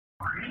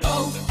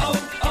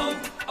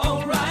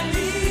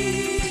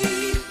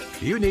O'Reilly.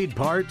 You need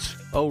parts?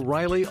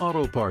 O'Reilly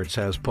Auto Parts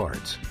has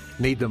parts.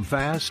 Need them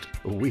fast?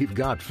 We've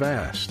got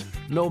fast.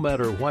 No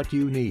matter what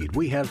you need,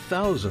 we have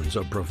thousands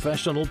of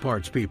professional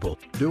parts people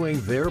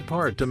doing their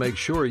part to make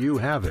sure you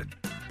have it.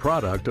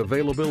 Product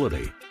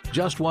availability.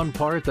 Just one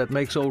part that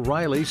makes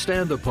O'Reilly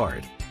stand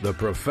apart. The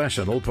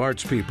professional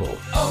parts people.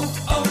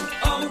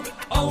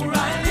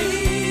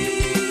 O'Reilly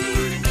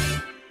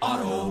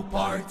Auto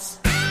Parts.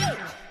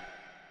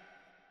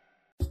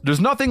 There's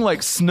nothing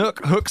like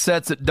snook hook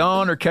sets at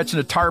dawn or catching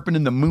a tarpon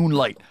in the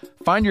moonlight.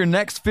 Find your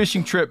next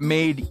fishing trip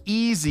made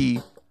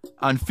easy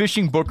on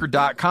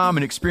fishingbooker.com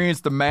and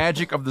experience the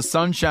magic of the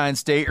Sunshine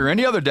State or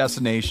any other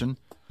destination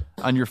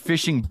on your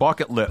fishing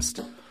bucket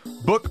list.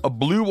 Book a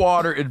blue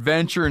water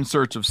adventure in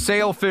search of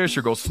sailfish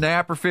or go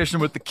snapper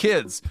fishing with the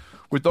kids.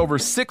 With over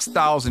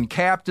 6,000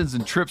 captains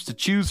and trips to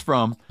choose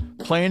from,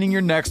 planning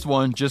your next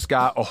one just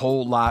got a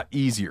whole lot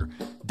easier.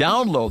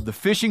 Download the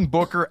Fishing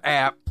Booker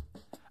app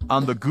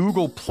on the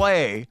Google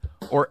Play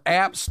or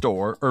App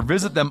Store, or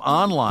visit them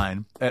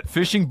online at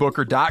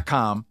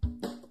fishingbooker.com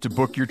to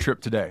book your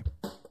trip today.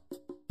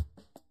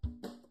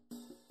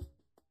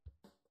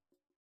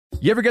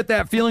 You ever get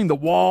that feeling the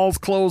walls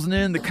closing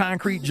in, the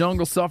concrete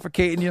jungle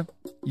suffocating you?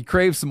 You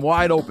crave some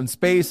wide open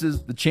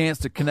spaces, the chance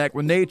to connect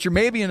with nature,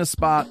 maybe in a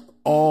spot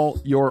all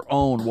your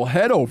own. Well,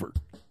 head over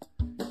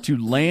to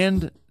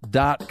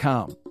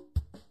land.com.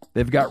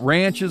 They've got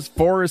ranches,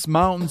 forests,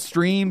 mountains,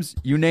 streams,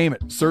 you name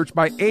it. Search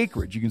by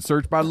acreage. You can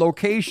search by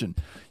location.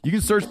 You can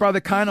search by the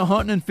kind of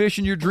hunting and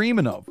fishing you're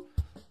dreaming of.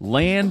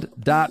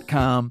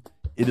 Land.com.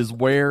 It is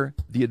where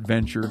the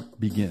adventure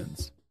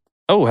begins.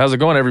 Oh, how's it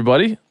going,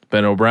 everybody?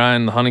 Ben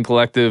O'Brien, The Hunting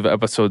Collective,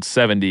 episode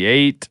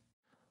 78.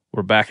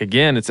 We're back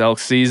again. It's elk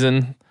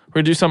season. We're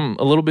going to do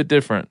something a little bit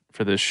different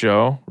for this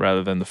show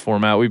rather than the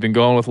format we've been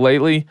going with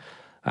lately.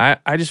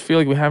 I just feel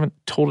like we haven't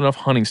told enough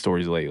hunting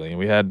stories lately. And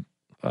we got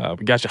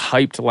you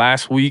hyped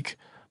last week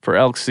for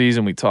elk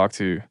season. We talked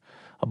to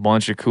a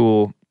bunch of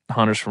cool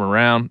hunters from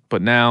around,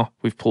 but now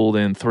we've pulled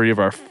in three of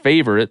our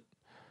favorite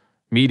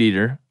meat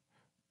eater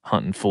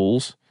hunting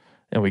fools.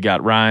 And we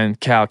got Ryan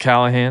Cal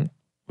Callahan,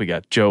 we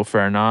got Joe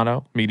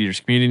Farinato, Meat Eater's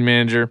community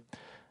manager,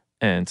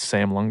 and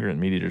Sam Lundgren,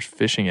 Meat Eater's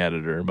fishing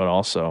editor, but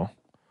also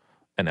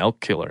an elk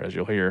killer, as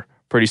you'll hear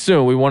pretty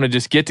soon. We want to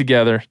just get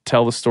together,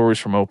 tell the stories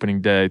from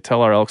opening day,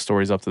 tell our elk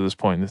stories up to this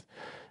point in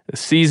the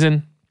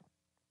season,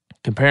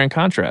 compare and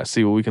contrast,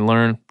 see what we can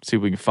learn, see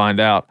what we can find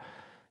out.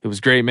 It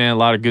was great, man. A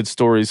lot of good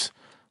stories,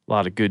 a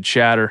lot of good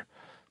chatter.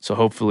 So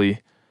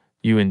hopefully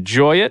you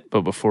enjoy it.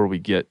 But before we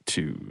get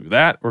to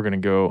that, we're going to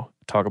go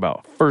talk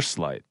about First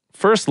Light.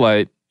 First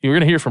Light, you're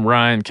going to hear from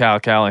Ryan Cal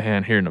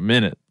Callahan here in a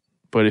minute.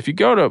 But if you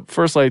go to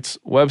First Light's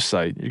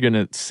website, you're going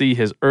to see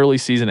his early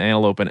season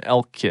antelope and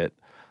elk kit,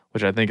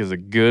 which I think is a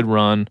good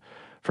run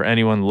for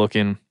anyone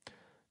looking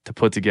to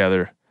put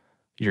together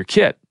your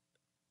kit.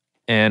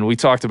 And we've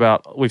talked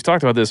about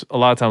this a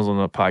lot of times on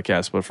the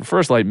podcast, but for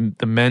First Light,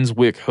 the men's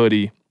wick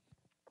hoodie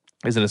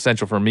is an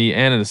essential for me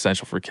and an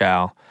essential for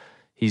Cal.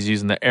 He's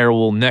using the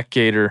Airwool neck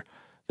gaiter,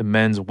 the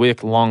men's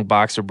wick long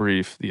boxer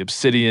brief, the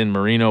Obsidian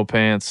merino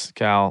pants.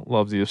 Cal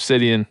loves the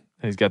Obsidian.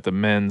 And he's got the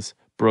men's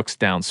Brooks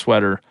down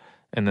sweater,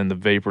 and then the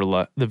Vapor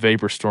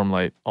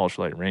Stormlight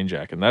ultralight rain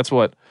jacket. And that's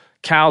what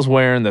Cal's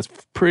wearing. That's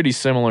pretty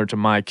similar to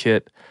my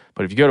kit.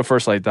 But if you go to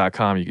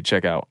firstlight.com, you can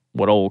check out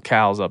what old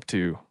Cal's up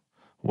to,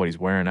 what he's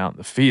wearing out in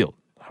the field.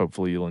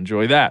 Hopefully you'll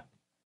enjoy that.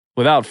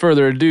 Without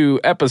further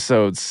ado,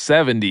 episode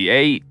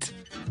 78.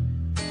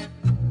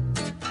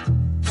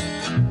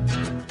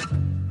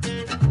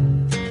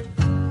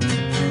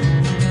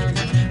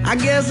 I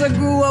guess I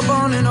grew up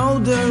on an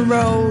older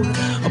road.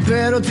 A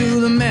pedal to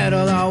the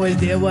metal, always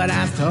did what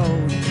I was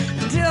told.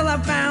 Until I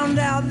found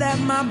out that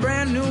my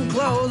brand new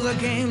clothes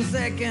came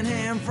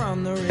secondhand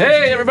from the...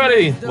 Hey,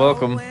 everybody.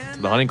 Welcome to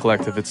the Hunting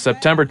Collective. It's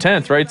September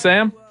 10th, right,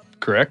 Sam?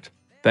 Correct.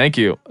 Thank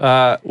you.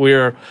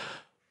 We're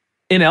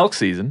in elk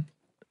season.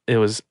 It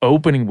was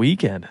opening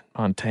weekend in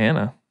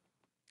Montana.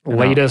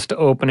 Latest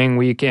opening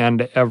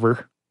weekend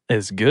ever.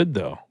 It's good,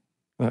 though.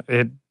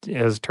 It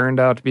has turned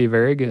out to be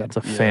very good. That's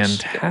a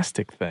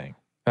fantastic thing.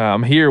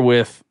 I'm here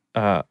with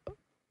a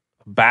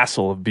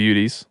bassel of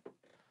beauties.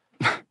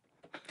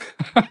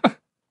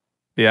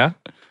 Yeah?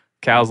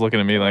 Cal's looking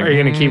at me like... Are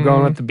you going to keep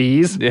going with the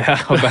bees? Yeah,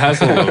 a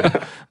bassel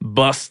of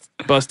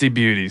busty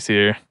beauties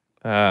here.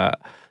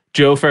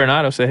 Joe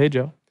Farinato. Say hey,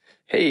 Joe.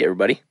 Hey,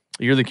 everybody.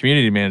 You're the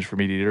community manager for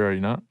Meat Eater, are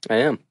you not? I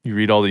am. You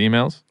read all the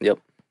emails? Yep.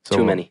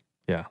 Too many.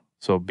 Yeah.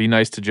 So be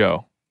nice to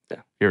Joe.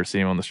 Yeah. You ever see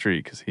him on the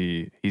street, because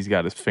he's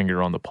got his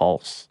finger on the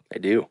pulse. I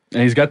do.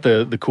 And he's got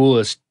the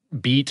coolest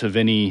beat of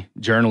any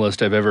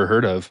journalist I've ever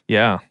heard of.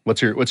 Yeah.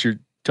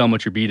 Tell him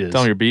what your beat is.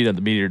 Tell him your beat at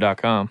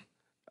themeateater.com.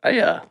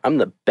 I'm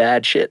the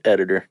bad shit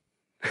editor.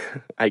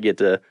 I get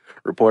to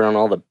report on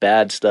all the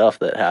bad stuff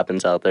that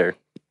happens out there.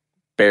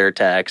 Bear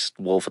attacks,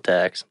 wolf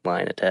attacks,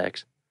 lion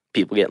attacks,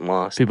 people getting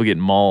lost. People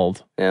getting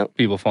mauled. Yeah.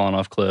 People falling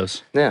off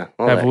cliffs. Yeah.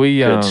 All Have that we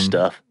good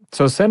stuff.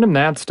 So send him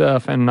that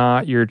stuff and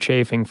not your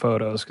chafing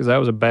photos, because that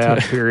was a bad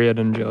period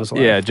in Joe's life.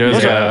 Yeah,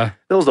 Joe's That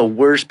was the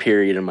worst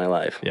period in my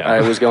life. Yeah.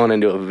 I was going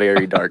into a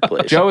very dark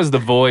place. Joe is the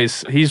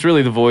voice. He's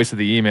really the voice of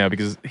the email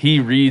because he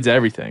reads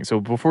everything.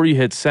 So before you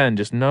hit send,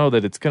 just know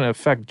that it's going to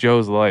affect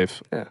Joe's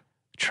life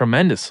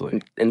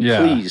tremendously. And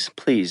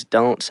please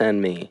don't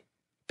send me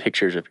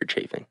pictures of your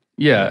chafing.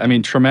 Yeah, I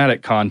mean,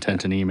 traumatic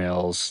content in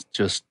emails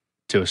just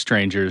to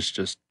strangers,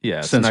 just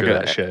It's censor not gonna,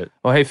 that shit.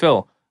 Oh, hey,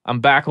 Phil, I'm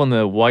back on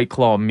the White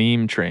Claw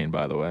meme train,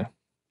 by the way.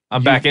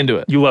 I'm back into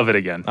it. You love it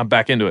again. I'm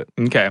back into it.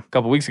 Okay. A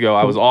couple weeks ago,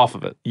 I was off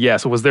of it. Yeah,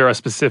 so was there a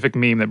specific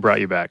meme that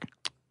brought you back?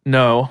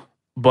 No,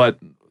 but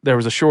there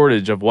was a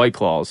shortage of White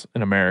Claws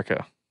in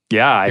America.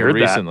 Yeah, I here heard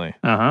recently.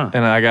 that. Uh-huh.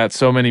 And I got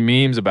so many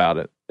memes about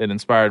it. It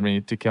inspired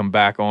me to come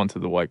back onto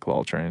the White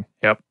Claw train.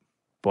 Yep.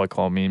 White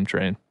Claw meme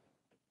train.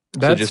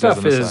 That just stuff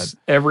as an is aside.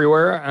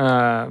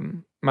 everywhere.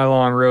 My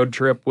long road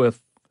trip with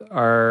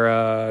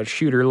our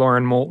shooter,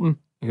 Lauren Moulton,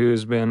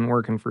 who's been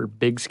working for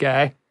Big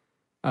Sky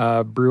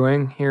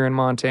Brewing here in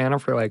Montana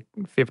for like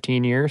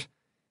 15 years,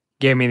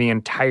 gave me the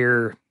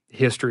entire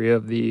history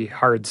of the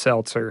hard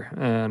seltzer.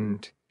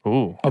 And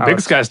Ooh. Oh, Big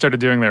Sky started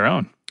doing their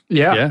own.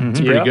 Yeah, it's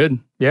pretty good.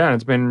 Yeah, and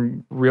it's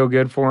been real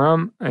good for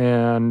them.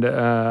 And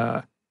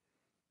I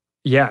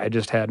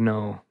just had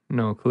no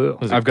clue.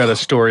 I've got a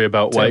story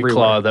about It's White everywhere.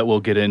 Claw that we'll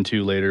get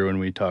into later when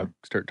we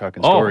start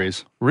talking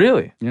stories.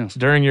 Really? Yes.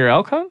 During your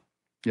elk hunt?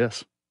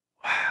 Yes.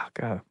 Wow,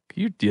 God,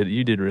 you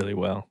did really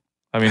well.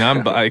 I mean,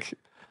 I'm like,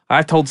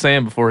 I told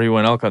Sam before he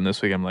went elk hunting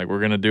this week, I'm like,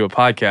 we're gonna do a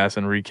podcast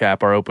and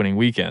recap our opening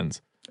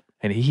weekends,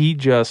 and he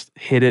just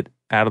hit it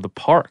out of the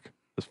park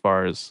as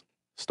far as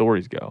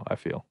stories go. I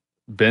feel.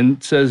 Ben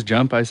says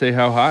jump, I say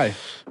how high.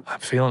 I'm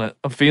feeling it.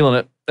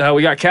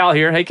 We got Cal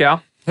here. Hey,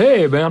 Cal.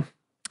 Hey, Ben.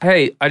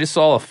 Hey, I just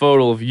saw a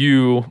photo of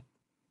you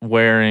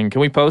wearing.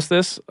 Can we post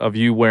this of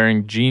you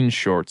wearing jean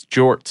shorts,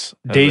 jorts,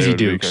 as Daisy they would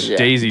be Dukes. called. Yeah,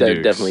 Daisy de-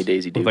 Dukes, definitely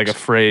Daisy with like a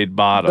Dukes. frayed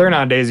bottom. They're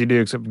not Daisy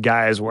Dukes if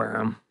guys wear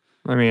them.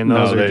 I mean,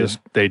 those are just...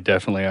 they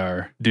definitely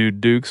are. Dude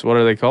Dukes. What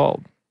are they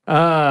called?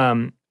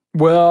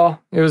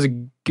 Well, it was a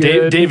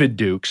good... David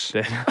Dukes.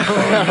 There it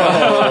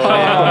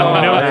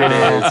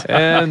is.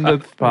 And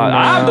the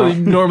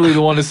I'm normally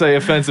the one to say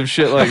offensive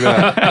shit like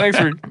that.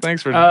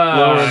 Thanks for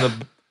lowering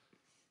the.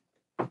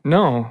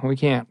 No, we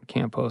can't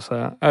post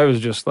that. I was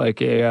just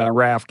like a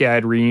raft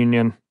guide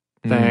reunion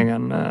thing,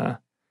 and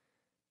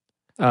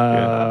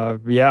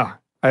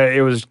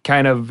it was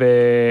kind of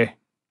a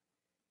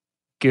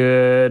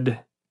good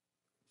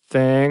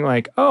thing.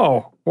 Like,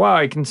 oh wow,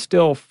 I can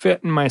still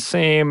fit in my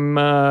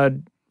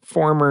same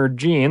former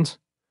jeans.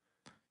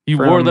 You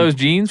wore those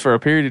jeans for a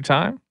period of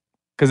time?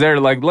 Because they're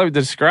like, let me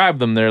describe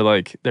them.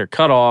 They're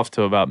cut off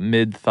to about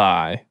mid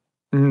thigh.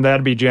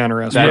 That'd be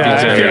generous. That'd be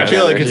generous. I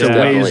feel like it's a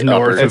Definitely ways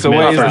north. upper It's a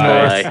ways north.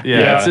 thigh.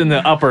 Yeah, it's in the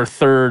upper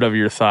third of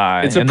your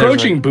thigh. It's And there's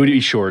approaching like, booty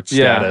shorts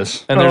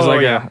status. and there's Oh,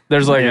 like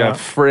yeah. a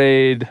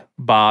frayed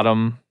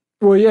bottom.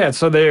 Well, yeah.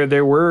 So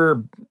they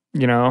were,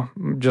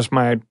 just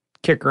my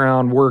kick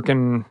around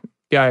working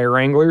guy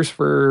Wranglers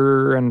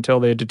until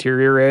they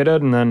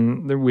deteriorated, and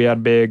then we had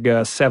a big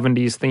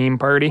 70s theme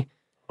party.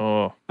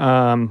 Oh,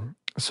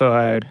 So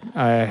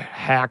I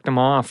hacked them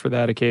off for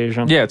that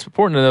occasion. yeah. It's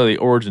important to know the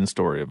origin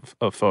story of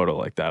a photo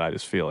like that. I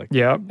just feel like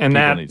Yeah, and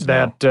People need to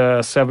that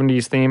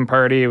 70s theme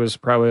party was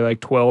probably like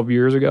 12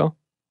 years ago,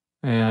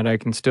 and I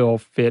can still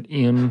fit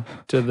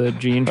into the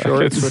jean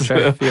shorts, which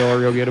I feel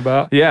real good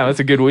about. yeah, that's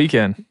a good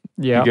weekend.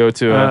 Yeah. You go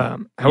to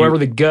however,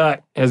 the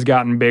gut has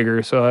gotten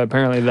bigger, so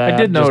apparently that I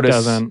did just notice.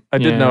 doesn't. I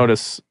did yeah.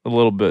 notice a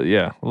little bit.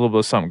 Yeah, a little bit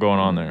of something going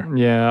on there.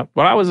 Yeah,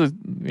 But I was,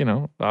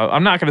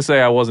 I'm not going to say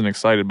I wasn't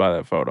excited by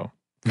that photo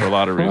for a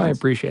lot of well, I reasons.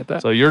 appreciate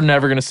that. So you're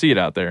never going to see it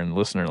out there in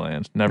listener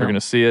land. Never No. going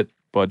to see it.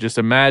 But just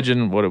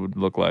imagine what it would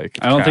look like.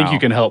 I don't think Cow. you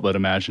can help but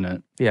imagine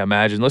it. Yeah,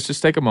 imagine. Let's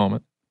just take a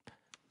moment.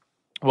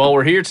 Well,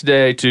 we're here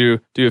today to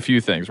do a few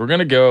things. We're going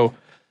to go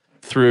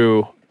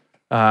through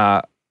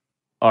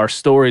our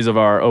stories of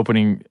our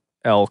opening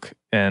elk,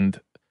 and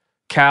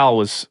Cal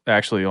was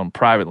actually on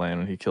private land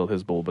when he killed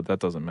his bull, but that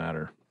doesn't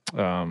matter.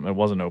 It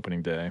wasn't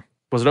opening day.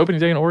 Was it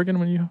opening day in Oregon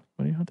when you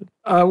hunted?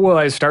 Well,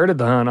 I started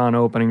the hunt on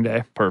opening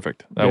day.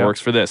 Perfect. That Yeah. works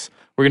for this.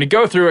 We're going to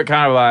go through it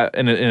kind of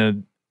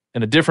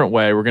in a different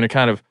way. We're going to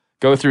kind of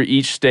go through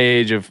each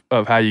stage of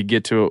how you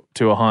get to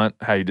a hunt,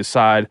 how you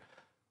decide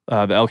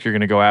the elk you're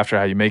going to go after,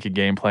 how you make a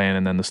game plan,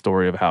 and then the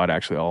story of how it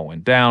actually all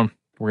went down.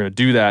 We're going to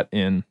do that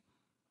in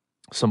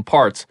some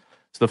parts.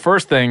 So the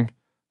first thing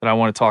that I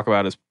want to talk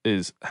about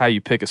is how you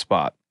pick a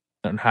spot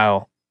and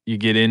how you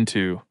get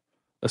into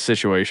a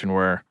situation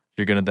where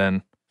you're going to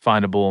then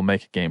find a bull,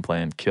 make a game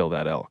plan, kill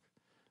that elk.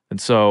 And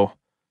so,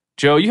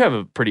 Joe, you have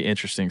a pretty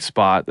interesting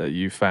spot that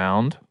you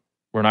found.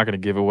 We're not going to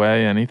give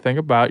away anything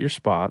about your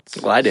spots.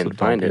 Well, I didn't don't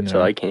find be it, so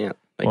there. I can't.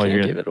 I Well, can't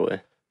you're- give it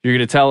away. You're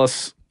going to tell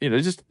us,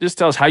 just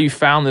tell us how you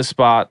found this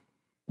spot,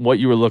 what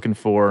you were looking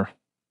for.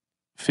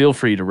 Feel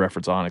free to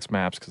reference Onyx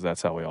Maps because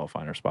that's how we all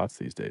find our spots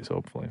these days,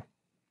 hopefully.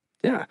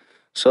 Yeah.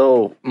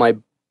 So my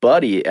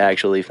buddy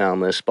actually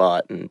found this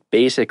spot, and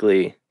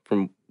basically,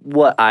 from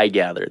what I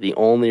gather, the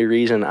only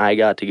reason I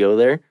got to go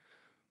there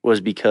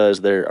was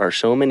because there are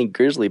so many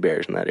grizzly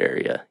bears in that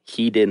area.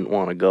 He didn't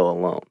want to go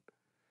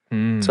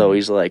alone. So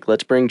he's like,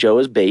 let's bring Joe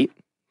as bait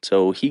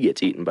so he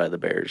gets eaten by the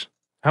bears.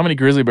 How many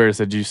grizzly bears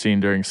had you seen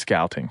during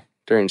scouting?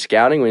 During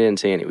scouting, we didn't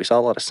see any. We saw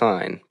a lot of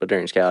sign, but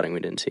during scouting, we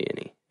didn't see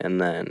any. And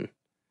then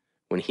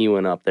when he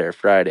went up there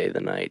Friday,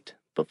 the night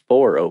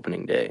before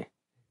opening day,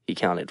 he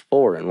counted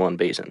 4 in one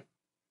basin.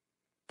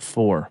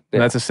 4. Yeah.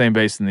 That's the same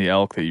basin the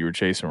elk that you were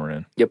chasing were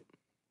in. Yep.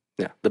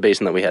 Yeah, the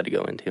basin that we had to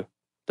go into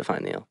to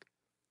find the elk.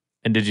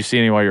 And did you see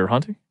any while you were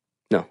hunting?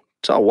 No.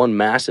 Saw one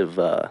massive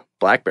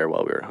black bear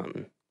while we were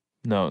hunting.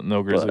 No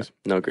grizzlies?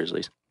 No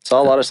grizzlies.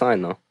 Saw a lot of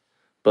sign, though.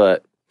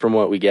 But from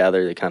what we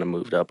gather, they kind of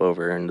moved up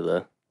over into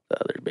the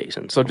other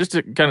basin. So just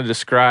to kind of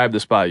describe the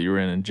spot you were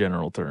in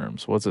general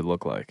terms, what's it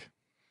look like?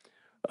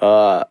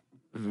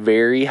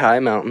 Very high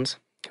mountains,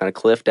 kind of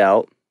cliffed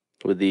out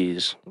with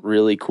these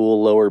really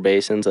cool lower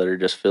basins that are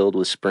just filled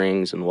with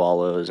springs and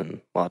wallows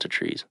and lots of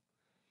trees.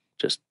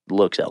 Just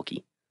looks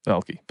elky.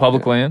 Elky.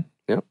 Public land?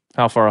 Yep.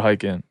 How far a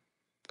hike in?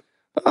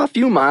 A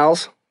few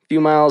miles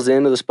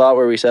into the spot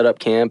where we set up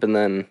camp, and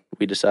then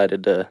we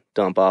decided to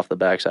dump off the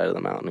backside of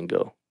the mountain and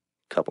go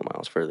a couple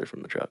miles further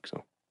from the truck.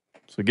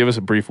 So give us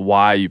a brief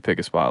why you pick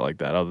a spot like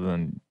that, other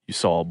than you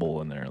saw a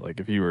bull in there. Like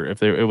if it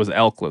was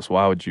elkless,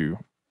 why would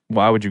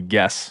you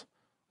guess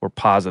or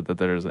posit that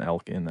there's an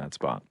elk in that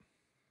spot?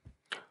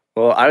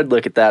 Well, I would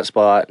look at that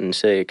spot and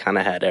say it kind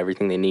of had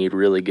everything they need: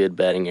 really good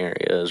bedding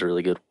areas,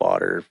 really good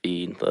water,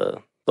 feed,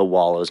 the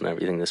wallows and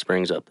everything, the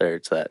springs up there.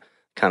 It's that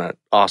kind of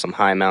awesome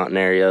high mountain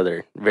area.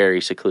 They're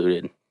very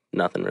secluded.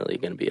 Nothing really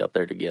going to be up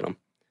there to get them.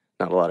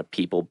 Not a lot of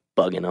people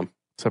bugging them.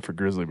 Except for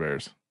grizzly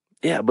bears.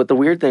 Yeah, but the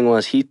weird thing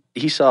was he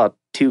saw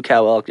 2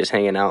 cow elk just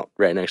hanging out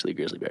right next to the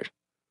grizzly bears.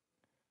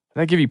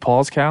 Did that give you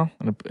pause, Cal?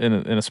 In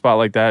a spot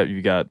like that,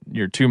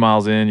 you're 2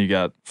 miles in, you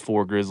got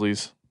 4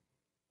 grizzlies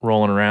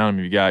rolling around,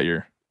 and you got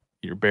your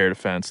bear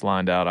defense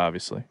lined out,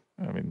 obviously.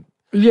 I mean,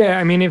 yeah,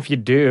 I mean, if you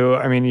do,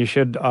 I mean, you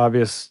should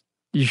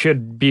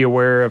be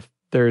aware if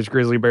there's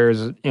grizzly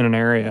bears in an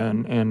area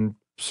and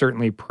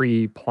certainly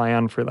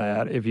pre-plan for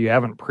that. If you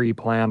haven't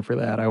pre-planned for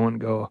that, I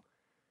wouldn't go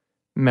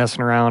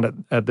messing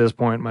around at this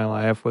point in my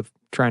life with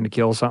trying to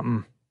kill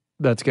something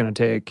that's going to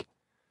take,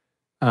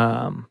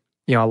 a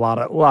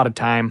lot of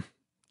time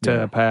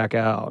to pack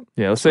out.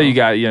 Yeah, let's say you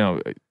got,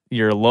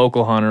 you're a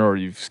local hunter, or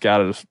you've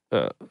scouted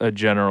a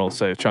general,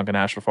 say a chunk of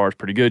national forest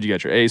pretty good. You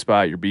got your A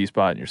spot, your B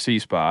spot, and your C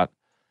spot.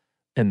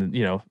 And,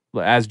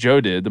 as Joe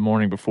did the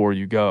morning before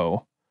you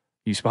go,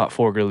 you spot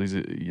 4 grizzlies,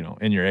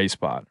 in your A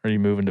spot. Are you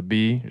moving to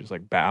B? You're just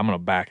like, I'm going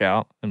to back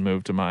out and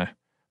move to my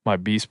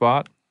B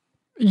spot.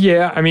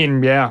 Yeah. I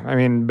mean,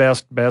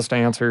 best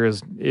answer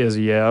is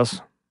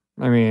yes.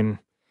 I mean,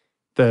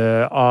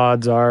 the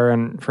odds are,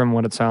 and from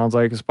what it sounds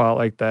like, a spot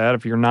like that,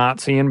 if you're not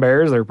seeing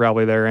bears, they're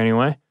probably there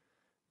anyway.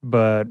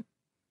 But,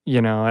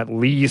 at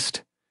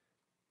least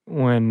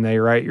when they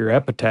write your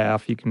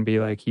epitaph, you can be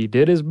like, he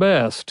did his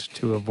best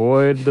to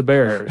avoid the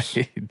bears.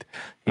 He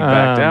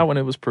backed out when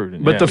it was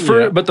prudent. But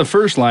the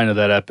first line of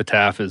that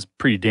epitaph is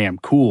pretty damn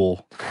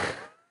cool,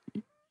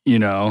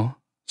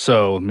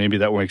 so maybe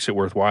that makes it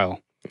worthwhile.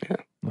 Yeah,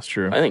 that's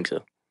true. I think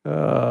so.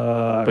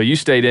 But you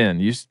stayed in.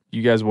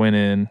 You guys went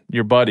in.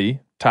 Your buddy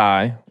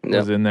Ty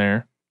was in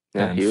there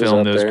and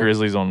filmed those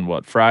grizzlies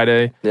on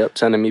Friday. Yep,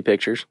 sending me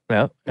pictures.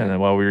 Yep, and then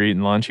while we were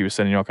eating lunch, he was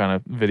sending you all kind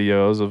of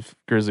videos of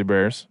grizzly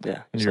bears.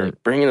 Yeah, he's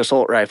like, bring an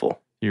assault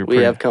rifle. We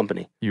have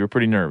company. You were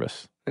pretty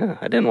nervous. Yeah,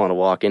 I didn't want to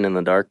walk in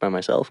the dark by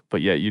myself.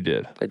 But yet you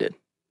did. I did.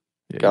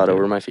 Yeah, Got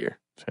over my fear.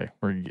 Okay,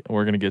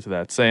 we're gonna get to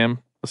that. Sam,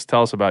 let's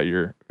tell us about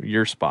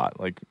your spot,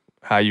 like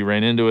how you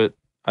ran into it.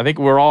 I think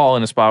we're all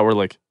in a spot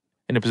where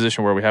in a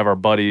position where we have our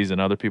buddies and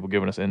other people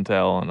giving us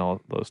intel and all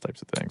those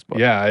types of things. But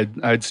yeah,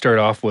 I'd start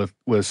off with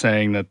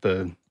saying that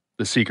the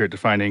secret to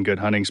finding good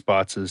hunting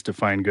spots is to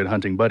find good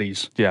hunting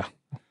buddies. Yeah.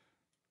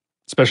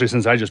 Especially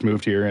since I just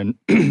moved here and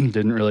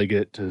didn't really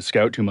get to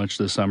scout too much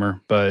this summer.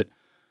 But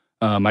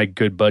my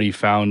good buddy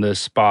found this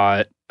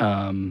spot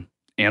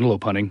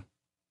antelope hunting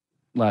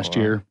last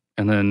year,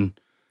 and then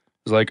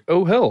was like,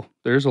 oh hell,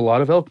 there's a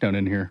lot of elk down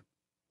in here.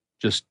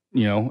 Just,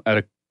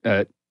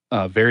 at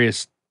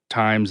various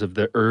times of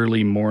the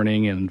early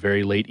morning and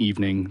very late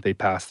evening, they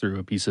pass through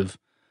a piece of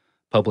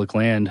public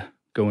land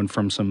going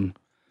from some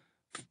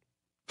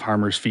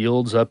farmers'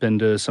 fields up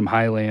into some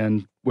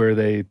highland where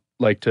they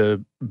like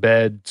to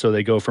bed. So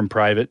they go from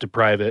private to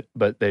private,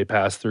 but they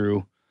pass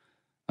through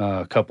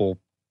a couple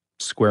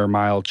square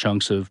mile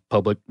chunks of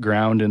public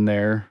ground in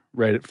there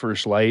right at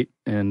first light.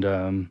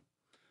 And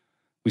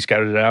we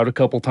scouted it out a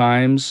couple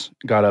times,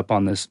 got up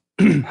on this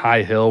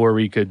high hill where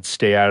we could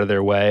stay out of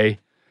their way.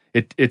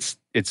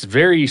 It's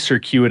very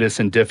circuitous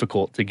and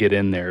difficult to get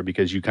in there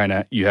because you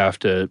have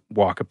to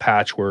walk a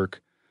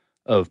patchwork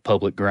of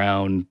public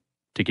ground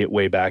to get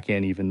way back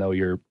in, even though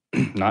you're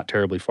not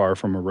terribly far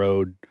from a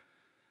road.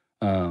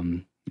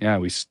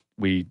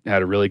 We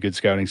had a really good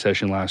scouting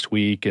session last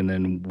week, and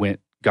then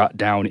got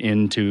down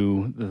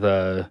into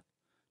the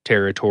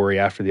territory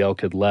after the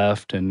elk had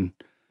left and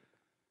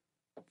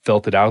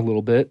felt it out a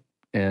little bit,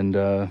 and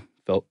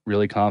felt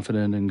really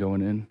confident in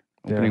going in.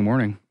 opening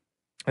morning.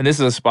 And this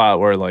is a spot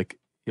where, like,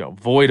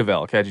 void of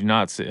elk. Has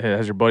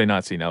your buddy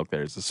not seen elk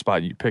there? Is the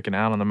spot you picking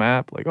out on the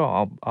map? Like,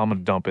 I'm gonna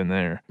dump in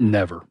there.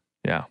 Never.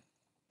 Yeah,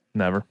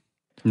 never.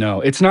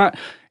 No, it's not.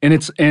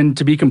 And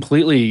to be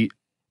completely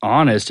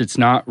honest, it's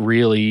not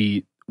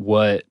really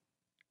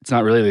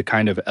the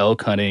kind of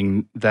elk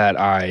hunting that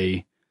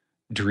I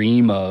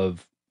dream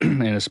of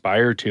and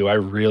aspire to. I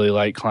really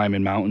like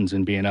climbing mountains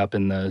and being up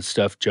in the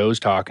stuff Joe's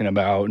talking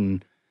about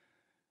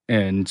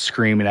and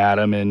screaming at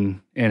them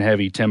in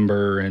heavy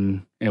timber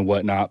and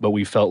whatnot. But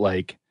we felt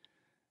like,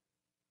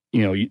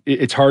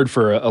 it's hard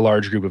for a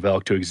large group of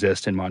elk to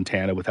exist in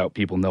Montana without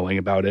people knowing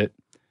about it.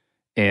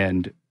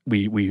 And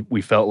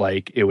we felt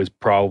like it was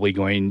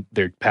probably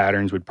their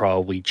patterns would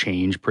probably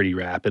change pretty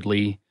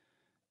rapidly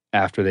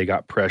after they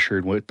got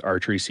pressured with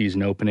archery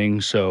season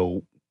opening.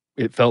 So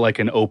it felt like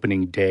an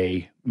opening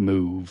day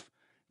move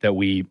that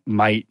we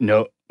might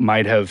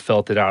have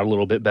felt it out a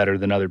little bit better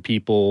than other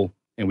people,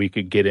 and we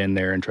could get in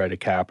there and try to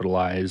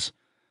capitalize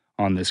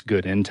on this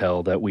good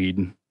intel that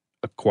we'd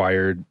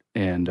acquired.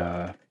 And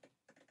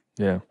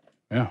yeah,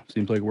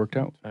 seems like it worked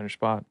out. Find your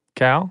spot.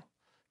 Cal,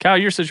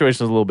 your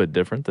situation is a little bit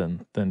different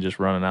than just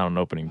running out on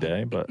opening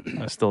day, but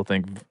I still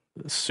think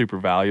super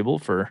valuable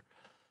for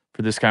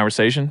this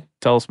conversation.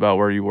 Tell us about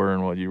where you were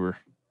and what you were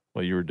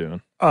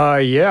doing.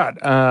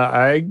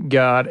 I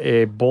got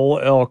a bull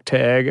elk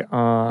tag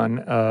on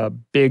a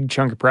big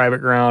chunk of private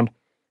ground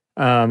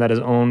that is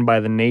owned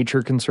by the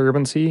Nature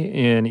Conservancy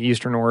in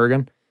Eastern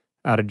Oregon,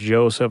 out of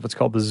Joseph. It's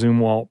called the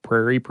Zumwalt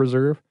Prairie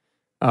Preserve.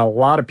 A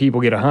lot of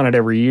people get hunted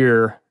every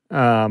year,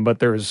 but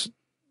there's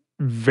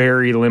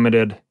very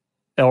limited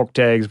elk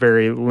tags,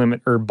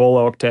 bull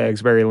elk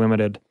tags, very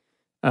limited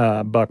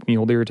buck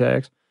mule deer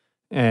tags.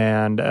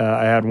 And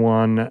I had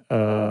one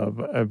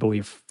of, I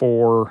believe,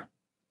 4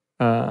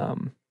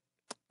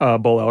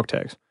 bull elk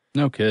tags.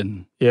 No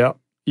kidding. Yeah.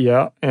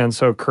 And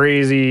so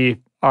crazy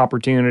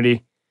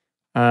opportunity.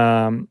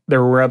 There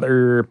were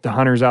other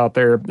hunters out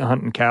there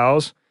hunting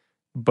cows,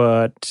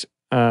 but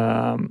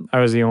I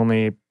was the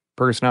only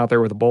person out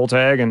there with a bull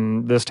tag.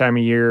 And this time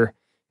of year,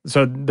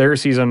 so their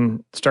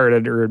season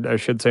started, or I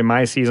should say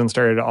my season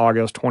started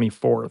August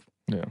 24th.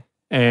 Yeah.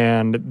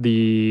 And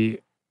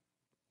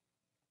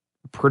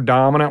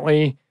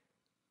predominantly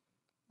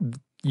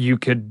you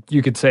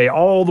could say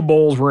all the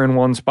bulls were in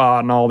one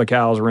spot and all the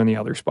cows were in the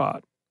other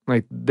spot.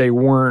 Like, they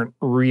weren't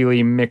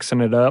really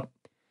mixing it up.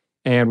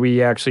 And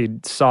we actually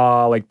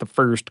saw like the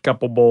first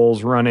couple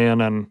bulls run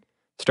in and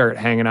start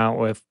hanging out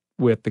with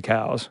the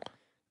cows.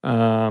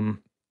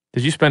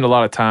 Did you spend a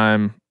lot of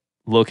time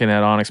looking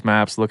at Onyx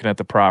maps, looking at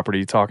the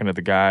property, talking to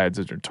the guides,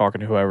 or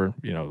talking to whoever,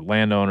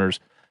 landowners,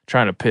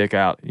 trying to pick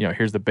out,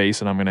 here's the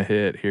basin I'm going to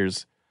hit,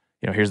 here's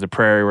the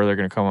prairie where they're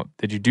going to come up?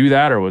 Did you do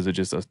that, or was it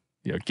just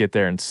get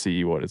there and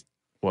see what it's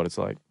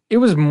like? It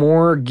was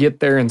more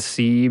get there and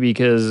see,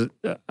 because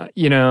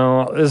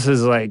this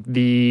is like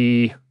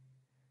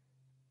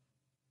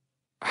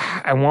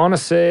I want to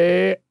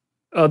say,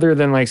 other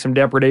than like some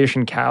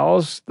depredation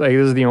cows, like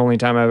this is the only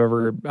time I've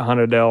ever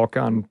hunted elk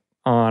on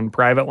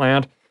private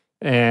land,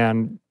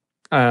 and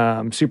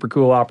super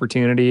cool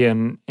opportunity,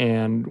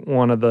 and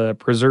one of the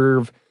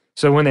preserve.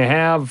 So when they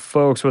have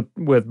folks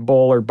with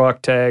bull or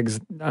buck tags,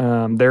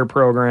 their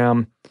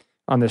program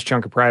on this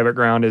chunk of private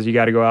ground is you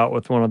got to go out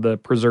with one of the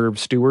preserve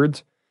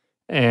stewards.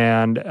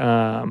 And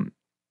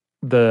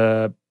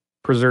the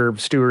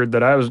preserve steward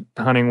that I was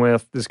hunting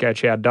with, this guy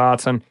Chad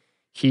Dotson,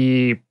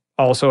 he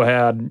also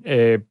had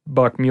a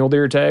buck mule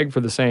deer tag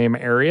for the same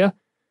area,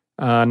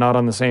 not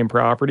on the same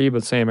property,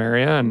 but same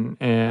area.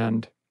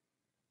 And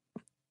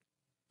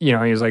he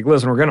was like,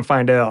 listen, we're going to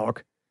find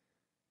elk.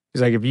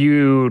 He's like, if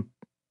you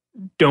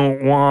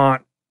don't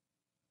want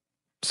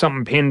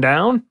something pinned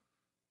down,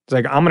 it's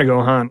like, I'm going to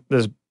go hunt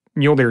this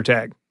mule deer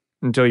tag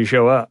until you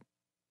show up.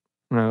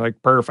 And I'm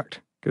like,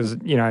 perfect. Because,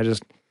 I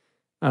just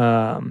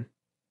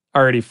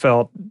already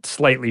felt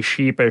slightly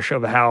sheepish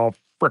of how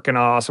freaking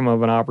awesome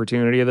of an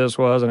opportunity this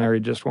was. And I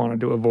just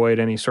wanted to avoid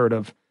any sort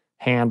of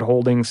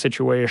hand-holding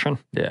situation.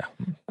 Yeah.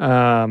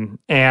 There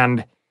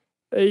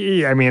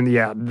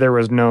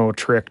was no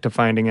trick to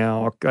finding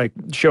elk. Like,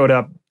 showed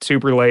up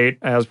super late,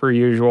 as per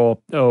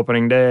usual,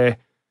 opening day,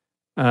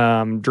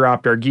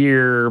 dropped our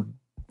gear,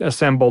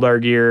 assembled our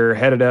gear,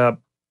 headed up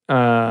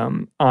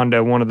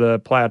onto one of the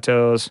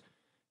plateaus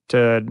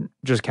to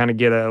just kind of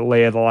get a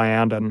lay of the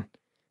land and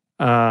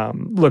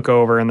look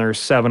over, and there's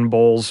 7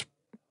 bulls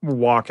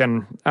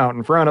walking out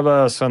in front of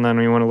us. And then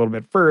we went a little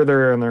bit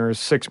further, and there's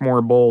 6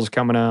 more bulls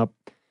coming up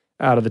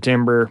out of the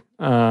timber.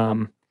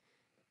 And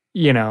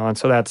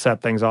so that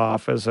set things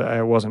off, as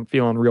I wasn't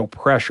feeling real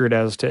pressured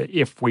as to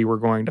if we were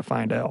going to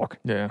find elk.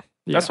 Yeah.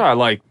 That's why I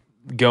like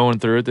going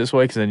through it this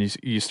way, because then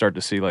you start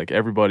to see, like,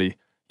 everybody,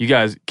 you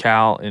guys,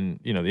 Cal, and,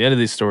 the end of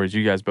these stories,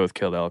 you guys both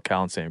killed elk.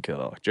 Cal and Sam killed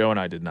elk. Joe and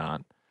I did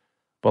not.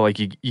 But, like,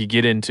 you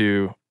get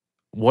into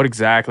how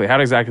exactly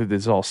did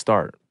this all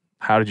start?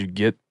 How did you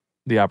get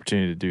the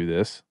opportunity to do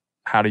this?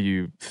 How do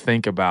you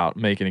think about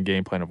making a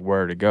game plan of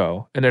where to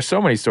go? And there's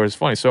so many stories,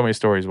 so many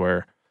stories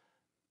where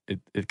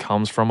it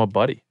comes from a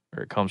buddy.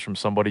 or it comes from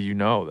somebody you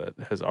know that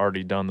has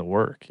already done the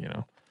work, you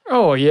know?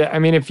 Oh, yeah. I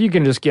mean, if you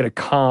can just get a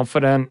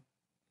confident,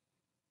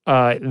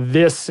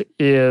 this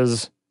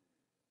is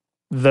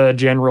the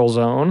general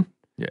zone,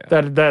 Yeah.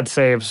 that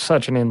saves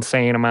such an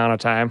insane amount of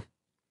time.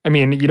 I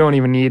mean, you don't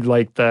even need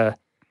like the,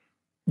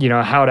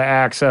 how to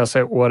access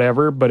it,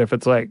 whatever. But if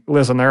it's like,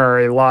 listen, there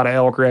are a lot of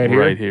elk right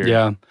here.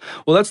 Yeah.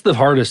 Well, that's the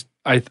hardest.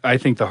 I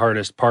think the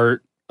hardest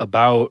part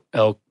about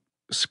elk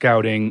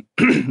scouting,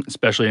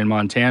 especially in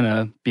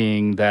Montana,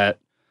 being that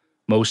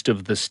most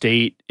of the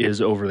state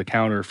is over the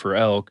counter for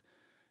elk.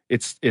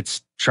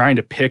 It's trying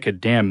to pick a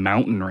damn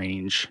mountain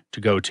range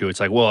to go to. It's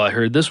like, well, I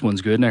heard this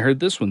one's good, and I heard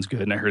this one's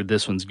good, and I heard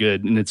this one's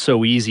good, and it's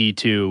so easy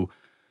to.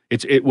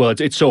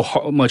 It's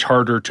so much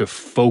harder to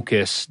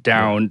focus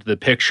down the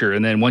picture.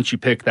 And then once you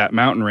pick that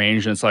mountain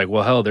range, and it's like,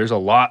 well, hell, there's a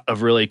lot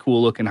of really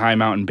cool looking high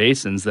mountain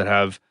basins that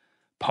have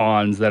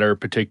ponds that are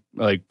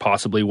like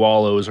possibly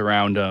wallows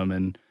around them.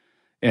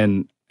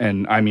 And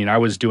I mean, I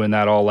was doing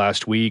that all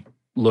last week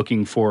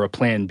looking for a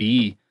plan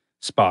B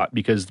spot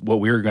because what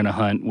we were going to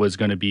hunt was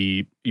going to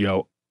be,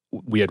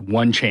 we had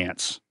one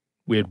chance.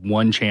 We had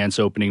one chance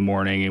opening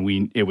morning, and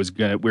we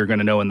were going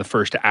to know in the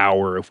first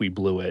hour if we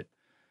blew it.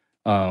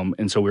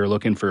 And so we were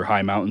looking for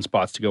high mountain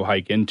spots to go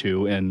hike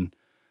into. And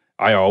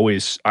I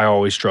always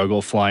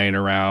struggle flying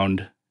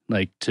around,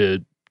 like,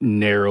 to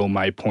narrow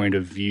my point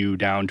of view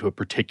down to a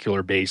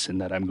particular basin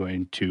that I'm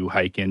going to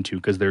hike into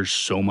because there's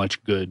so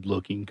much good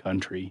looking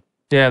country.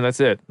 Yeah,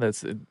 that's it.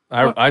 That's it.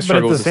 I But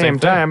struggle at the with same thing.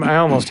 time, I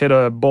almost hit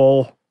a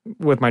bull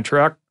with my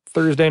truck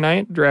Thursday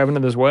night driving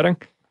to this wedding.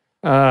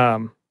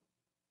 Were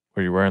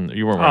you wearing?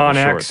 You weren't wearing On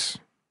the X. shorts.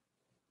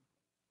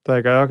 It's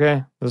like,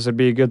 okay, this would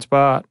be a good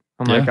spot.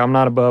 I'm like, I'm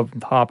not above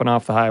hopping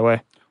off the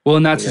highway. Well,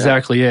 and that's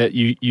exactly it.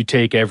 You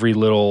take every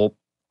little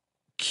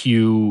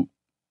cue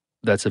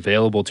that's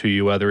available to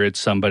you, whether it's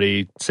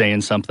somebody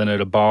saying something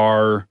at a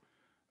bar,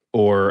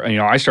 or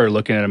I started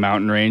looking at a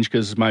mountain range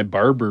because my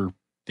barber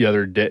the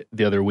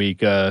other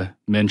week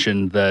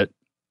mentioned that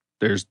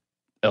there's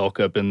elk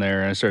up in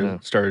there, and I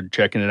started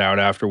checking it out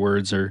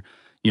afterwards. Or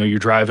you're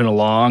driving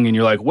along and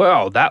you're like,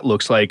 wow, that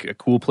looks like a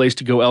cool place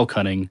to go elk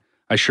hunting.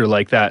 I sure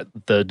like that,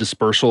 the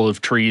dispersal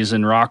of trees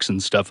and rocks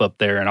and stuff up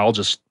there. And I'll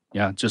just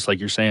like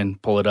you're saying,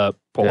 pull off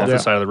the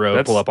side of the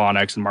road, pull up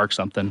Onyx and mark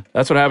something.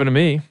 That's what happened to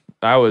me.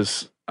 I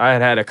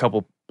had a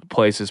couple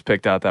places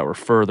picked out that were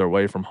further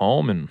away from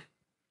home, and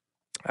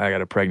I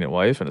got a pregnant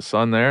wife and a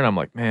son there. And I'm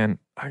like, man,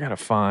 I got to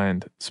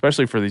find,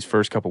 especially for these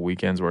first couple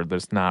weekends where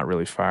there's not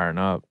really firing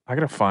up, I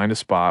got to find a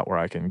spot where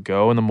I can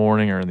go in the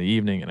morning or in the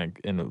evening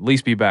and at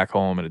least be back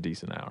home at a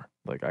decent hour.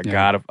 Like I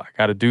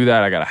gotta do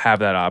that. I gotta have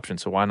that option.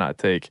 So why not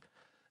take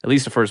at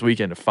least the first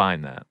weekend to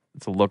find that,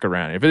 to look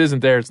around. If it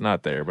isn't there, it's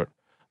not there, but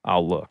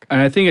I'll look.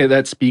 And I think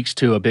that speaks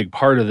to a big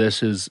part of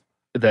this is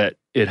that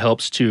it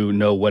helps to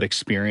know what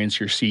experience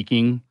you're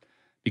seeking,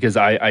 because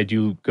I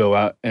do go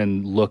out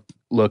and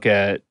look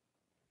at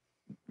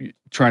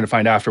trying to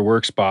find after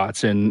work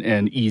spots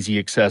and easy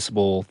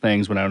accessible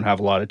things when I don't have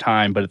a lot of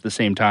time. But at the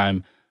same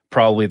time,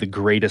 probably the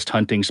greatest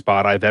hunting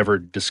spot I've ever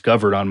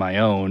discovered on my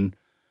own,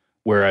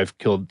 where I've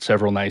killed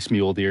several nice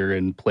mule deer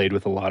and played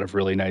with a lot of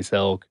really nice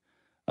elk.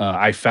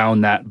 I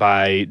found that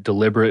by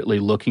deliberately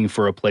looking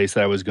for a place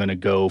that I was going to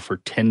go for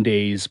 10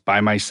 days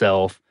by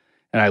myself.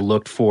 And I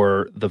looked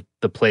for the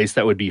place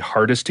that would be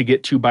hardest to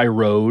get to by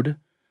road,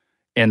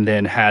 and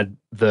then had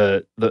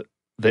the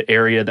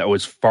area that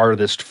was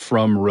farthest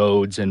from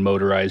roads and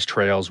motorized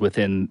trails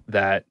within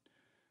that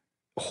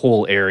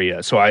whole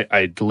area. So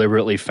I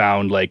deliberately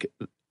found like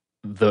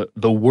the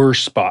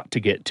worst spot to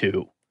get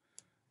to.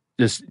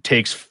 This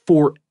takes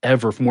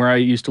forever from where I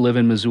used to live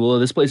in Missoula.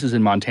 This place is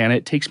in Montana.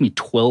 It takes me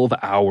 12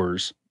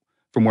 hours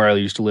from where I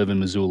used to live in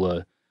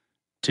Missoula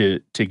to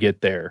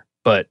get there.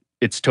 But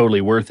it's totally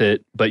worth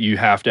it. But you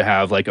have to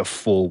have like a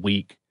full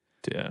week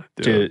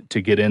to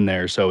get in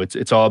there. So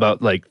it's all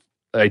about like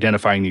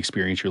identifying the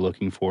experience you're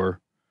looking for.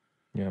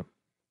 Yeah.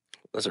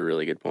 That's a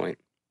really good point.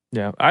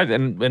 Yeah.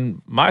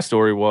 And my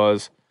story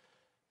was,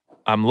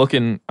 I'm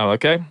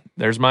okay,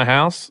 there's my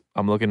house.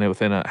 I'm looking at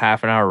within a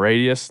half an hour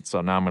radius. So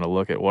now I'm going to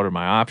look at what are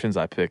my options.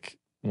 I pick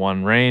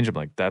one range. I'm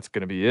like, that's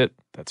going to be it.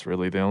 That's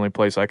really the only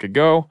place I could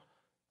go.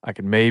 I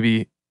could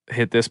maybe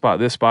hit this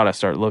spot. I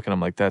start looking.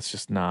 I'm like,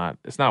 it's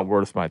not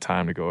worth my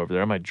time to go over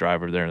there. I might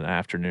drive over there in the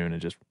afternoon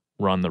and just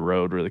run the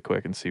road really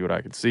quick and see what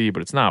I could see,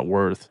 but it's not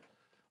worth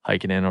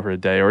hiking in over a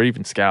day or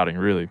even scouting,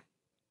 really.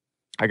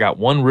 I got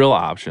one real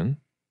option.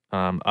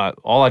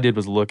 All I did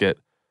was look at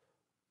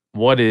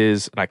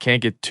and I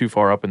can't get too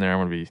far up in there.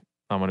 I'm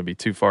gonna be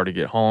too far to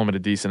get home at a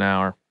decent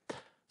hour.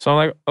 So I'm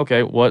like,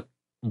 okay, what's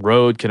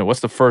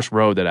the first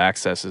road that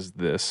accesses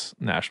this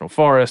national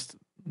forest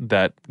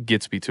that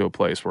gets me to a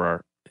place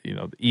where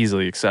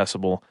easily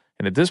accessible?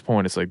 And at this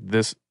point, it's like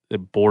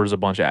it borders a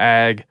bunch of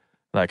ag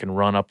that I can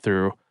run up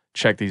through,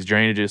 check these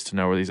drainages to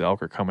know where these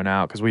elk are coming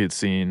out. Because we had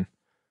seen,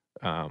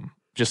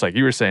 just like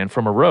you were saying,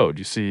 from a road,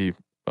 you see,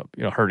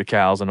 a herd of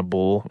cows and a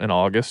bull in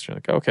August. You're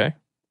like, okay,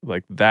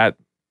 like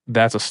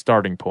that's a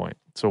starting point.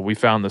 So we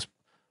found this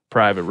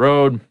private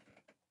road.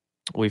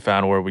 We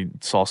found where we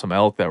saw some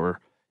elk that were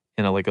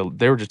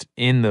they were just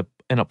in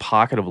a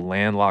pocket of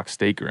landlocked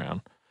state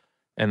ground.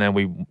 And then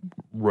we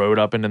rode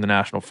up into the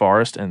national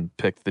forest and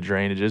picked the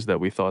drainages that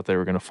we thought they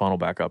were going to funnel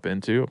back up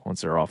into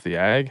once they're off the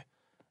ag,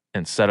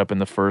 and set up in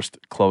the first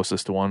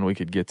closest one we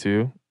could get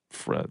to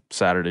for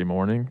Saturday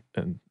morning,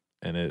 and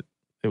it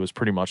was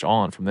pretty much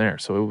on from there.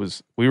 So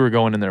we were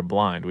going in there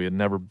blind. We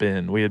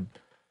had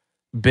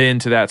been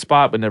to that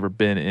spot but never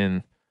been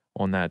in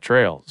on that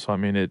trail. So I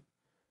mean,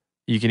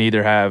 you can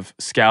either have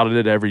scouted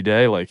it every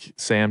day like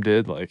Sam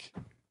did, like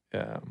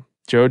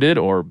Joe did,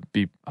 or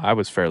I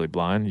was fairly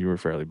blind. You were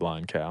fairly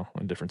blind, Cal,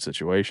 in different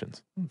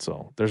situations. And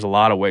so there's a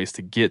lot of ways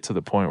to get to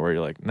the point where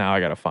you're like, now I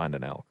got to find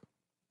an elk.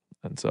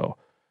 And so,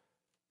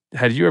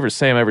 had you ever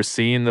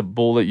seen the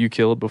bull that you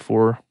killed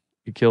before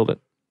you killed it?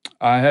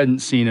 I hadn't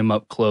seen him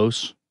up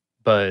close,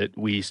 but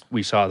we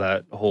saw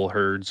that whole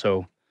herd.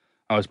 So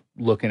I was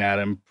looking at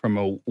him from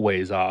a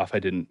ways off. I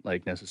didn't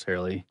like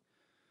necessarily,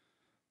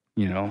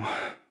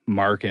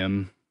 mark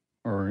him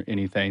or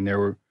anything.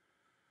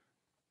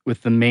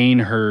 With the main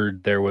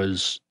herd, there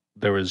was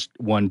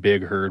one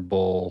big herd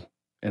bull,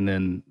 and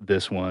then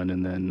this one,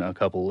 and then a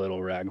couple little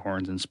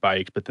raghorns and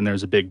spikes. But then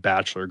there's a big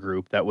bachelor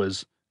group that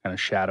was kind of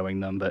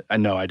shadowing them. But I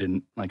know I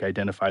didn't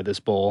identify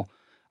this bull.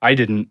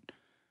 It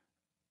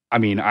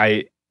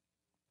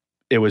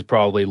was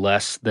probably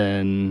less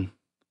than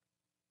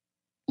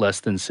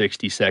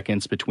 60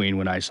 seconds between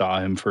when I saw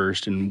him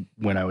first and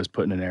when I was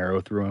putting an arrow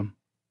through him.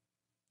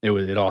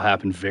 It all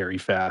happened very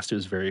fast. It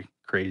was very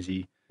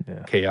crazy,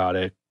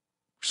 chaotic,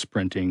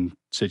 sprinting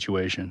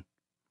situation.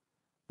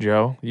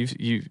 Joe, you've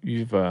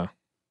we don't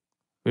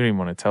even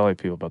want to tell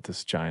people about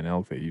this giant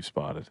elk that you've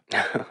spotted.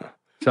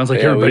 Sounds like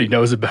everybody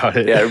knows about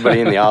it. Yeah,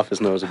 everybody in the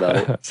office knows about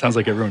it. Sounds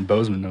like everyone in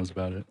Bozeman knows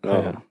about it.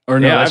 Oh. Yeah. Or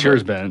no, that's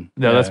yours, Ben.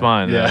 No, that's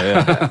mine.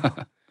 Yeah.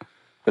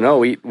 But no,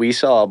 we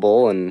saw a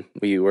bull and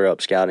we were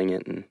up scouting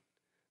it, and it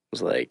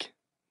was like,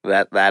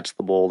 that's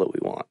the bull that we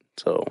want.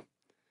 So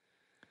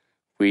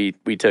we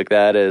took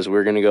that as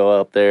we're going to go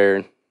up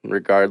there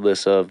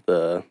regardless of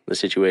the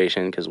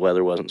situation, because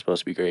weather wasn't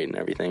supposed to be great and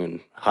everything, and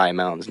high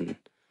mountains. And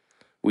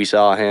we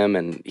saw him,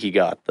 and he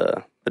got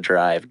the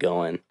drive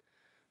going.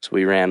 So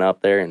we ran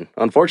up there and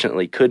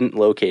unfortunately couldn't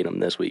locate him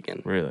this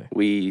weekend. Really?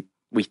 We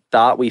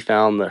thought we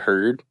found the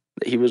herd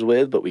that he was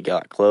with, but we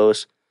got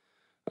close.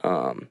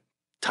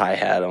 Ty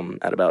had him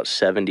at about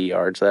 70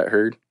 yards, that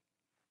herd.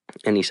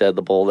 And he said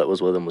the bull that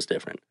was with him was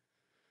different.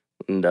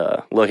 And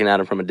looking at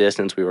him from a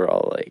distance, we were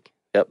all like,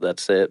 yep,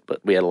 that's it.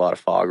 But we had a lot of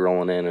fog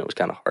rolling in, and it was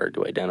kind of hard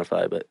to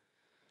identify. But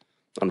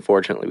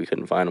unfortunately, we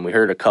couldn't find him. We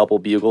heard a couple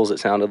bugles that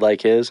sounded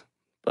like his,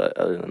 but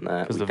other than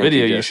that, because the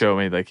video you showed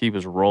me, like, he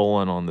was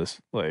rolling on this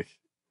like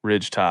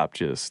ridge top,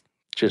 just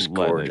letting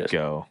gorgeous. It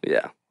go.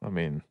 Yeah, I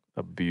mean,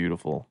 a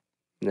beautiful.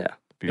 Yeah,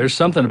 there's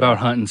something about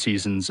hunting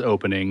seasons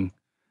opening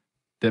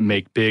that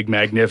make big,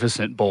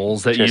 magnificent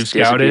bulls that you've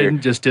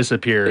scouted just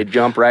disappear. They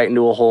jump right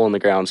into a hole in the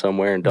ground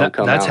somewhere and don't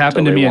come out. That's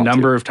happened to me a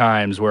number of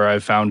times where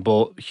I've found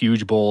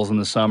huge bulls in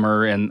the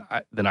summer, and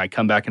then I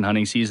come back in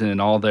hunting season and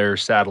all their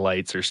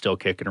satellites are still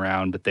kicking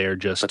around, but they've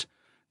just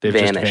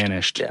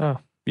vanished. Yeah. Oh,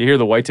 you hear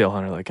the whitetail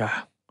hunter like,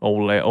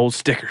 old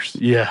stickers.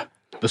 Yeah,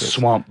 the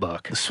swamp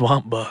buck. The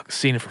swamp buck.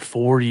 Seen it for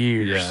 4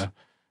 years. Yeah,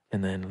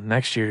 and then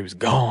next year he was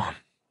gone,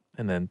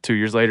 and then 2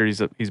 years later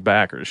he's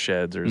back, or his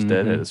sheds or his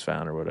deadhead is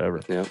found or whatever.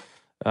 Yeah.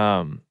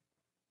 All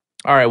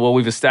right. Well,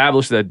 we've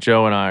established that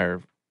Joe and I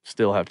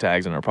still have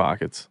tags in our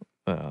pockets.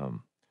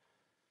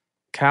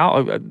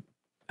 Cal,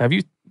 have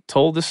you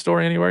told this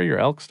story anywhere? Your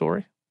elk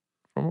story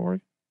from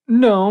Oregon?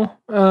 No.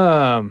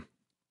 I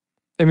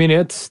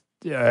mean,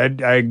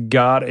 I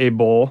got a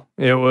bull.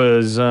 It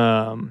was,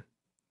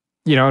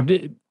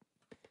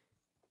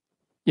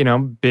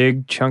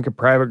 big chunk of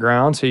private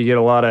ground, so you get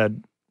a lot of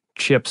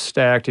chips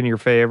stacked in your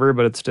favor,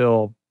 but it's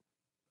still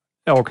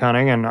elk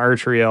hunting and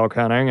archery elk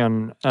hunting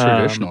and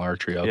traditional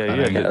archery elk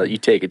hunting. Yeah, you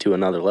take it to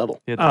another level.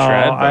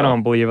 I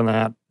don't believe in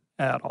that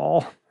at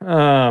all.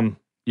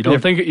 You don't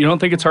think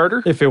it's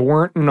harder? If it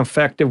weren't an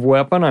effective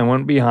weapon, I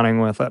wouldn't be hunting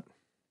with it.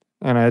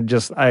 And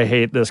I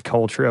hate this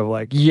culture of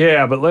like,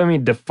 yeah, but let me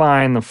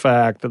define the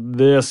fact that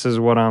this is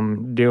what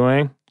I'm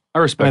doing. I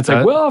respect and it's that.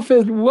 like, well, if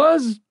it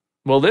was.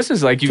 Well, this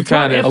is like, you've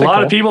kind of. A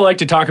lot of people like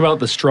to talk about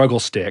the struggle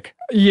stick.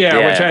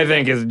 Yeah, which I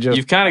think is just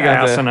you've kind of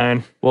got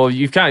asinine.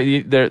 You've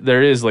kind of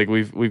there is like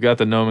we've got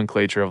the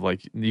nomenclature of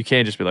like, you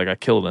can't just be like, I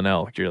killed an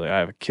elk. You're like, I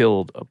have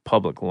killed a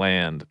public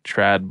land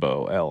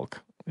tradbow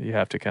elk. You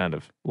have to kind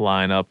of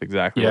line up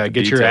exactly. what the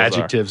get your details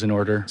adjectives in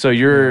order. So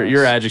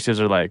your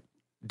adjectives are like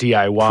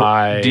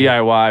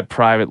DIY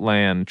private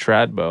land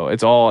tradbow.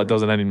 It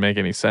doesn't even make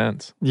any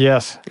sense.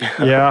 Yes.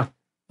 Yeah.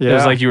 It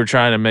was like you were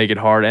trying to make it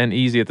hard and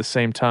easy at the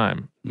same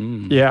time.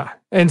 Yeah.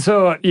 And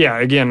so,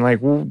 again,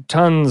 like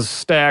tons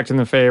stacked in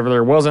the favor.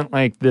 There wasn't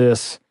like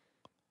this,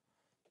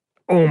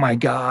 oh my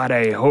God,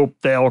 I hope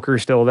the elk are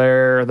still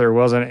there. There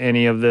wasn't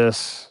any of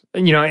this,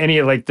 any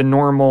of like the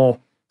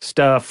normal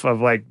stuff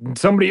of like,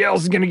 somebody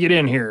else is going to get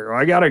in here.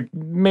 I got to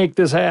make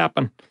this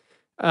happen.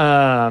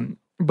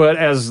 But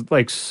as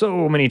like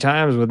so many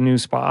times with new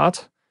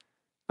spots,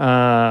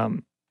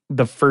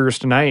 the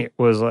first night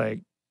was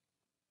like,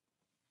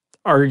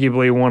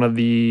 arguably one of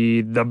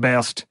the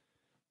best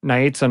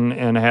nights,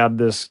 and had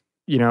this,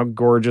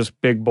 gorgeous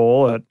big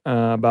bull at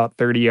about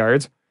 30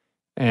 yards,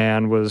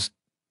 and was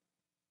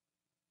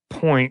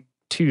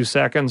 0.2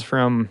 seconds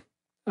from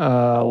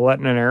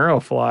letting an arrow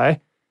fly.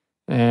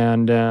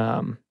 And,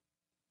 and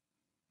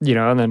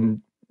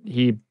then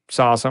he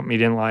saw something he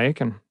didn't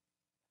like,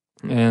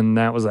 and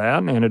that was that,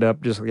 and ended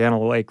up just kind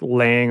of like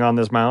laying on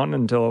this mountain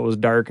until it was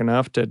dark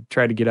enough to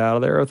try to get out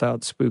of there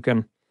without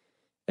spooking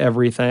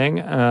everything.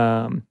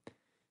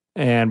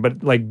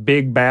 But like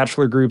big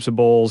bachelor groups of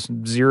bulls,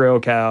 0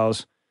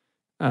 cows.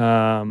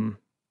 And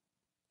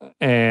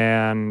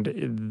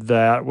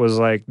that was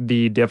like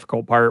the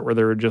difficult part, where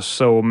there were just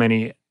so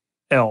many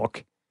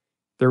elk.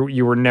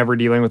 You were never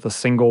dealing with a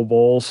single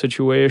bull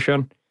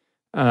situation.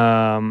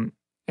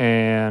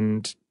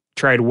 And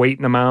tried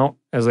waiting them out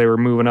as they were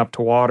moving up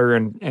to water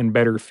and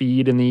better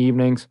feed in the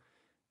evenings.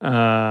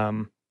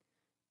 And,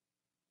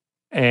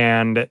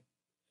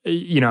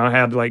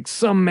 had like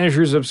some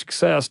measures of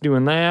success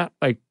doing that,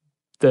 like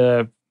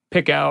the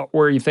pick out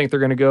where you think they're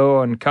going to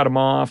go and cut them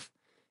off.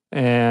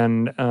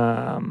 And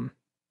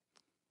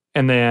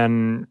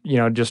then,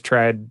 just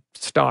tried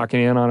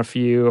stalking in on a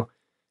few,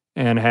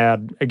 and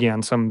had,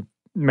 again, some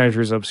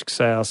measures of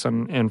success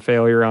and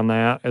failure on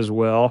that as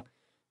well.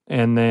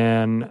 And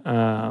then,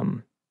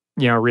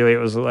 really it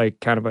was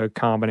like kind of a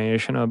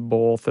combination of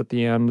both at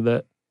the end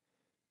that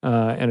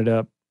ended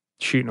up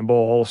shooting a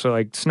bull. So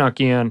like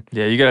snuck in.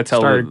 Yeah, you got to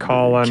started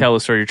calling. Tell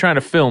the story. You're trying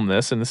to film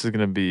this, and this is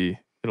going to be,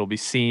 it'll be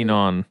seen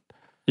on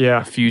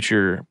a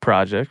future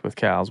project with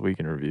cows we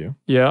can review.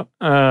 Yeah.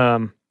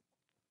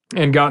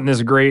 And gotten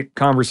this great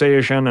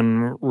conversation,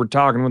 and we're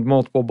talking with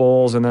multiple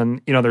bulls. And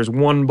then, there's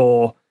one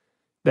bull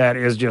that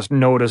is just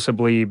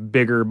noticeably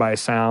bigger by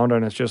sound,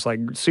 and it's just like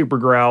super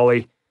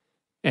growly,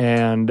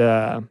 and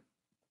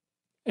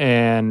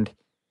ended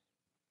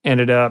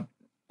up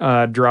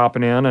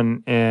dropping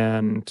in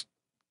and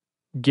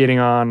getting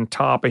on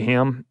top of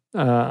him.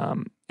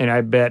 And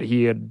I bet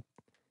he had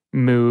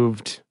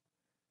moved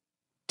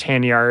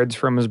 10 yards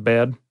from his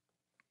bed.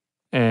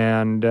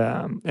 And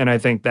I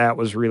think that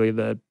was really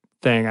the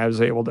thing. I was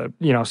able to,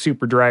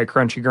 super dry,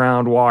 crunchy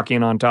ground, walk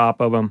in on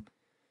top of him,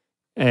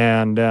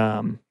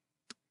 and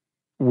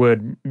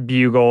would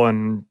bugle,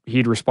 and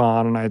he'd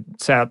respond. And I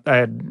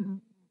had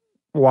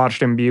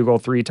watched him bugle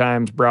 3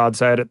 times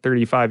broadside at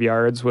 35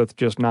 yards with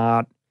just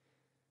not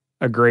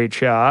a great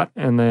shot.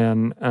 And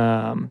then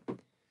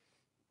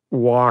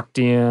walked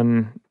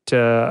in to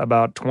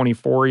about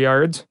 24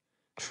 yards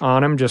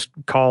on him, just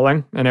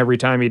calling. And every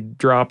time he'd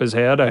drop his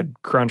head,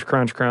 I'd crunch,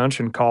 crunch, crunch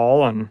and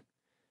call.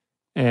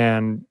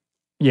 And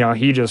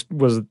he just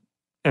was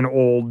an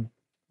old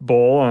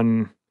bull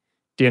and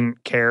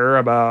didn't care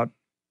about,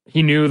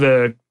 he knew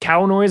the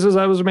cow noises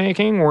I was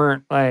making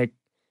weren't like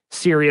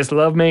serious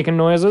love making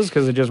noises,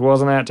 because it just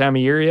wasn't that time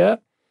of year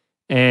yet.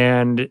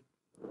 And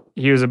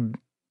he was a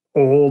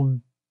old,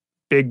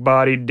 big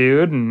bodied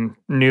dude, and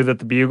knew that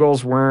the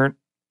bugles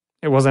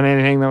it wasn't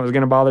anything that was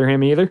going to bother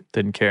him either.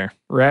 Didn't care.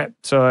 Right.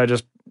 So I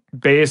just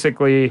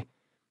basically,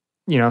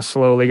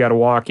 slowly got to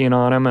walk in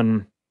on him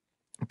and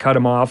cut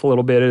him off a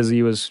little bit as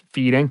he was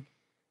feeding.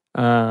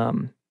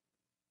 Through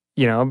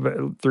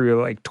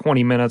like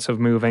 20 minutes of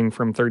moving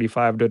from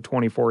 35 to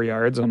 24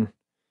 yards.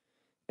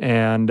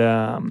 And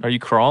are you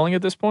crawling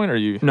at this point, or are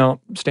you? No,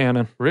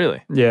 standing.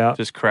 Really? Yeah.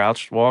 Just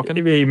crouched walking?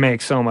 He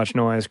makes so much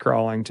noise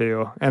crawling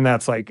too. And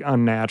that's like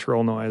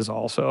unnatural noise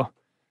also.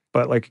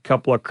 But like a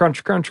couple of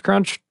crunch, crunch,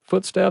 crunch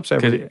footsteps.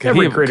 Every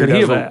critter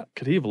does that.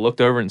 Could he have looked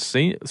over and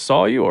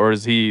saw you, or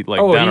is he like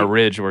down a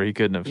ridge where he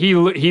couldn't have? He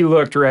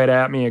looked right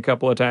at me a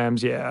couple of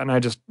times, yeah.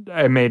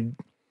 And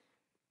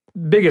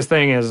biggest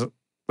thing is,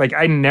 like,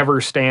 I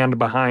never stand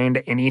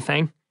behind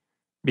anything,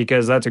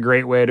 because that's a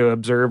great way to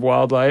observe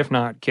wildlife,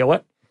 not kill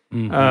it.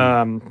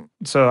 Mm-hmm.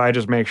 So I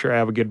just make sure I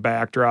have a good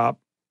backdrop,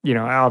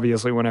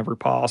 obviously whenever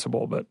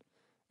possible. But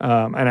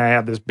and I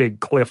have this big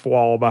cliff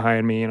wall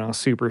behind me,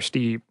 super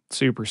steep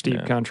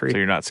country. So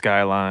you're not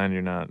skyline,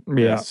 you're not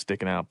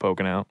sticking out,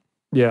 poking out.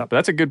 Yeah. But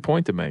that's a good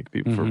point to make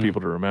for people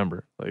to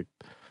remember. Like,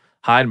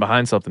 hiding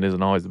behind something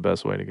isn't always the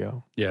best way to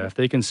go. Yeah, if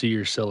they can see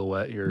your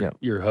silhouette,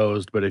 you're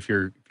hosed. But if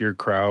you're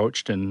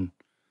crouched and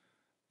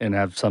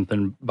have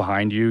something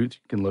behind you, you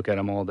can look at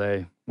them all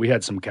day. We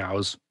had some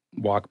cows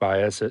walk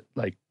by us at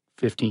like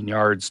 15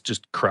 yards,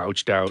 just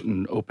crouched out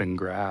in open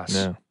grass.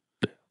 Yeah.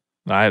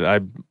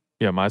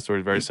 My story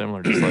is very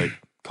similar. Just like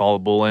call a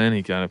bull in,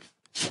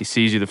 he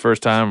sees you the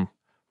first time,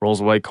 rolls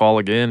away, call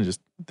again,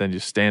 then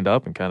just stand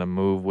up and kind of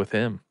move with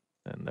him.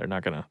 And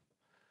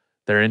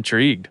they're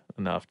intrigued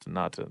enough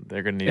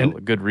they're going to need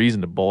a good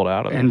reason to bolt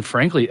out of it. And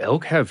frankly,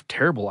 elk have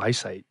terrible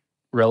eyesight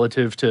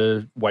relative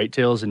to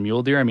whitetails and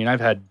mule deer. I mean,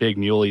 I've had big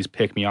muleys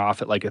pick me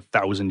off at like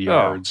 1,000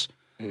 yards.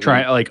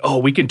 Trying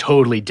we can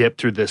totally dip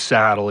through this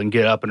saddle and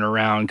get up and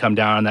around, come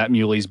down on that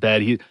muley's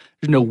bed.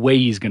 There's no way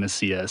he's going to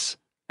see us.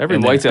 Every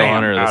whitetail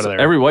hunter that's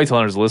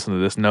listening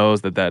to this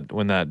knows that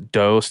when that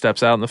doe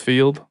steps out in the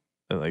field,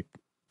 like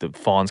the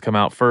fawns come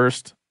out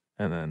first,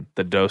 and then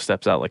the doe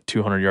steps out like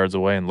 200 yards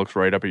away and looks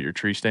right up at your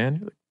tree stand.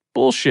 You're like,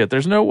 bullshit.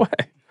 There's no way.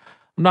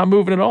 I'm not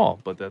moving at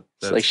all. But that's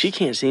It's like, she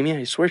can't see me.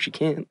 I swear she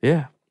can't.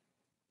 Yeah.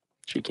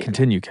 She can't.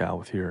 Continue, Cal,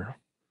 with your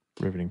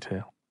riveting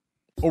tale.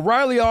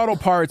 O'Reilly Auto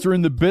Parts are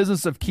in the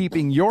business of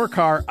keeping your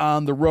car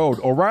on the road.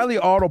 O'Reilly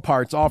Auto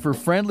Parts offer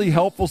friendly,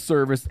 helpful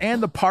service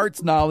and the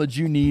parts knowledge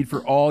you need for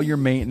all your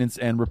maintenance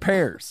and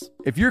repairs.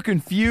 If you're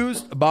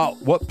confused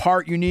about what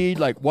part you need,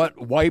 like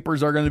what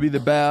wipers are going to be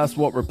the best,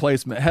 what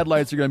replacement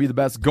headlights are going to be the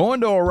best, go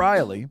into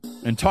O'Reilly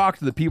and talk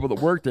to the people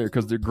that work there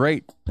because they're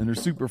great and they're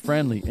super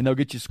friendly and they'll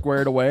get you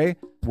squared away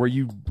where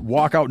you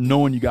walk out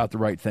knowing you got the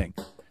right thing.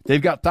 They've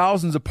got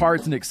thousands of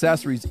parts and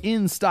accessories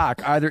in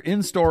stock, either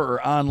in-store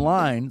or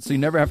online, so you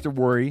never have to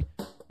worry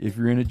if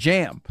you're in a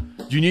jam.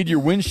 Do you need your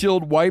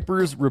windshield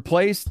wipers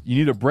replaced? You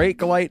need a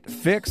brake light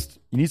fixed?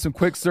 You need some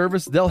quick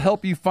service? They'll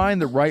help you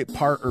find the right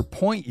part or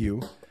point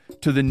you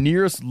to the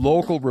nearest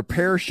local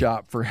repair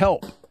shop for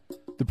help.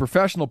 The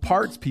professional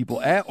parts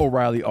people at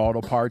O'Reilly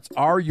Auto Parts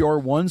are your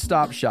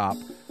one-stop shop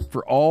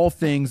for all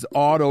things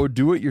auto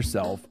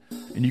do-it-yourself,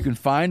 and you can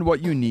find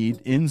what you need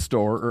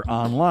in-store or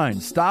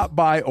online. Stop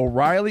by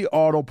O'Reilly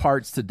Auto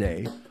Parts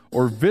today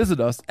or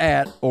visit us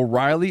at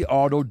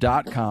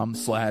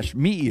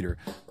O'ReillyAuto.com/MeatEater.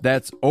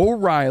 That's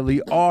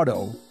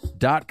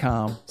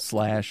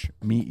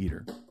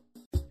O'ReillyAuto.com/MeatEater.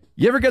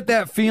 You ever get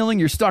that feeling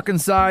you're stuck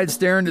inside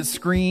staring at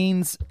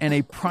screens and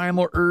a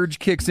primal urge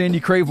kicks in?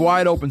 You crave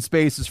wide open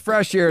spaces,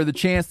 fresh air, the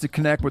chance to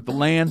connect with the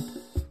land.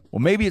 Well,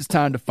 maybe it's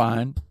time to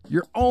find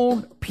your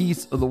own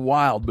piece of the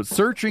wild, but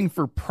searching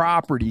for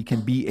property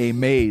can be a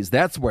maze.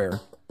 That's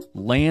where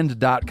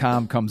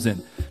Land.com comes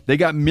in. They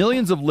got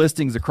millions of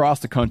listings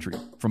across the country,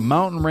 from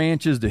mountain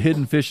ranches to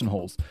hidden fishing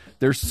holes.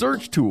 Their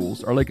search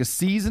tools are like a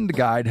seasoned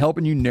guide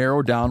helping you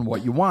narrow down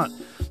what you want.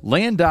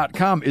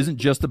 Land.com isn't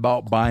just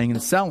about buying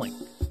and selling.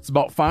 It's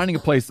about finding a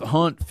place to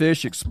hunt,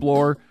 fish,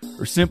 explore,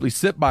 or simply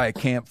sit by a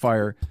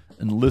campfire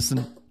and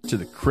listen to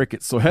the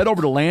crickets. So head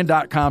over to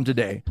Land.com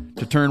today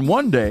to turn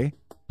one day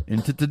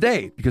into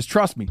today, because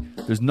trust me,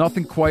 there's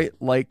nothing quite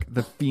like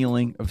the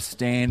feeling of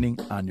standing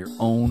on your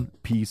own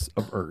piece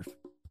of earth.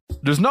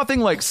 There's nothing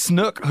like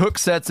snook hook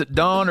sets at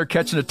dawn or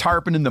catching a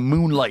tarpon in the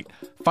moonlight.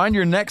 Find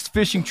your next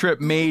fishing trip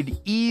made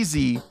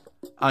easy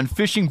on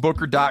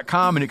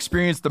fishingbooker.com and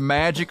experience the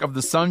magic of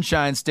the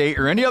Sunshine State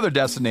or any other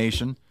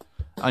destination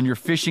on your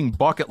fishing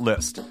bucket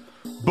list.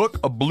 Book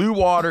a blue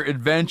water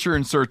adventure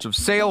in search of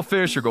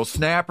sailfish or go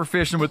snapper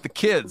fishing with the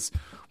kids.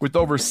 With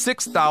over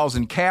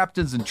 6,000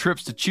 captains and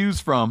trips to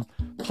choose from,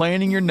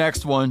 planning your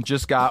next one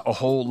just got a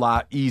whole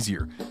lot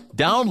easier.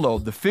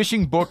 Download the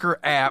Fishing Booker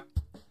app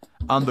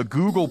on the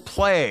Google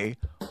Play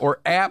or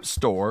App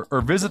Store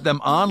or visit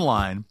them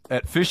online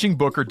at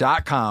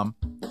fishingbooker.com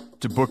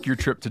to book your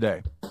trip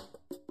today.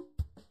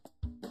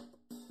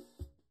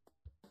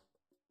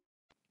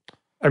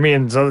 I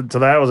mean, so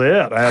that was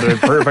it. I had a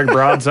perfect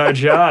broadside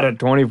shot at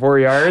 24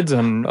 yards,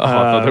 and I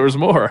thought there was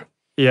more.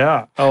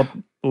 Yeah, I'll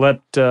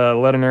let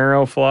an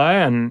arrow fly,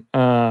 and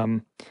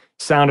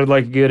sounded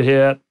like a good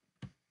hit.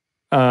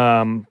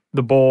 The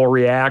bull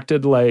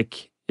reacted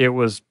like it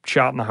was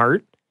shot in the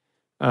heart.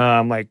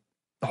 Like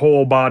the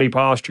whole body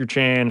posture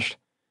changed.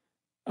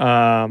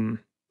 I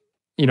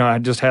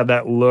just had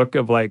that look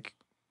of like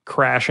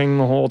crashing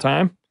the whole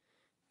time,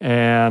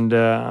 and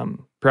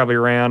probably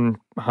ran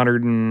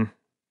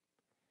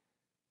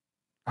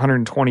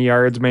 120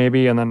 yards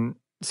maybe, and then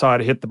saw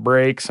it hit the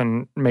brakes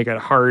and make a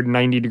hard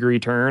 90-degree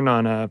turn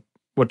on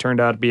what turned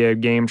out to be a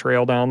game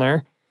trail down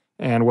there,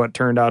 and what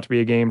turned out to be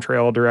a game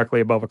trail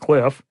directly above a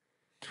cliff.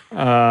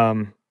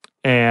 And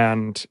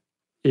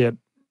it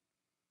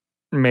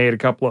made a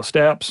couple of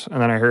steps,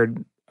 and then I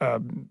heard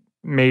a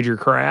major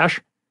crash.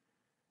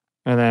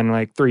 And then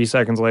like 3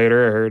 seconds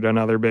later, I heard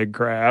another big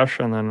crash.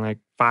 And then like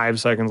 5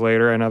 seconds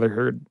later, another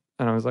heard,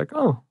 and I was like,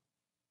 oh,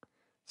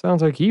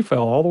 sounds like he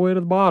fell all the way to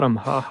the bottom.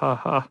 Ha, ha,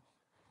 ha.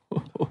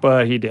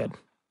 But he did.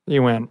 He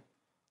went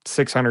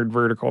 600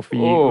 vertical feet,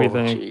 we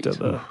think, to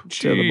the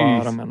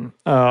bottom and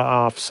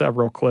off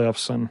several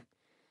cliffs. And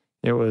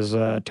it was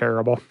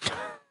terrible.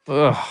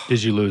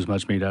 Did you lose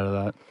much meat out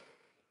of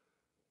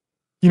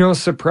that?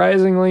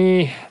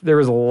 Surprisingly, there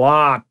was a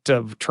lot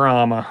of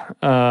trauma.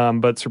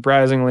 But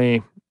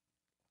surprisingly,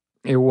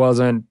 it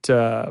wasn't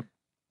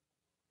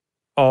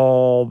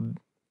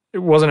it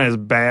wasn't as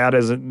bad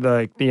as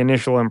the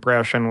initial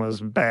impression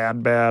was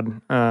bad. But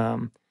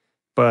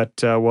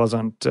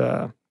wasn't,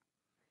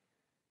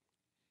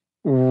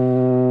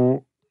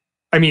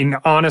 I mean,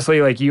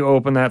 honestly, like you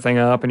open that thing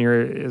up and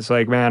it's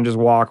like, man, just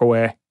walk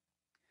away.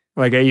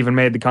 Like I even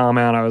made the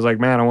comment, I was like,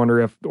 man, I wonder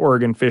if the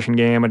Oregon Fish and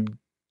Game would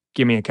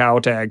give me a cow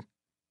tag,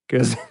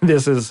 because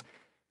this is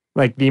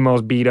like the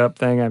most beat up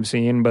thing I've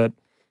seen. But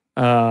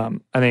I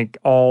think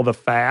all the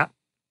fat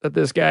that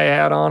this guy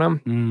had on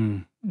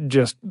him,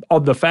 just all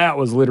the fat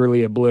was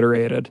literally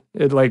obliterated.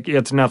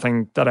 It's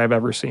nothing that I've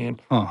ever seen.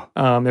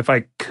 If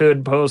I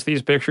could post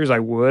these pictures, I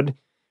would,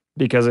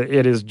 because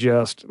it is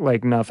just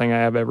like nothing I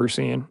have ever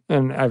seen.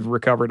 And I've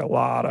recovered a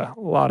lot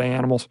of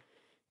animals.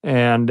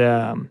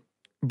 And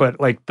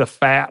but like the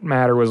fat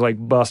matter was like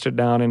busted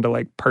down into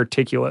like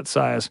particulate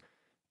size.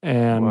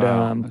 and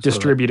Wow.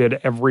 distributed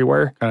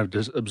everywhere. Kind of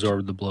just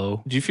absorbed the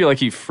blow. Do you feel like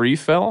he free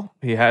fell?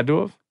 He had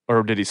to have?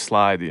 Or did he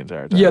slide the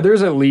entire time? Yeah,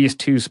 there's at least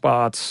 2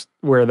 spots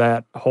where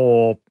that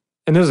whole,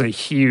 and this is a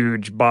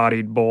huge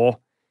bodied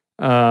bull.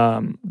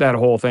 That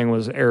whole thing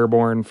was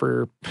airborne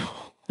for,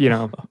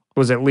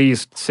 was at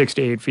least 6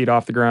 to 8 feet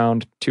off the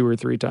ground 2 or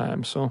 3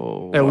 times.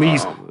 So at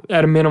least,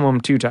 at a minimum,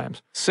 2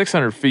 times.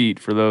 600 feet,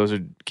 for those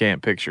who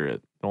can't picture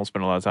it, don't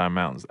spend a lot of time in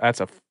mountains.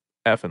 That's a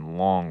effing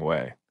long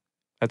way.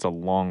 That's a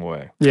long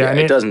way. Yeah, Yeah, and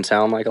it doesn't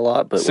sound like a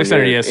lot, but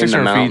 600, when you're 600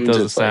 in the feet mountains,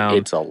 doesn't it's like, sound.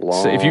 it's a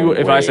long So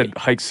if I way. said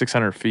hike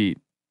 600 feet,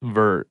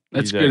 vert,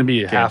 It's you going to be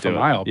can't half a do it.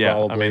 mile Yeah,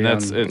 probably. I mean,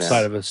 that's on the it's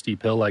side of a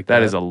steep hill like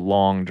that. that is a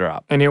long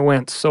drop. And it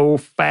went so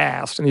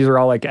fast, and these are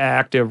all like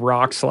active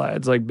rock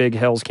slides, like big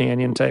Hell's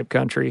Canyon type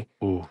country.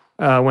 Ooh.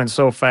 Went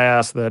so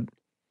fast that,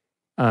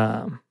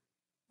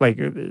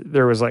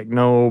 there was like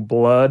no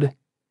blood.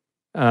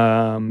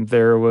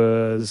 There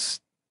was,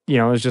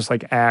 it was just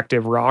like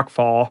active rock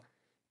fall,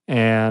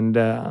 and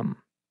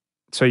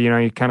so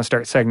you kind of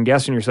start second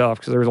guessing yourself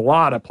because there's a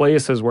lot of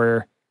places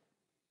where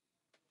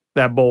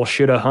that bull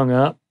should have hung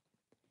up,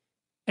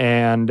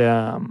 and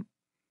I'm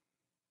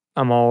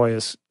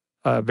always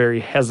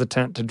very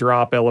hesitant to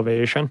drop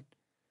elevation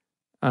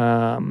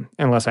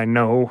unless I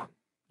know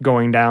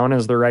going down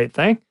is the right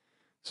thing.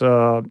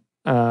 So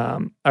I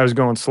was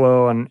going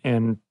slow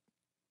and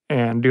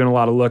doing a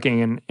lot of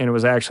looking, and it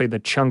was actually the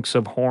chunks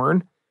of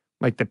horn,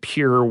 like the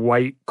pure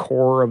white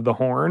core of the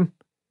horn,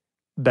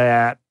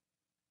 that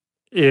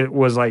it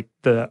was like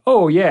the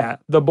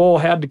bull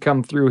had to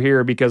come through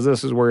here because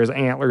this is where his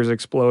antlers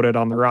exploded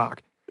on the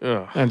rock.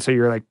 Ugh. And so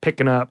you're like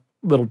picking up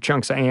little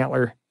chunks of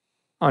antler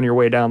on your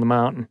way down the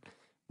mountain.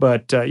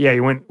 But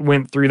you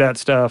went through that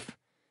stuff.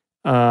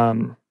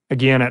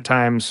 Again, at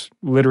times,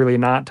 literally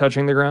not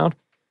touching the ground.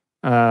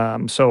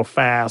 So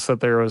fast that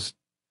there was,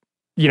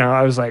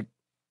 I was like,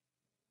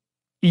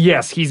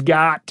 yes, he's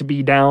got to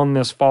be down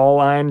this fall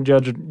line,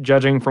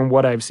 judging from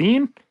what I've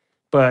seen.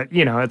 But,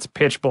 it's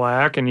pitch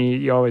black, and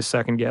you always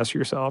second guess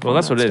yourself. Well,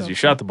 that's what it is. stuff. You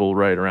shot the bull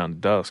right around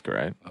dusk,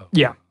 right?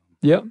 Yeah.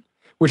 Yep.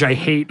 Which I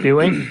hate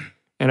doing.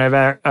 And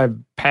I've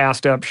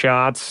passed up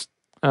shots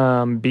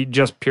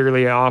just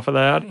purely off of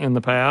that in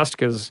the past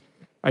because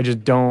I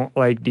just don't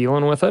like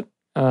dealing with it.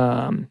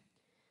 But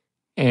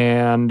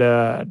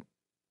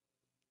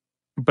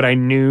I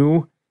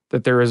knew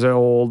that there was an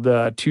old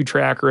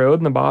 2-track road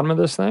in the bottom of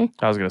this thing.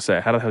 I was going to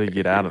say, how the hell do you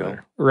get out of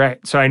there? Right.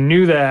 So I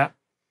knew that,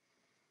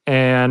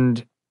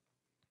 and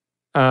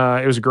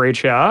it was a great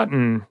shot.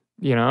 And,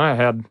 I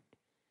had,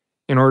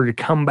 in order to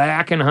come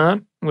back and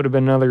hunt, would have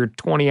been another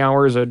 20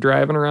 hours of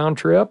driving around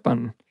trip.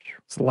 And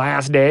it's the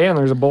last day, and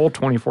there's a bull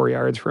 24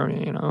 yards from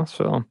you,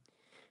 so,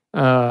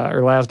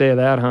 or last day of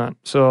that hunt.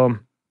 So,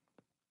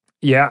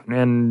 yeah.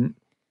 And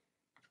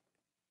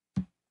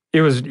it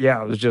was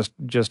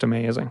just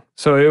amazing.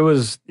 So it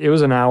was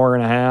an hour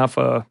and a half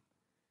of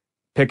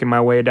picking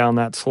my way down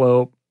that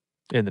slope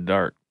In the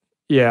dark.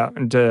 Yeah,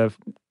 and to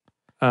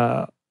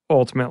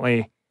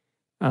ultimately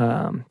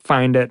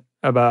find it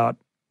about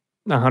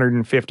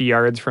 150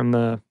 yards from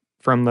the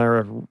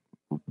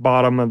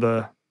bottom of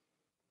the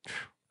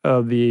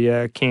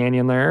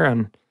canyon there,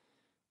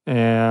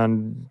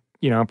 and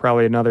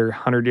probably another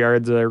 100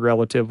 yards of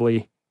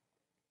relatively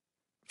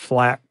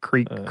flat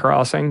creek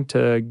crossing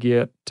to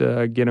get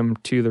him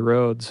to the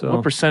road. So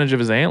what percentage of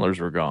his antlers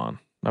were gone?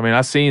 I mean,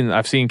 I've seen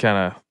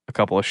kind of a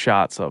couple of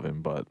shots of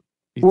him, but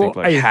you think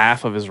like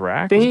half of his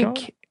rack was gone?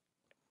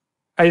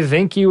 I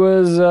think he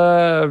was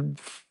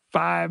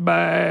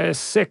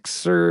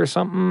 5x6 or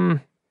something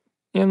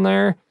in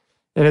there.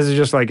 And this is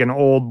just like an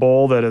old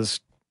bull that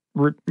is,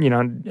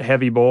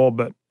 heavy bull,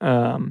 but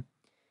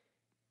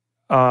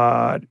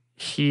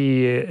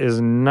he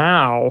is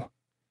now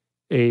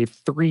a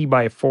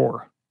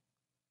 3x4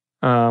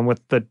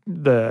 with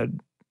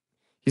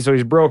so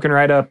he's broken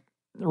right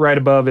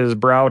above his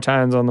brow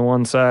tines on the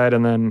one side,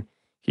 and then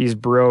he's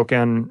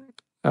broken.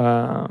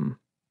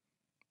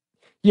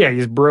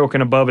 He's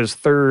broken above his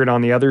third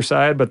on the other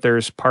side, but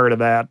there's part of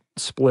that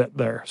split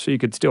there, so you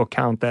could still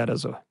count that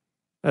as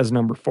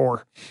number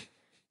 4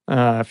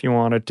 if you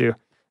wanted to.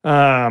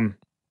 And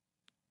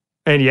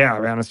yeah,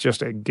 man, it's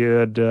just a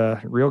good,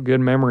 real good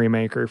memory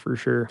maker for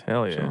sure.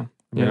 Hell yeah! So, I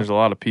mean, there's a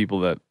lot of people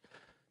that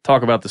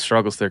talk about the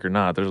struggles thick or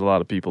not. There's a lot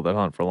of people that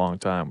hunt for a long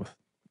time with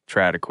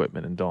trad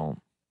equipment and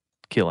don't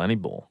kill any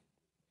bull,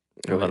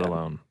 let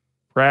alone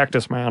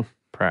practice, man.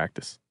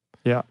 Practice.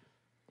 Yeah.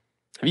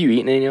 Have you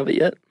eaten any of it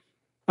yet?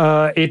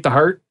 Ate the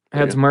heart.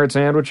 Had some heart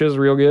sandwiches,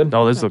 real good.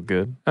 Oh, this looked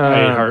good.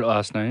 I ate heart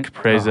last night.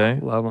 Caprese.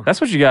 Love them. That's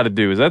what you got to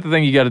do. Is that the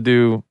thing you got to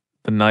do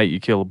the night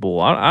you kill a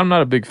bull? I'm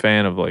not a big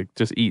fan of like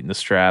just eating the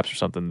straps or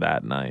something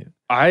that night.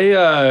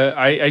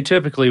 I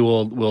typically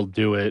will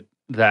do it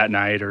that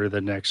night or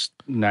the next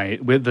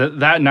night. With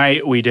that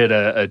night we did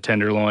a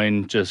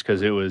tenderloin just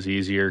because it was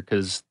easier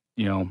because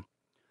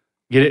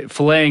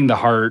filleting the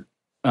heart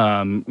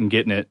and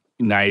getting it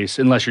nice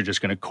unless you're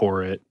just going to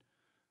core it.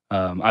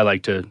 I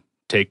like to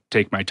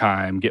take my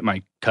time, get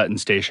my cutting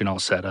station all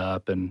set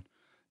up, and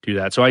do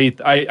that. So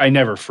I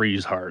never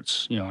freeze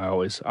hearts. You know, I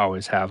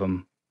always have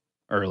them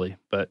early.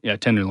 But yeah,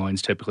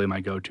 tenderloins typically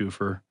my go-to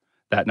for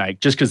that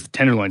night, just because the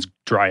tenderloins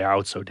dry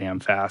out so damn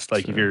fast.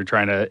 Like if you're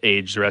trying to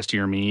age the rest of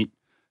your meat,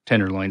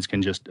 tenderloins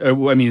can just. I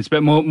mean, it's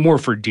more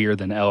for deer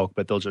than elk,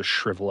 but they'll just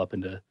shrivel up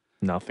into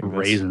Nothing.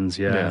 raisins.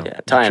 Yeah.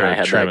 Ty and I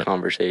had trim that it.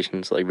 conversation.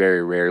 It's like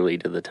very rarely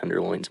do the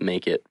tenderloins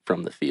make it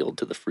from the field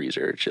to the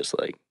freezer. It's just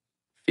like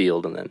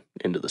field and then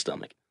into the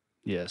stomach.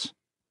 Yes.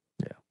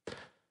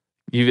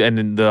 And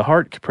then the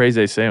heart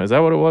caprese sandwich, is that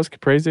what it was?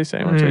 Caprese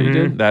sandwich that you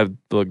did? That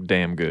looked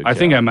damn good. I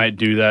think I might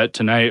do that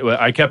tonight.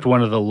 I kept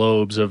one of the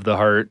lobes of the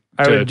heart.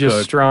 I to would just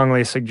cook.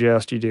 strongly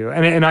suggest you do.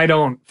 And I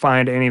don't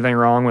find anything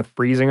wrong with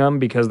freezing them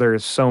because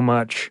there's so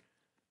much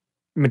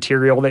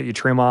material that you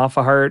trim off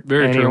a heart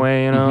Very true.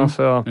 anyway, you know? Mhm.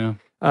 So, Yeah.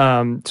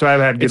 so I've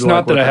had good It's luck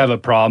not that with I it. have a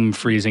problem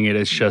freezing it.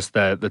 It's just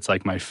that that's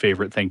like my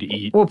favorite thing to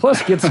eat. Well,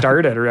 plus get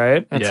started,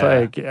 right? It's Yeah.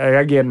 like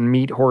I get in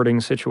meat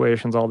hoarding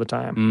situations all the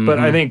time. But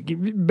I think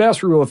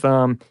best rule of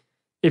thumb,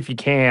 if you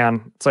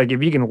can, it's like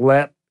if you can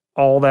let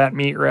all that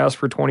meat rest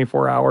for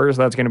 24 hours,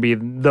 that's going to be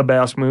the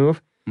best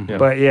move. Mhm.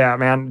 But yeah,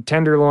 man,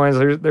 tenderloins,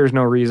 there's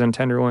no reason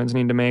tenderloins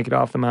need to make it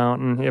off the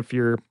mountain if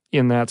you're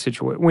in that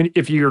situation.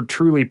 If you're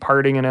truly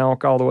parting an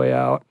elk all the way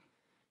out,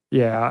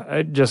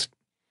 yeah,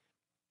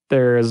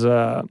 there's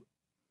a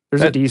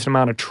decent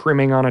amount of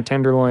trimming on a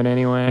tenderloin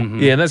anyway. Mhm.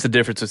 Yeah, and that's the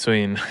difference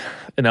between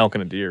an elk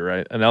and a deer,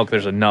 right? An elk,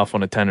 there's enough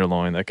on a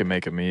tenderloin that can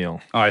make a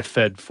meal. I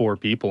fed 4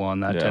 people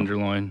on that Yeah.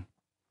 tenderloin.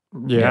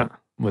 Yeah.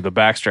 With the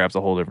backstrap's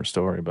a whole different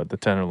story, but the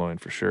tenderloin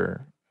for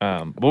sure.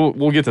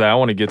 We'll get to that. I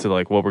want to get to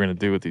like what we're gonna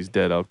do with these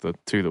dead elk, the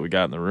 2 that we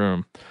got in the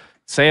room.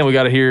 Sam, we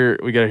gotta hear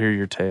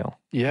your tale.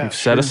 Yeah, You've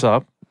set us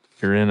up.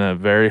 You're in a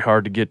very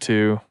hard to get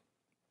to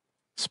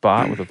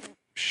spot with a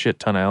shit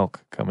ton of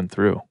elk coming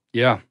through.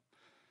 Yeah.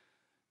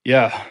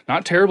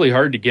 Not terribly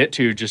hard to get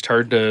to, just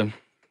hard to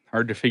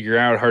figure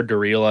out, hard to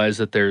realize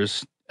that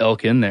there's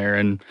elk in there.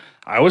 And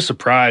I was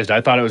surprised. I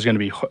thought there was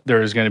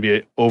going to be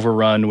an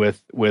overrun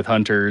with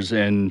hunters,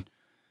 and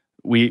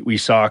we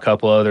saw a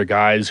couple other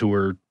guys who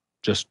were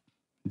just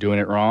doing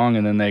it wrong,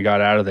 and then they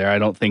got out of there. I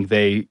don't think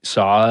they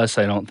saw us.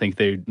 I don't think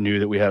they knew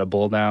that we had a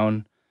bull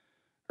down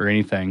or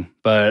anything.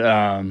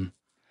 But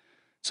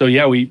so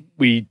yeah,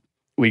 we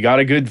got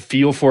a good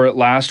feel for it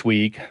last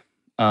week.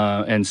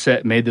 And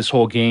made this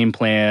whole game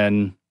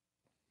plan.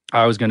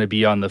 I was going to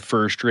be on the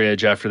first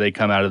ridge after they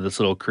come out of this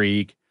little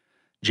creek.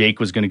 Jake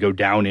was going to go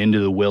down into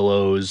the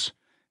willows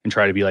and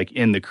try to be like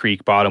in the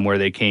creek bottom where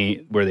they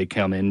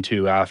come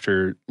into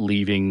after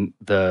leaving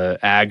the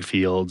ag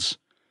fields.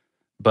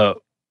 But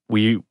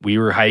we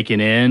were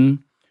hiking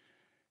in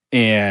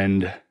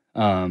and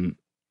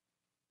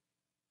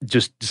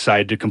just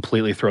decided to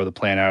completely throw the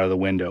plan out of the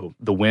window.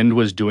 The wind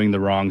was doing the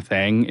wrong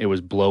thing. It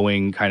was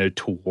blowing kind of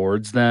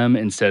towards them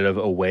instead of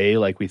away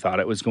like we thought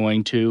it was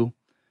going to.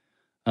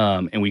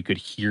 And we could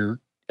hear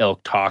elk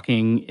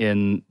talking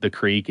in the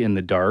creek in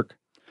the dark.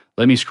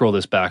 Let me scroll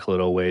this back a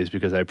little ways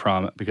because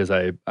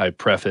I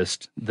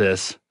prefaced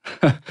this.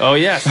 Oh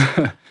yes.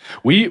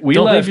 we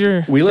Don't left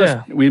leave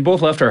your- we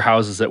both left our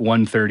houses at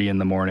 1:30 in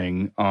the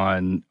morning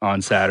on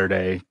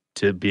Saturday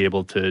to be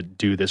able to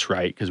do this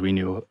right, because we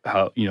knew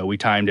how, we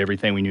timed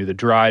everything. We knew the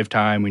drive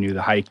time, we knew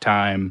the hike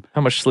time. How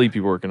much sleep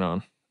you working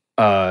on?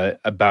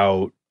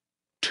 About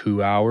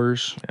 2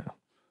 hours.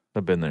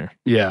 I've been there.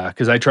 Yeah,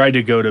 because I tried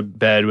to go to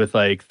bed with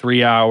like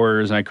 3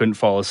 hours and I couldn't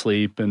fall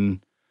asleep, and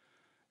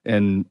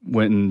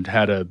went and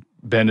had a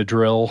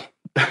Benadryl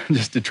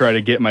just to try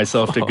to get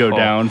myself to go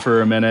down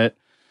for a minute.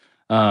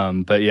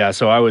 But yeah,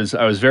 so I was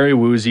very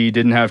woozy,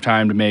 didn't have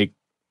time to make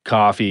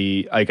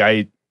coffee.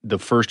 The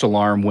first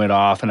alarm went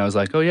off and I was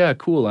like, oh yeah,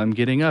 cool, I'm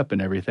getting up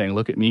and everything.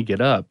 Look at me get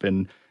up,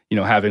 and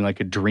having like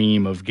a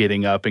dream of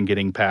getting up and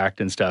getting packed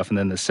and stuff. And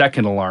then the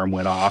second alarm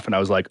went off and I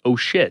was like, oh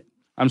shit,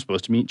 I'm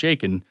supposed to meet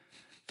Jake in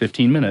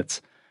 15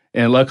 minutes.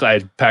 And luckily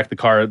I'd packed the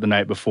car the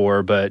night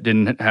before, but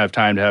didn't have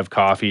time to have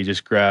coffee.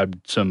 Just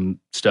grabbed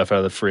some stuff out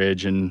of the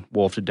fridge and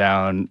wolfed it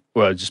down.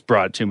 Well, just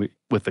brought it to me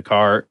with the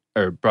car,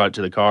 or brought it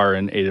to the car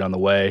and ate it on the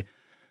way.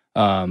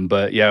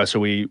 But yeah,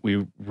 so we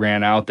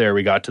ran out there.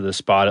 We got to the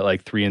spot at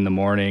like 3 a.m,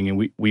 and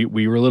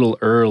we were a little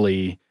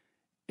early,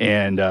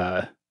 and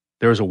there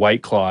was a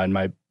White Claw in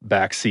my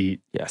back seat.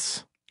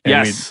 Yes.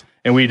 And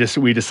Yes.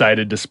 we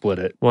decided to split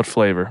it. What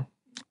flavor?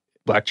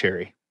 Black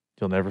cherry.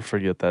 You'll never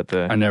forget that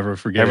day. I never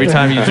forget Every it.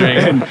 time you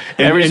drink,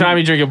 And- time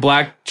you drink a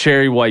black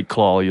cherry White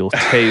Claw, you'll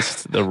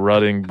taste the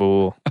rutting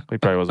bull. He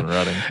probably wasn't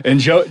rutting. And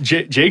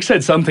Jake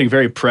said something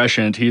very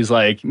prescient. He's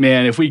like,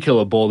 man, if we kill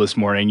a bull this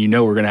morning,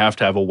 we're going to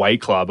have a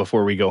White Claw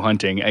before we go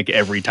hunting, like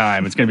every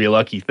time. It's going to be a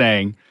lucky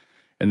thing.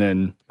 And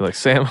then You're like,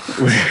 Sam,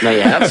 No,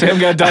 you have Sam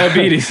got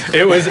diabetes.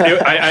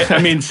 I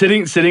mean,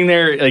 sitting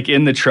there like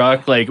in the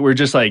truck, like we're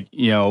just like,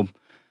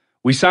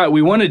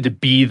 we wanted to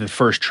be the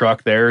first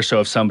truck there. So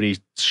if somebody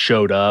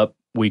showed up,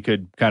 we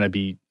could kind of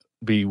be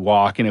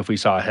walking if we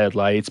saw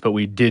headlights, but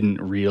we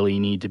didn't really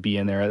need to be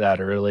in there that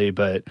early.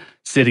 But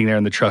sitting there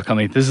in the truck, I'm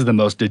like, this is the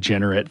most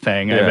degenerate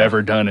thing I've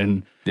ever done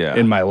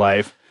in my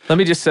life. Let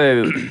me just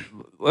say,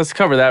 let's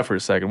cover that for a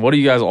second. What do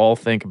you guys all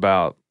think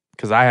about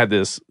because I had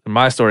this,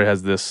 my story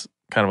has this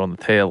kind of on the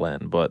tail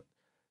end, but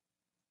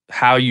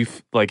how you,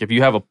 like, if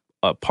you have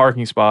a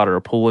parking spot or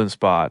a pull-in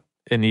spot,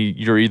 and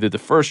you're either the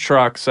first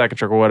truck, second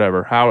truck, or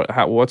whatever, how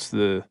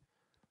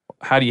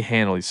do you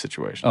handle these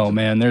situations? Oh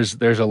man, there's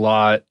a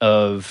lot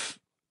of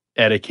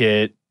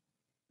etiquette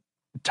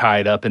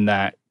tied up in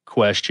that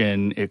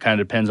question. It kind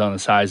of depends on the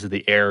size of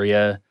the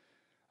area.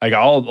 Like a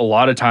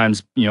lot of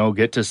times,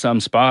 get to some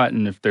spot,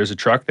 and if there's a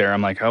truck there,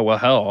 I'm like, oh well,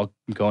 hell, I'll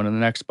go into the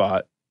next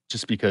spot,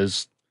 just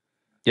because.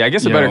 Yeah, I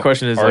guess the better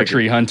question is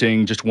archery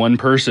hunting. Just one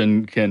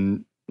person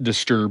can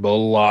disturb a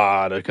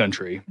lot of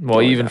country.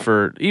 Well, even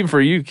for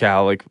you,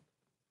 Cal, like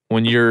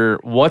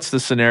what's the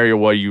scenario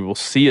where you will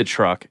see a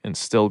truck and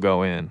still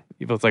go in?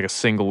 Even if it's like a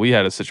single, we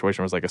had a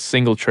situation where it's like a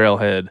single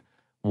trailhead,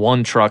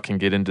 one truck can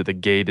get into the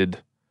gated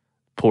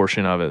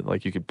portion of it.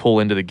 Like you could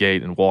pull into the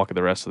gate and walk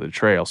the rest of the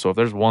trail. So if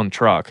there's one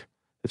truck,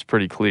 it's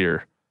pretty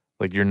clear.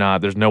 Like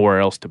there's nowhere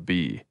else to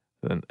be.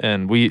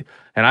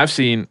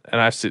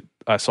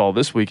 I saw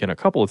this weekend a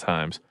couple of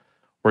times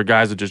where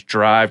guys would just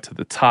drive to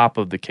the top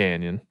of the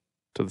canyon,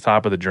 to the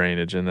top of the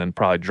drainage, and then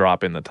probably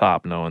drop in the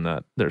top knowing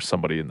that there's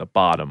somebody in the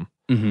bottom.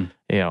 Mm-hmm.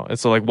 And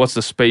so like, what's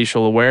the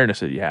spatial awareness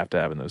that you have to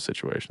have in those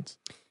situations?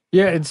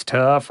 Yeah, it's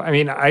tough. I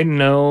mean, I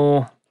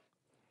know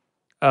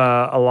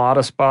a lot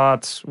of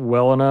spots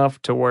well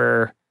enough to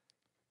where,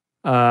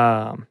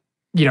 I'll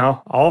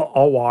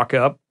walk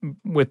up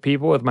with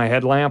people with my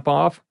headlamp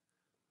off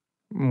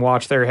and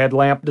watch their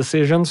headlamp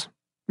decisions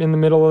in the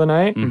middle of the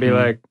night and be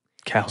like,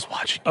 Cal's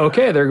watching.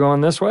 Okay, they're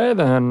going this way,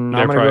 then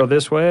I'm going to go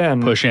this way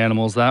and push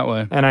animals that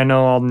way. And I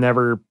know I'll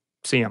never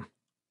see them.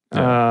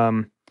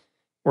 Yeah.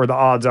 Or the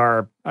odds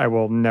are I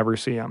will never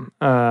see them.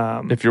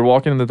 If you're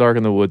walking in the dark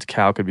in the woods,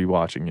 Cal could be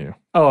watching you.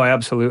 Oh,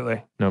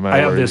 absolutely. No matter. I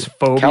have this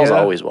phobia. Cal's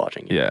always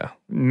watching you. Yeah.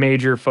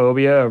 Major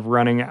phobia of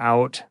running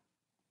out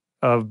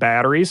of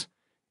batteries.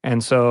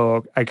 And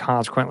so I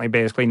consequently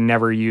basically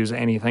never use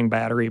anything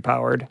battery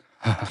powered.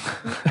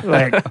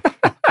 Like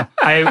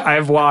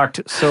I've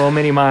walked so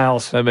many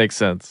miles. That makes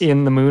sense.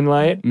 In the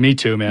moonlight. Me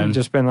too, man. I've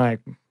just been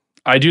like,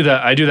 I do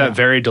that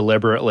very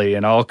deliberately,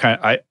 and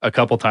a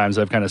couple times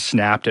I've kind of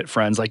snapped at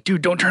friends like,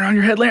 dude, don't turn on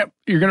your headlamp.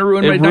 You're gonna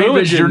ruin my night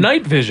vision. Your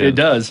night vision. It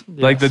does.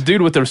 Like the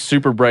dude with the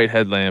super bright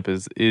headlamp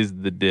is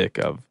the dick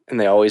of. And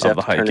they always have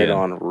to turn it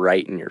on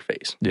right in your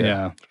face.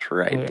 Yeah.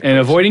 Right. And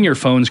avoiding your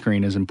phone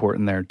screen is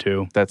important there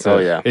too. That's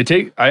yeah.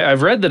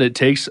 I've read that it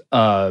takes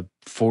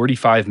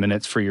 45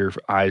 minutes for your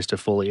eyes to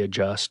fully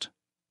adjust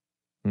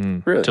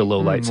Really? to low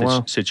light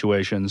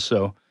situations.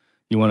 So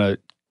you want to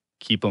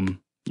keep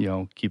them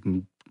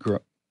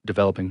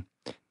developing.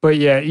 But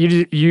yeah,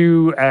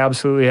 you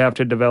absolutely have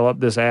to develop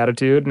this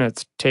attitude, and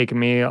it's taken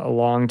me a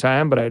long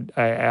time, but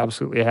I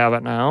absolutely have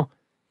it now,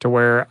 to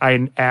where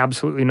I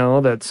absolutely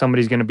know that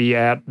somebody's going to be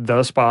at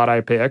the spot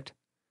I picked.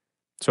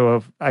 So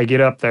if I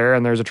get up there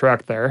and there's a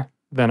truck there,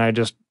 then I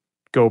just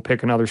go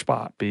pick another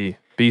spot. B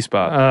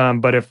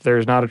spot. But if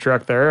there's not a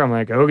truck there, I'm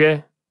like,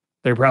 okay,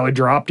 they probably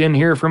dropped in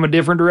here from a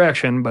different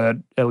direction, but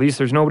at least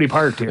there's nobody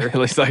parked here. at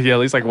least walk in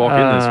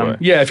this way.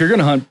 Yeah, if you're going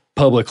to hunt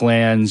public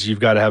lands,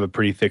 you've got to have a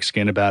pretty thick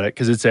skin about it,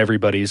 because it's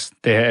everybody's.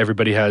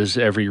 Everybody has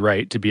every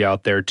right to be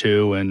out there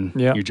too, and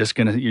you're just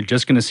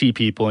gonna see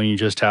people, and you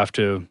just have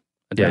to.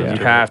 You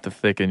have to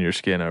thicken your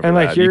skin over and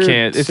that. Like your you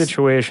can't.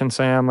 Situation,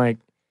 Sam. Like,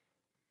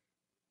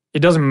 it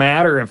doesn't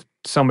matter if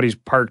somebody's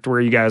parked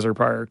where you guys are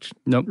parked.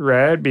 Nope.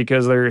 Right?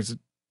 Because there's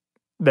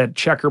that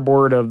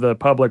checkerboard of the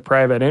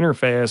public-private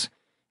interface.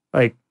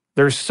 Like,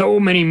 there's so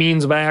many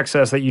means of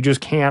access that you just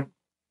can't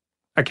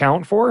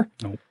account for.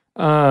 Nope.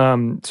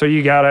 So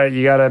you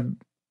gotta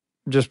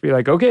just be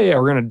like, okay, yeah,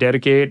 we're gonna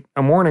dedicate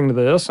a morning to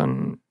this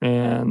and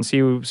see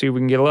if we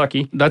can get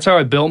lucky. That's how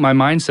I built my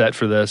mindset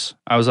for this.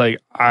 I was like,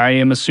 I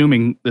am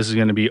assuming this is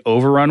going to be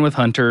overrun with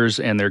hunters,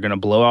 and they're going to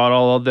blow out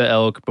all of the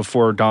elk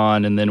before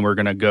dawn, and then we're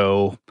going to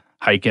go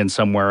hike in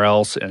somewhere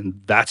else, and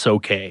that's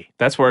okay.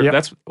 That's where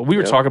we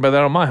were talking about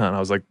that on my hunt. I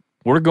was like,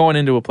 we're going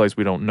into a place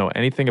we don't know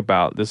anything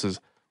about.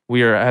 We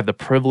have the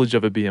privilege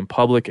of it being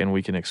public, and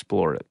we can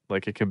explore it.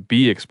 Like, it can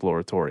be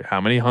exploratory. How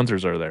many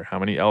hunters are there? How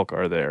many elk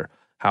are there?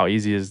 How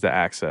easy is the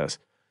access?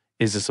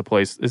 Is this a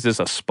place? Is this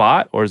a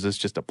spot, or is this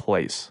just a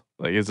place?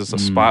 Like, is this a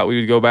spot we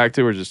would go back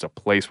to, or just a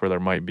place where there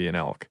might be an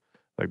elk?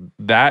 Like,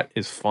 that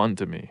is fun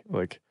to me.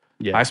 Like,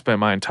 I spent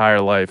my entire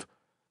life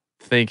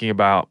thinking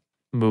about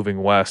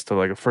moving west to,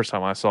 like, the first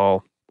time I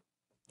saw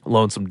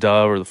lonesome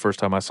dove, or the first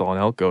time I saw an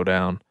elk go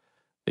down.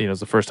 It's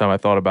the first time I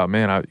thought about,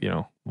 man,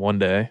 one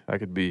day I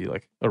could be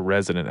like a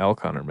resident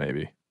elk hunter,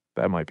 maybe.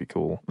 That might be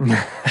cool. And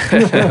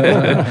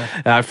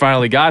I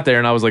finally got there,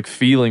 and I was like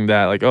feeling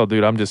that, like, oh,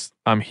 dude,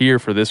 I'm here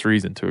for this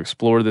reason, to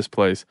explore this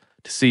place,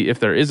 to see if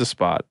there is a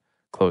spot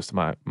close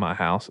to my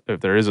house,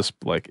 if there is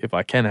if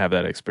I can have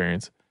that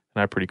experience.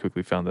 And I pretty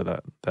quickly found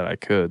that I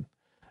could.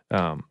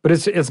 But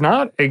it's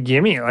not a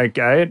gimme. Like,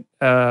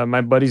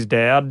 my buddy's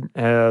dad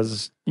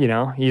has,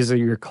 he's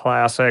your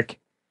classic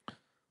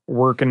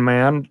working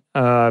man.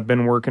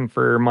 Been working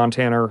for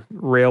Montana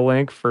Rail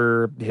Link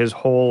for his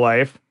whole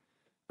life.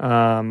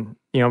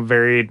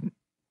 Very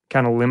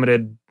kind of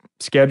limited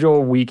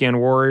schedule, weekend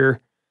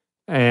warrior.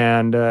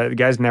 and the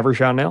guy's never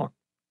shot an elk.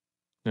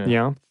 Yeah. You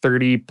know,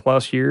 30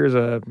 plus years,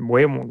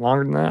 way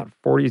longer than that,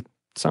 40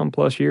 some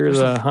plus years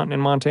hunting in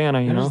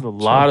Montana. You know, there's a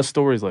lot of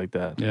stories like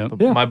that. Yeah.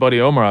 My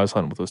buddy Omar I was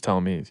hunting with was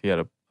telling me he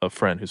had a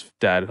friend whose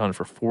dad had hunted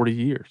for 40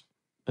 years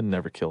and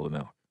never killed an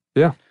elk.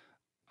 Yeah.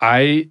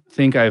 I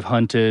think I've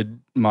hunted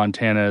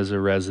Montana as a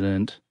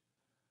resident,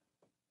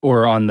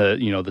 or on the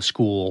the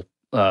school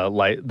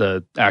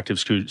the active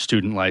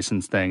student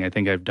license thing. I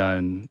think I've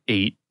done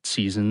 8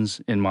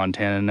 seasons in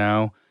Montana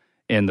now,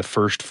 and the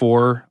first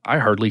 4 I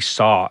hardly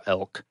saw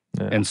elk,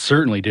 and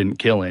certainly didn't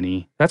kill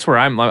any. That's where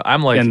I'm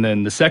like, and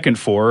then the second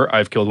 4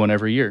 I've killed one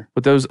every year.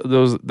 But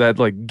that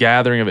like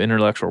gathering of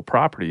intellectual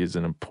property is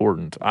an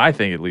important, I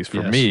think, at least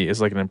for me, is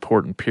like an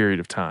important period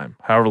of time,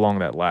 however long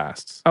that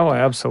lasts. Oh,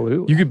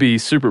 absolutely. You could be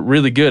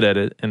really good at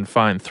it and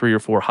find 3 or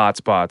 4 hot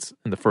spots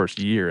in the first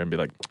year and be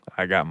like,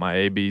 I got my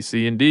A, B,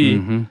 C, and D.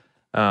 Mm-hmm.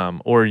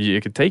 Or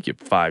it could take you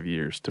 5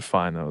 years to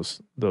find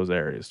those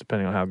areas,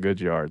 depending on how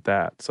good you are at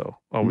that. So,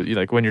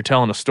 like when you're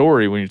telling a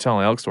story, when you're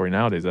telling an elk story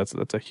nowadays, that's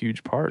a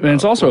huge part. And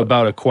it's also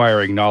about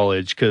acquiring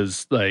knowledge,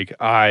 because like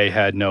I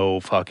had no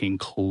fucking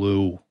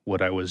clue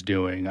what I was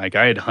doing. Like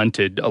I had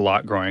hunted a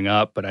lot growing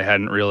up, but I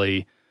hadn't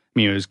really. I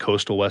mean, it was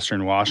coastal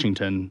Western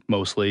Washington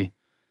mostly.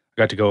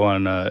 I got to go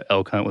on an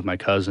elk hunt with my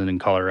cousin in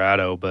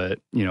Colorado, but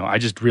I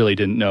just really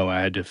didn't know.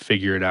 I had to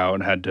figure it out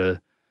and had to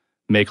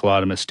make a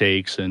lot of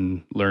mistakes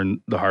and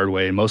learn the hard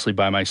way, mostly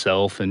by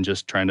myself, and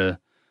just trying to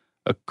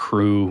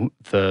accrue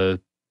the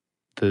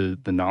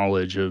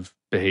knowledge of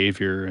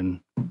behavior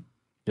and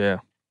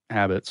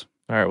habits.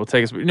 All right, we'll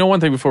take us. One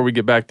thing before we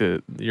get back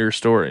to your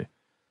story.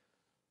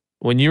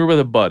 When you were with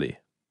a buddy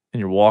and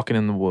you're walking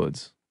in the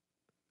woods,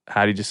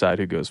 how do you decide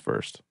who goes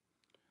first?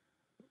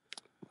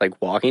 Like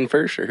walking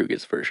first, or who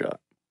gets first shot?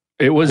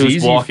 It was Who's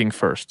easy. walking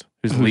first?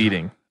 Who's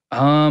leading?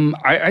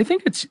 I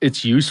think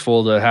it's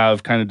useful to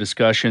have kind of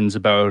discussions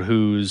about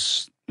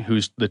who's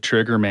the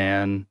trigger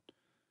man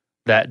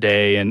that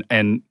day, and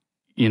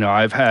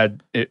I've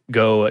had it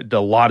go a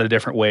lot of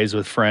different ways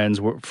with friends,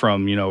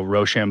 from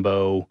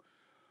Rochambeau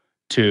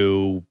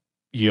to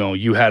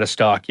you had a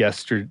stock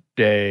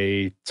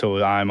yesterday,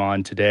 so I'm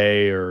on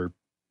today, or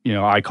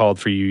I called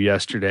for you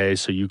yesterday,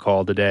 so you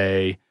called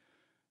today.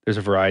 There's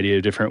a variety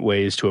of different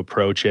ways to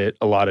approach it.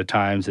 A lot of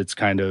times it's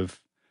kind of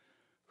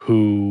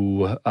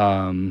who,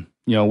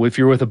 if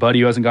you're with a buddy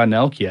who hasn't got an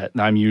elk yet,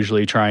 and I'm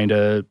usually trying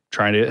to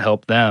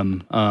help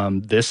them.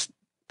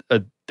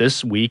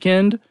 This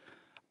weekend,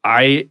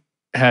 I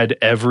had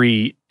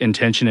every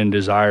intention and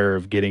desire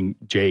of getting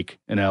Jake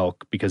an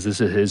elk, because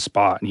this is his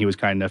spot, and he was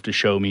kind enough to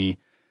show me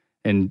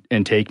and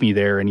take me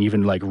there. And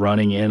even like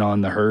running in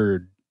on the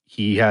herd,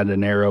 he had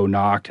an arrow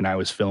knocked, and I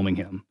was filming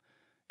him.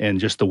 And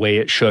just the way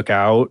it shook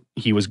out,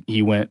 he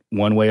went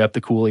one way up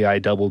the coulee. I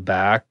doubled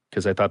back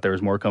because I thought there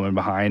was more coming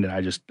behind, and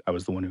I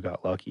was the one who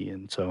got lucky.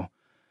 And so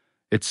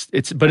it's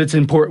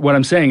important. What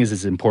I'm saying is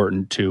it's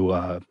important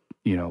to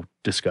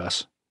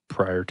discuss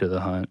prior to the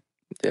hunt.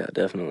 Yeah,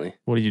 definitely.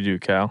 What do you do,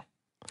 Cal?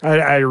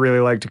 I really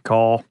like to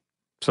call,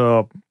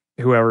 so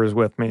whoever is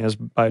with me is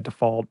by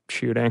default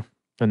shooting.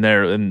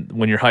 And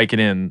when you're hiking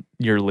in,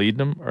 you're leading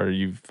them, or are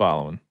you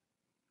following?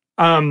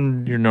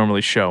 You're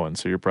normally showing,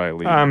 so you're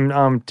probably leading.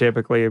 I'm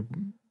typically,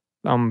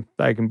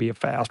 I can be a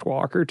fast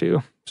walker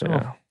too.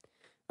 So,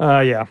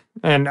 yeah.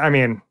 And I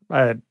mean,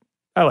 I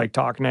like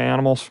talking to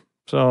animals,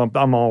 so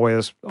I'm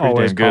always damn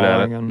good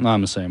at it. And,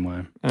 I'm the same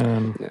way.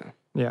 And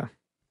yeah.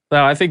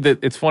 No, I think that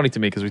it's funny to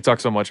me because we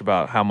talk so much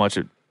about how much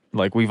it,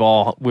 like we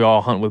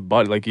all hunt with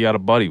buddy. Like you got a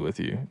buddy with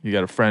you, you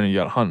got a friend, and you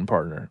got a hunting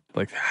partner.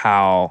 Like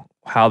how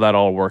that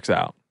all works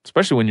out,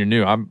 especially when you're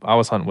new. I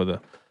was hunting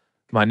with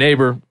my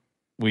neighbor.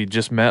 We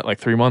just met like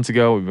 3 months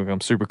ago. We've become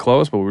super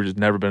close, but we've just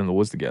never been in the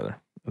woods together.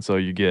 And so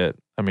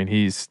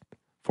he's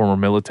former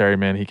military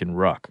man. He can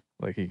ruck,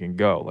 like he can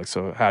go. Like,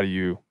 so how do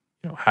you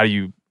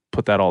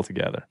put that all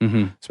together?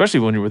 Mm-hmm.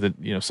 Especially when you're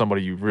with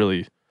somebody you've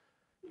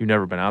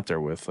never been out there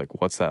with. Like,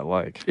 what's that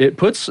like? It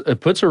puts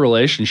a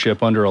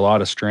relationship under a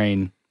lot of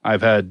strain.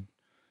 I've had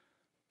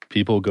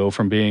people go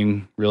from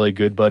being really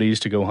good buddies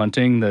to go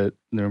hunting that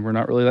we're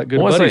not really that good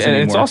buddies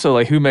anymore. And it's also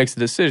like, who makes the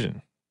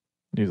decision?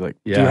 He's like,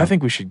 yeah. Dude, I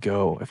think we should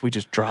go if we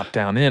just drop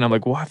down in. I'm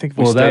like, well, I think if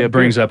we stay that up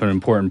brings here. up an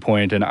important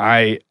point, and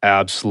I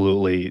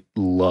absolutely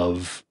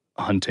love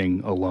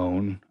hunting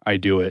alone. I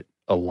do it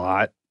a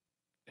lot,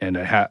 and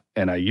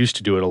I used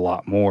to do it a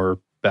lot more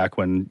back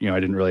when I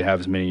didn't really have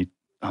as many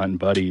hunting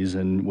buddies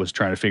and was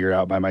trying to figure it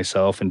out by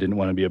myself and didn't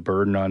want to be a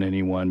burden on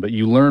anyone. But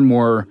you learn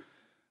more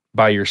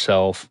by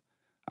yourself,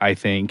 I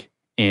think.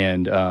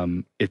 And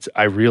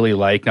I really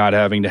like not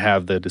having to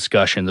have the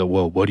discussions of,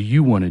 well, what do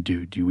you want to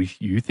do?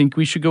 You think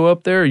we should go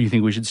up there, or you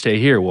think we should stay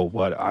here? Well,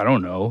 what? I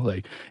don't know.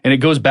 Like, and it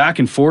goes back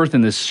and forth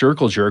in this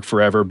circle jerk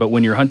forever. But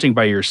when you're hunting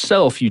by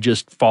yourself, you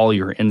just follow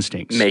your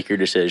instincts. Make your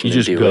decision. You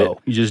just go.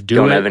 You just do it.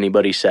 Don't have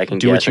anybody second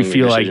guessing. Do what you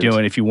feel like decisions.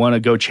 doing. If you want to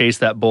go chase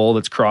that bull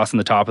that's crossing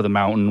the top of the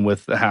mountain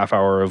with a half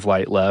hour of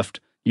light left,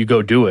 you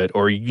go do it,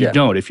 or you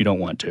don't if you don't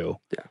want to.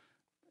 Yeah.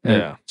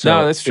 Yeah. So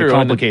no, that's true. It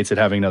complicates it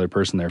having another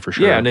person there for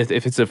sure. Yeah, and if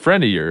it's a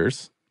friend of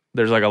yours,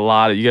 there's like a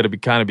lot of, you got to be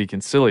kind of be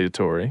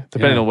conciliatory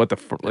depending on what the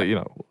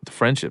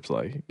friendship's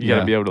like. You got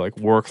to be able to like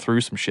work through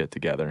some shit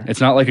together.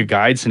 It's not like a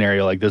guide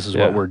scenario like this is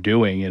what we're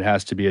doing. It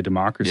has to be a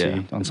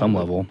democracy on some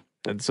level.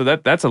 And so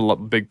that's a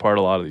big part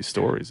of a lot of these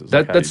stories. Is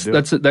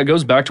That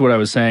goes back to what I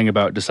was saying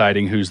about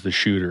deciding who's the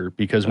shooter,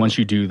 because once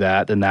you do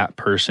that, then that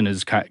person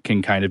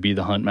can kind of be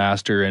the hunt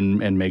master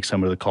and make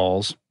some of the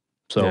calls.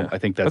 So I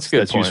think that's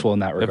useful in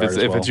that regard.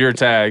 If it's your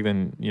tag,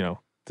 then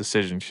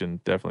decision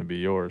should definitely be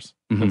yours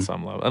at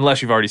some level.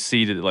 Unless you've already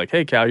seeded it, like,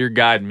 hey Cal, you're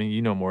guiding me.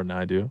 You know more than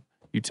I do.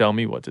 You tell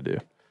me what to do.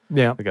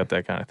 Yeah, I got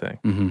that kind of thing.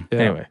 Mm-hmm.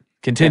 Anyway,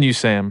 continue,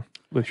 Sam,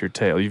 with your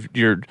tale.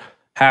 You're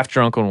half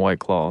drunk on White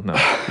Claw. No,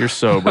 you're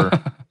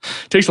sober.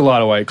 Takes a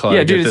lot of White Claw.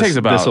 Yeah, dude, it takes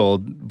about this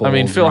old.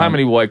 Phil, how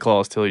many White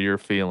Claws till you're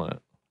feeling it?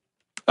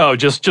 Oh,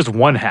 just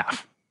one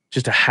half.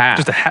 Just a half.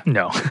 Just a half.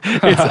 No,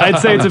 I'd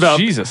say it's about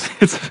Jesus.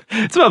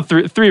 It's about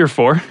three or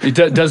four. He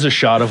does a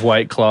shot of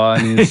White Claw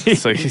and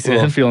he's so he's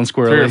feeling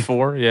squirrely. 3 or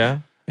 4, yeah.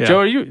 Joe,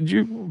 are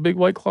you a big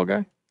White Claw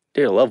guy?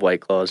 Dude, I love White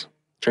Claws.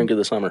 Drink of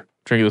the summer.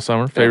 Drink of the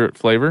summer. Favorite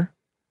flavor?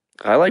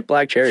 I like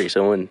black cherry.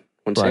 So when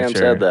Sam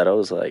said that, I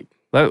was like,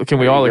 can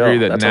we all agree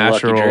that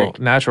That's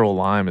natural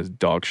lime is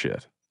dog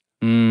shit?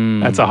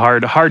 That's a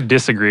hard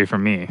disagree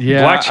from me.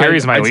 Yeah, black cherry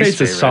is my I'd least say it's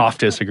favorite. a soft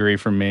disagree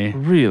from me.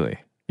 Really?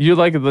 You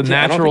like the natural?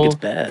 I don't think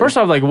it's bad. First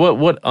off, like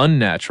what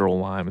unnatural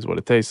lime is what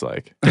it tastes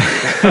like.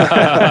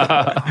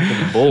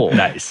 Bull.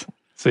 Nice.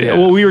 So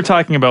well, we were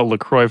talking about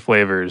LaCroix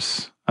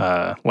flavors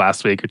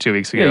last week or 2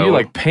 weeks ago. Yeah, you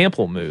like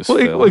pamplemousse.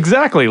 Well,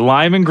 exactly.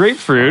 Lime and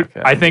grapefruit,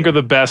 Okay. I think, are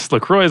the best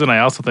LaCroix, and I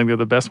also think they're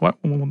the best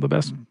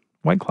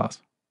White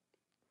Claws.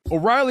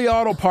 O'Reilly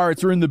Auto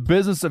Parts are in the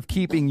business of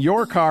keeping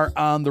your car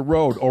on the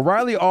road.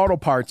 O'Reilly Auto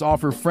Parts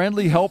offer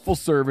friendly, helpful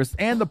service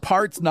and the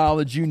parts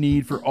knowledge you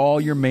need for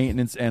all your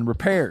maintenance and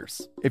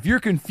repairs. If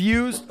you're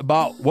confused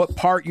about what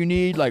part you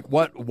need, like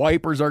what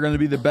wipers are going to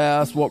be the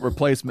best, what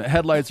replacement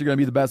headlights are going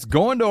to be the best,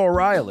 go into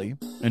O'Reilly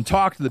and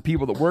talk to the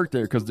people that work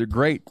there, because they're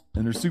great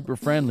and they're super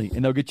friendly,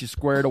 and they'll get you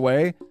squared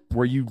away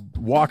where you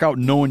walk out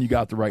knowing you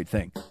got the right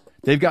thing.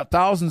 They've got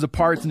thousands of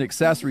parts and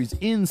accessories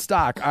in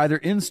stock, either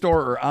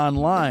in-store or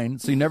online,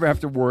 so you never have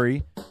to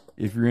worry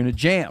if you're in a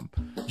jam.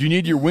 Do you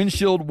need your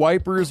windshield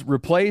wipers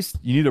replaced?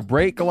 You need a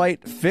brake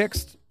light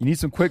fixed? You need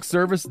some quick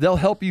service? They'll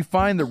help you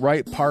find the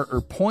right part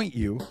or point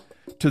you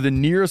to the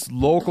nearest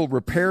local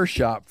repair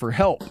shop for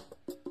help.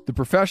 The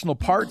professional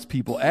parts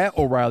people at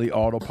O'Reilly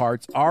Auto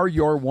Parts are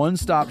your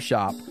one-stop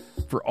shop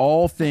for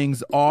all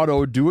things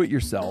auto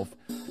do-it-yourself,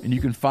 and you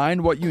can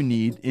find what you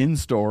need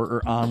in-store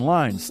or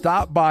online.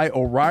 Stop by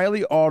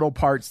O'Reilly Auto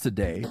Parts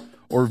today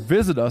or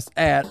visit us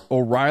at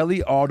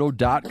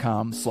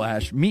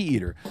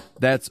O'ReillyAuto.com/MeatEater.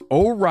 That's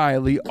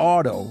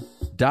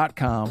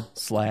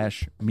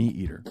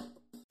O'ReillyAuto.com/MeatEater.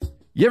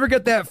 You ever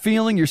get that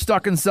feeling you're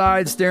stuck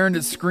inside staring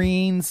at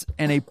screens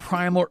and a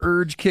primal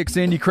urge kicks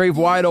in? You crave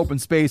wide open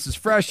spaces,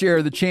 fresh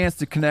air, the chance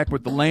to connect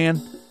with the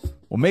land.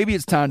 Well, maybe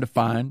it's time to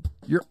find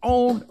your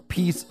own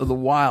piece of the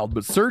wild,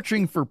 but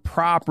searching for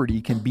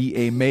property can be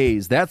a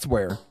maze. That's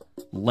where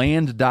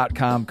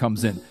Land.com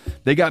comes in.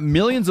 They got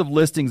millions of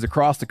listings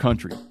across the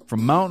country,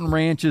 from mountain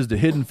ranches to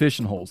hidden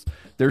fishing holes.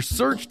 Their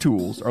search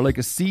tools are like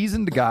a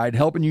seasoned guide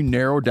helping you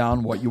narrow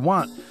down what you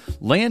want.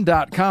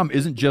 Land.com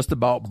isn't just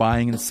about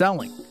buying and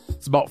selling.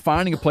 It's about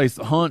finding a place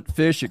to hunt,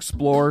 fish,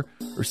 explore,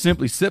 or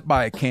simply sit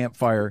by a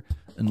campfire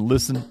and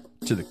listen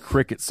to the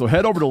crickets. So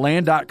head over to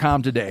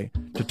Land.com today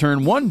to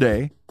turn one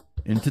day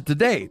into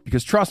today,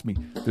 because trust me,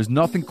 there's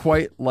nothing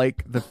quite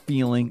like the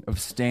feeling of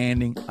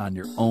standing on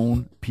your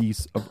own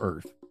piece of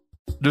earth.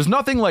 There's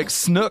nothing like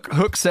snook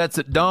hook sets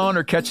at dawn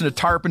or catching a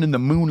tarpon in the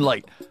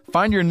moonlight.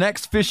 Find your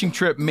next fishing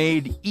trip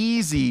made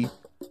easy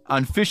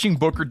on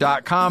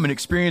fishingbooker.com and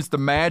experience the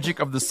magic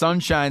of the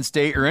Sunshine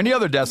State or any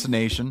other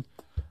destination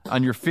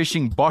on your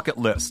fishing bucket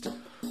list.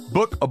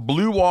 Book a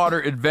blue water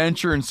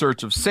adventure in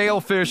search of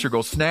sailfish or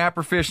go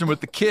snapper fishing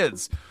with the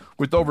kids.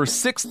 With over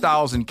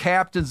 6,000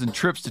 captains and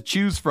trips to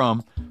choose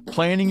from,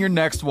 planning your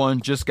next one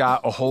just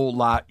got a whole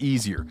lot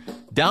easier.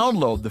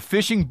 Download the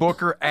Fishing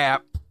Booker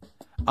app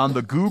on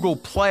the Google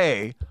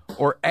Play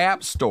or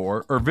App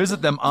Store, or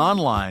visit them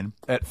online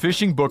at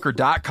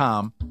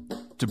fishingbooker.com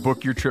to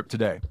book your trip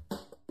today.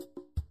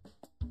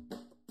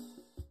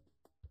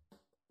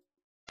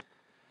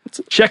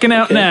 Checking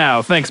out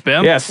now. Thanks,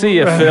 Ben. Yeah, see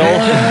ya,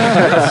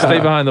 Phil. Stay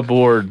behind the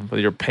board with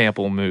your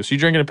pamplemousse. You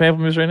drinking a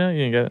pamplemousse right now?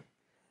 You ain't got it?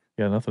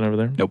 You got nothing over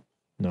there? Nope.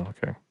 No,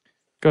 okay.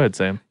 Go ahead,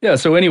 Sam. Yeah,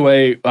 so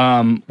anyway,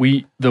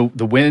 the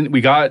wind,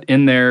 we got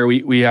in there,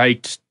 we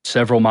hiked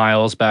several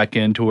miles back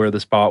into where the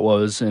spot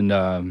was, and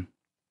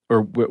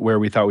where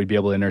we thought we'd be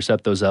able to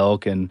intercept those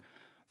elk, and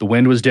the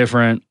wind was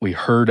different. We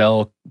heard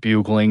elk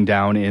bugling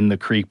down in the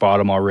creek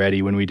bottom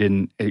already when we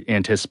didn't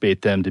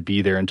anticipate them to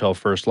be there until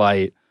first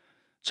light.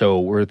 So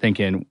we're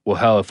thinking, well,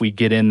 hell, if we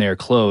get in there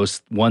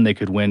close, one, they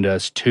could wind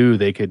us, two,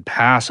 they could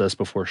pass us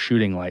before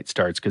shooting light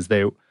starts, because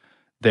they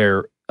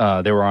were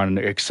on an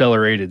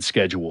accelerated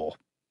schedule,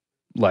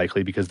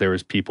 likely because there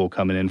was people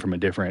coming in from a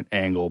different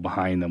angle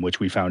behind them,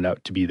 which we found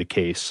out to be the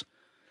case.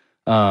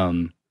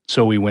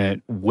 So we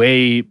went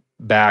way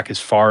back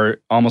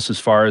almost as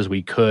far as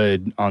we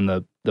could on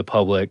the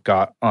public,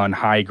 got on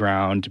high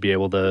ground to be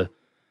able to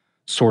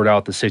sort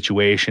out the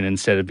situation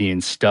instead of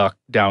being stuck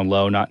down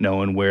low, not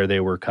knowing where they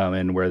were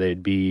coming, where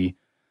they'd be.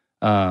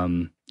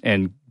 And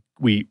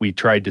we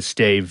tried to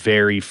stay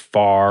very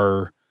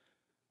far,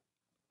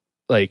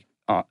 like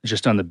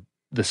just on the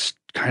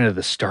kind of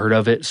the start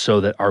of it,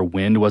 so that our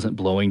wind wasn't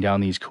blowing down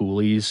these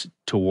coulees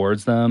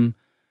towards them.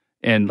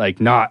 And like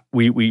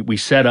we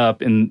set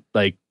up in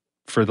like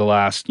for the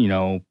last,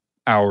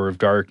 hour of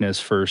darkness,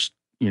 first,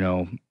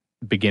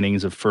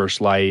 beginnings of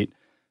first light,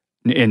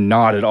 and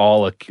not at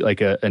all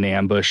an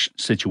ambush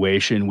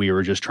situation. We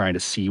were just trying to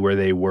see where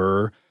they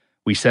were.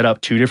 We set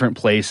up 2 different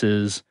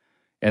places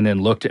and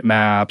then looked at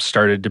maps,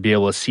 started to be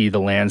able to see the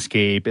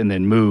landscape, and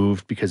then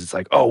moved, because it's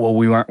like, oh, well,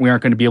 we aren't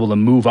going to be able to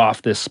move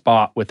off this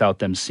spot without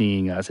them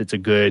seeing us. It's a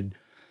good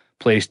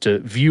place to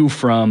view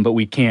from, but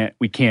we can't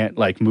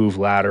like move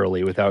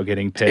laterally without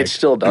getting picked. It's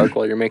still dark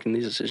while you're making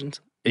these decisions.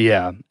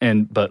 Yeah,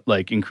 but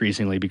like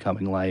increasingly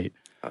becoming light.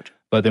 Gotcha.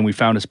 But then we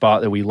found a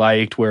spot that we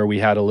liked where we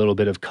had a little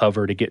bit of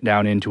cover to get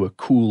down into a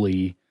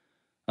coulee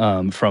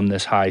from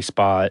this high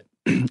spot,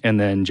 and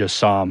then just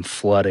saw them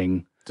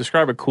flooding.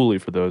 Describe a coulee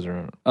for those who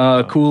aren't.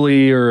 A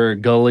coulee or a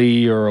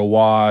gully or a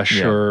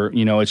wash, or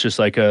it's just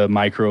like a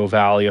micro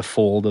valley, a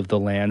fold of the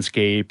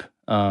landscape.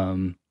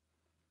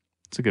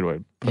 It's a good way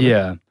to put it.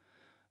 Yeah.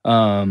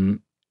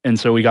 And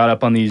so we got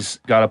up on these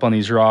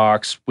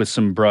rocks with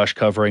some brush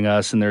covering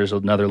us, and there's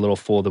another little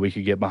fold that we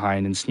could get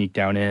behind and sneak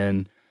down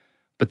in.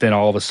 But then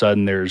all of a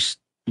sudden there's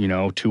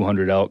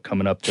 200 elk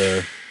coming up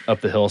the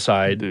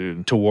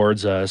hillside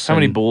towards us. How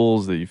many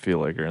bulls do you feel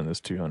like are in this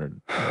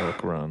 200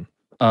 elk run?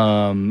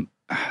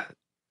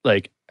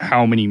 Like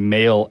how many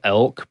male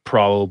elk?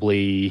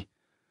 Probably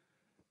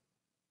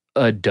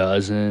a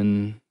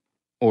dozen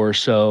or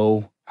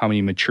so. How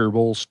many mature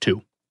bulls?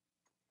 2.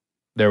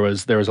 There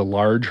was a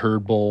large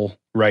herd bull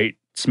right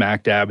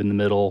smack dab in the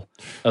middle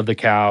of the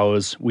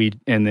cows.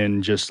 And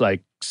then just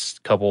like a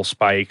couple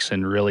spikes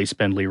and really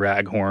spindly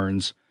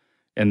raghorns.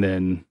 And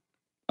then,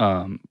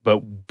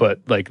 but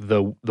like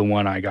the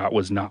one I got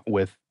was not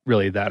with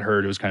really that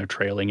herd. It was kind of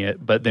trailing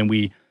it. But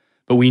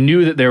we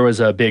knew that there was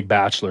a big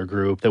bachelor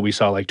group that we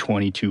saw like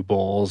 22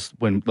 bulls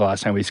when the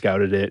last time we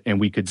scouted it, and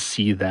we could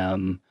see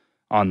them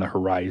on the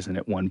horizon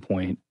at one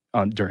point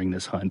during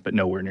this hunt, but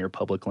nowhere near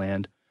public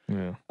land.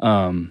 Yeah.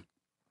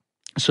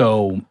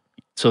 So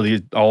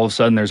all of a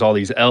sudden there's all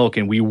these elk,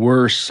 and we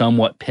were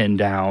somewhat pinned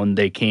down.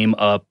 They came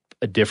up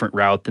a different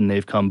route than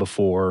they've come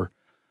before.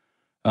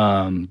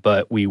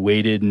 But we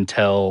waited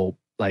until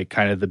like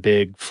kind of the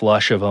big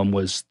flush of them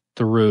was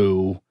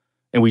through,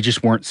 and we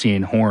just weren't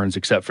seeing horns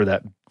except for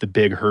the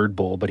big herd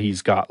bull, but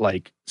he's got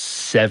like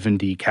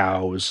 70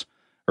 cows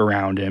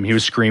around him. He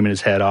was screaming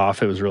his head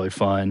off. It was really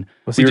fun.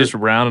 Was he just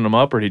rounding them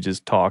up, or he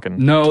just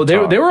talking? No,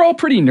 they were all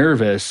pretty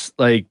nervous,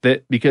 like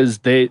that, because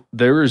there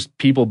was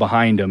people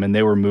behind them and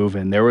they were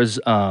moving. There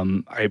was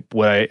what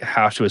I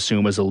have to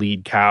assume was a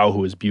lead cow who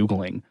was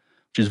bugling,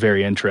 which is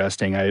very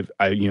interesting.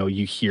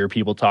 You hear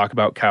people talk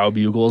about cow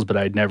bugles, but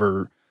I'd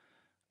never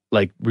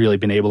like really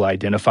been able to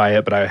identify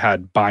it. But I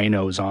had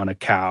binos on a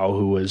cow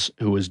who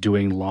was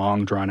doing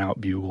long drawn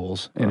out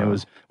bugles,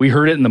 and we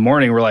heard it in the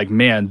morning. We're like,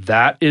 man,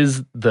 that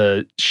is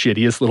the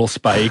shittiest little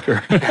spike,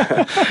 or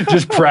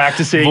just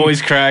practicing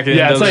voice cracking.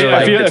 Yeah, it's like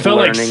I felt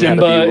like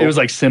Simba. It was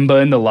like Simba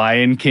in the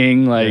Lion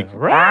King, like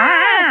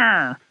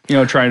trying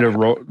to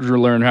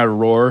learn how to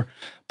roar.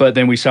 But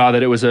then we saw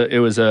that it was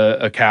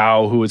a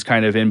cow who was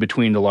kind of in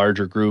between the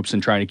larger groups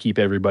and trying to keep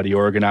everybody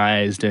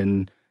organized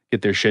and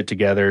get their shit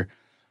together.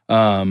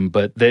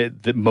 But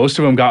most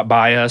of them got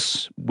by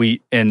us.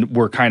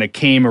 We're kind of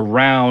came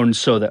around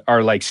so that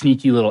our like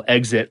sneaky little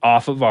exit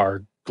off of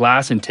our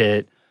glass and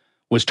tit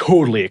was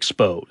totally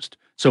exposed.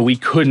 So we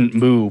couldn't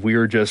move. We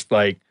were just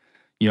like,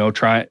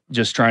 trying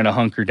to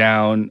hunker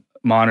down,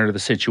 monitor the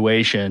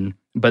situation.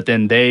 But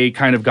then they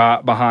kind of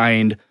got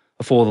behind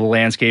a fold of the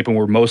landscape and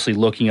were mostly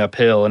looking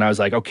uphill. And I was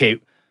like, okay,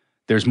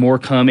 there's more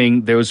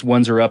coming. Those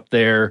ones are up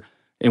there.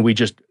 And we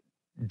just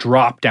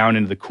drop down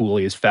into the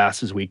coulee as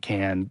fast as we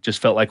can. Just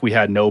felt like we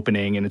had an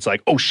opening, and it's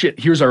like, oh shit,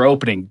 here's our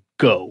opening,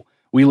 go.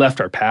 We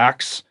left our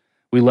packs.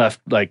 We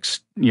left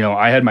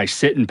I had my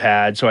sitting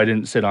pad, so I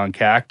didn't sit on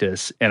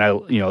cactus, and I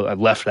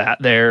left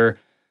that there,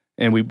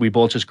 and we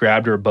both just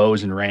grabbed our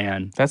bows and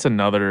ran. That's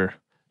another,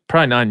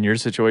 probably not in your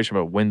situation,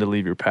 but when to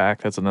leave your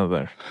pack. That's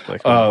another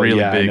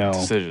really big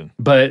decision.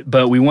 But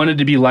we wanted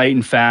to be light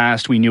and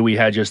fast. We knew we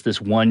had just this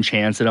one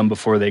chance at them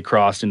before they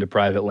crossed into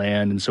private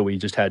land, and so we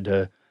just had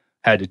to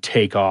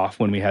take off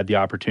when we had the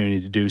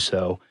opportunity to do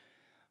so.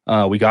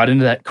 We got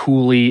into that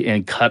coulee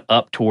and cut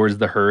up towards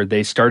the herd.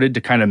 They started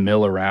to kind of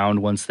mill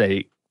around once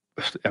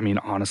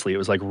honestly, it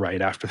was like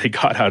right after they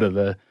got out of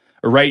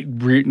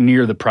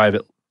near the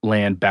private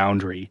land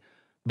boundary.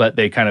 But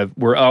they kind of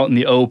were out in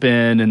the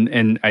open,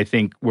 and I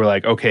think we're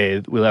like,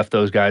 okay, we left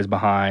those guys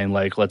behind,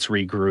 like, let's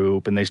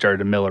regroup. And they started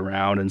to mill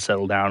around and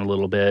settle down a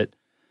little bit.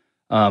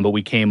 But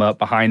we came up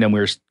behind them. We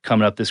were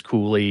coming up this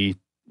coulee.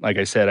 Like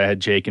I said, I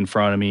had Jake in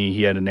front of me.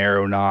 He had an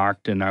arrow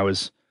knocked, and I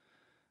was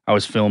I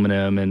was filming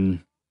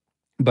him,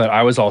 but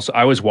I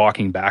was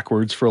walking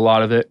backwards for a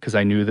lot of it because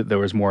I knew that there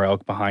was more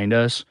elk behind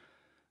us.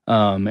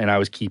 And I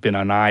was keeping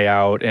an eye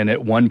out. And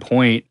at one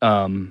point,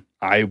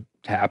 I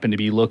happened to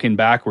be looking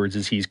backwards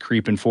as he's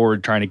creeping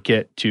forward, trying to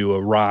get to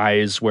a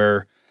rise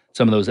where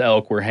some of those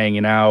elk were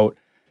hanging out.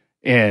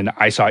 And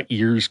I saw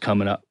ears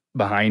coming up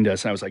behind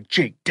us. And I was like,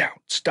 Jake, down,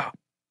 stop.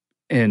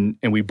 And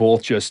we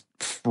both just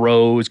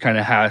froze, kind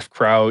of half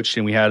crouched.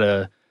 And we had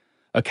a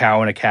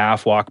cow and a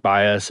calf walk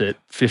by us at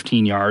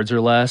 15 yards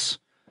or less.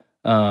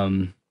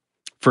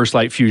 First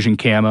Light Fusion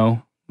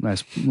camo.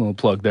 Nice little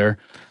plug there.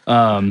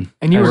 And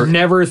you were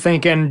never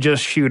thinking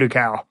just shoot a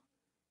cow?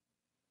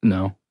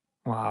 No.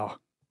 Wow.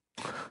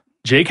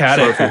 Jake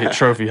had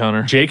trophy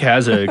hunter. Jake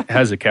has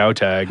a cow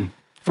tag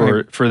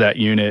for that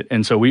unit,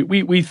 and so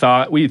we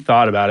thought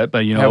about it,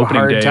 but have opening a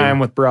hard day, time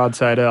with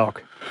broadside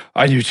elk.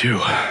 I do too.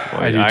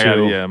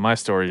 Yeah, my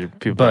story.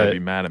 People might be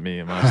mad at me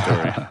in my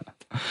story.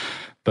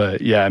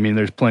 But yeah, I mean,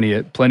 there's plenty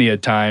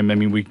of time. I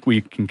mean,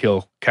 we can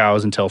kill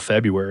cows until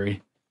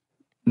February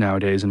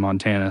nowadays in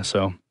Montana,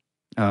 so.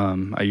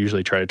 I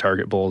usually try to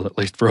target bulls at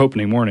least for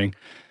opening morning.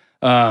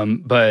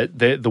 But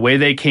the way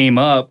they came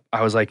up,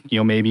 I was like,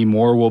 maybe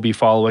more will be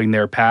following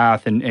their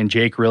path. And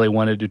Jake really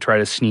wanted to try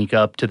to sneak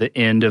up to the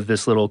end of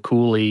this little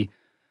coulee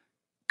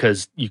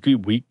because he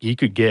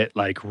could get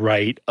like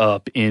right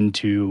up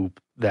into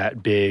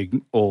that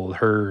big old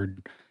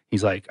herd.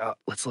 He's like,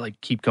 let's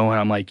like keep going.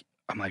 I'm like,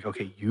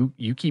 okay,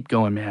 you keep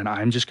going, man.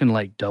 I'm just gonna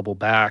like double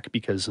back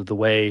because of the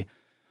way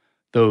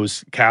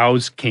those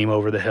cows came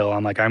over the hill.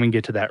 I'm like, I'm going to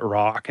get to that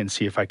rock and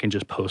see if I can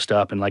just post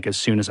up. And like, as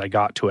soon as I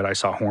got to it, I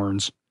saw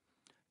horns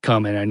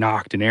come and I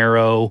knocked an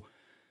arrow,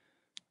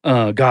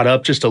 got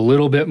up just a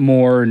little bit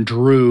more and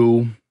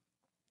drew.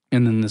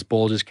 And then this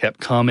bull just kept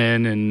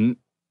coming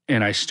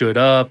and I stood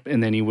up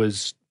and then he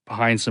was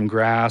behind some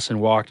grass and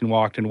walked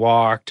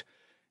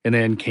and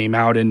then came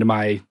out into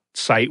my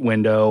sight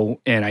window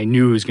and I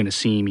knew he was going to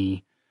see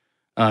me.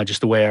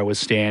 Just the way I was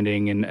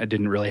standing, and I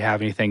didn't really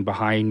have anything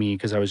behind me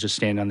because I was just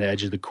standing on the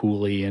edge of the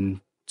coulee and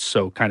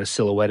so kind of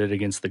silhouetted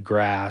against the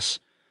grass.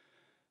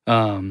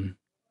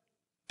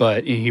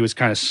 But he was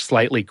kind of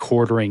slightly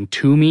quartering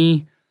to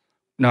me,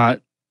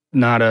 not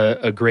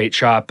a great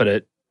shot, but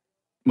it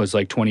was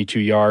like 22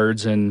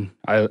 yards, and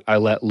I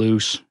let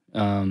loose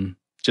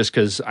just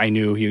because I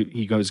knew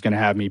he was going to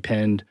have me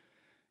pinned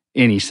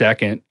any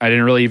second. I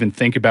didn't really even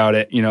think about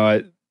it,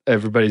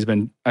 I've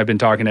been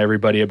talking to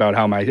everybody about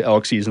how my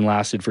elk season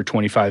lasted for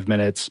 25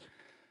 minutes,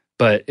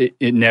 but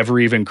it never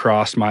even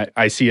crossed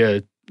I see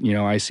a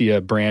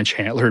branch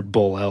antlered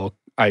bull elk.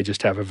 I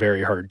just have a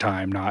very hard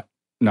time not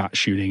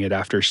shooting it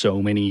after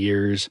so many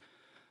years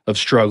of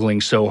struggling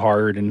so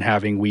hard and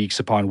having weeks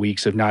upon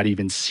weeks of not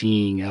even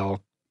seeing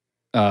elk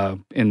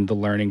in the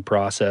learning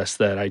process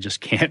that I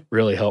just can't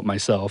really help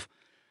myself.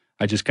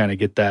 I just kind of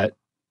get a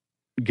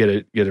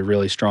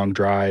really strong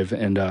drive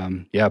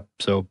and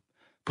so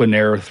put an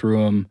arrow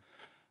through him,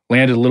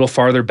 landed a little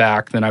farther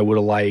back than I would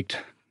have liked,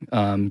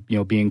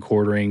 being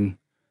quartering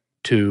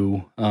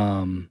to.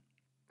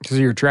 Because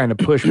you're trying to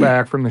push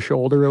back from the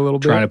shoulder a little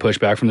bit? Trying to push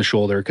back from the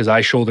shoulder, because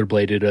I shoulder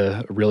bladed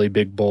a really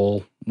big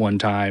bull one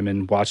time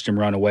and watched him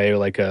run away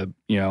like a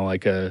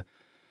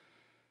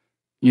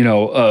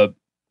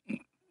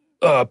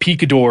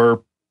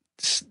picador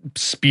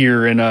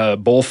spear in a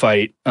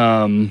bullfight.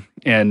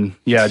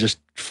 It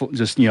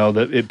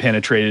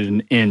penetrated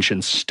an inch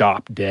and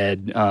stopped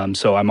dead.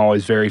 So I'm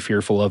always very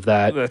fearful of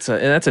that. That's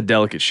a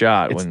delicate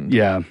shot.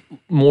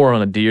 More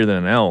on a deer than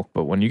an elk.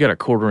 But when you got a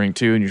quartering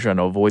too, and you're trying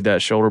to avoid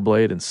that shoulder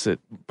blade and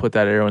put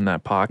that arrow in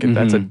that pocket,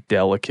 that's a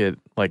delicate,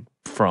 like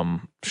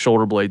from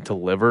shoulder blade to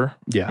liver.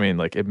 Yeah, I mean,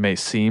 like it may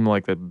seem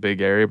like a big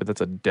area, but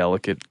that's a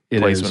delicate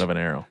placement of an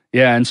arrow.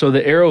 Yeah, and so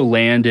the arrow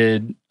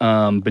landed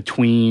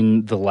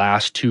between the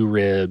last two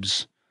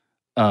ribs,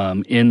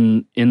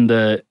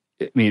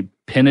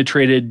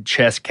 penetrated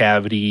chest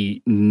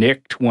cavity,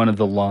 nicked one of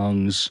the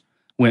lungs,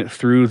 went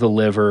through the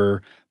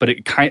liver, but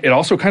it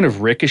also kind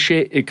of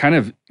ricocheted. It kind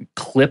of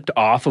clipped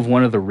off of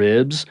one of the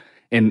ribs,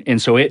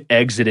 and so it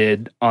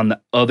exited on the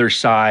other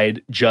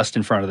side, just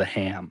in front of the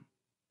ham.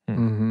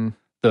 Mm-hmm.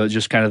 So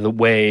just kind of the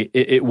way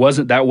it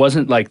wasn't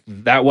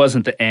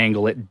the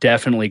angle. It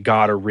definitely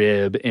got a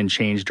rib and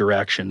changed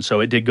direction. So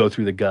it did go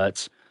through the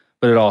guts,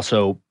 but it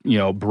also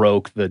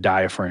broke the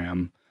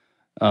diaphragm.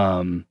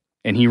 And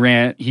he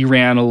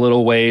ran a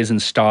little ways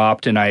and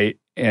stopped, and I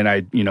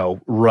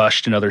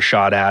rushed another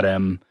shot at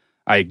him.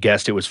 I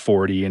guessed it was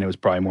 40, and it was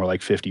probably more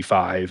like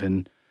 55.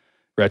 In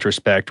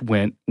retrospect,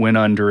 went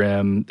under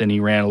him. Then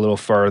he ran a little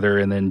farther,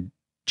 and then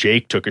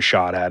Jake took a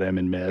shot at him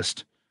and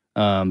missed.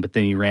 But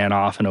then he ran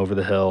off and over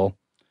the hill.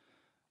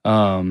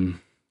 But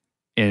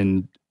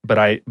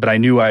I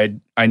knew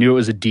it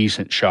was a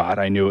decent shot.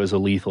 I knew it was a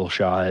lethal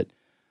shot.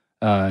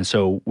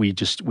 So we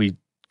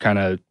kind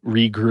of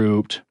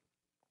regrouped.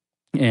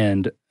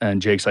 And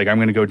Jake's like, I'm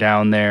going to go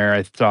down there.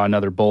 I saw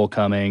another bull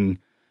coming,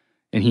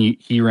 and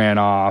he ran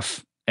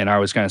off, and I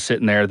was kind of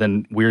sitting there.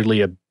 Then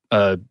weirdly,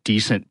 a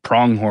decent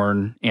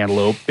pronghorn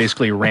antelope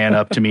basically ran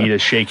up to me to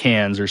shake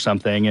hands or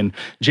something. And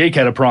Jake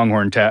had a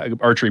pronghorn tag,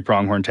 archery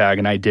pronghorn tag,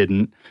 and I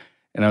didn't.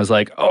 And I was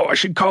like, oh, I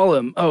should call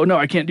him. Oh, no,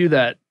 I can't do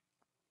that.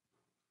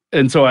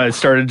 And so I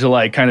started to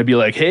like kind of be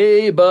like,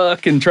 hey,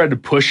 Buck, and tried to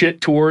push it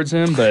towards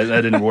him, but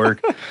that didn't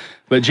work.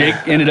 But Jake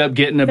ended up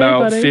getting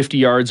about 50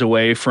 yards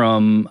away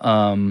from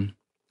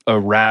a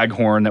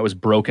raghorn that was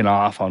broken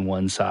off on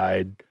one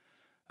side,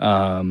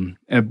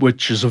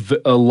 which is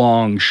a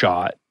long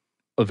shot.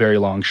 A very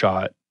long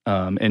shot,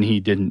 and he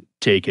didn't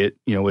take it,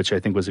 which I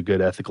think was a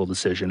good ethical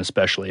decision,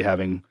 especially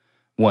having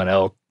one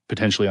elk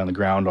potentially on the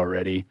ground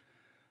already.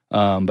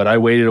 But I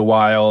waited a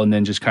while and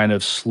then just kind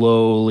of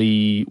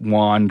slowly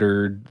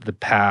wandered the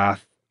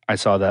path I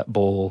saw that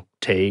bull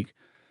take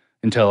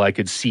until I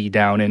could see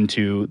down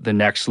into the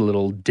next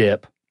little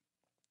dip.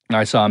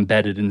 I saw him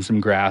bedded in some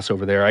grass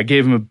over there. I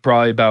gave him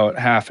probably about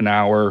half an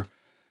hour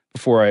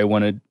before I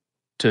wanted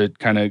to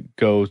kind of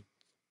go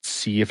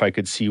see if I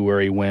could see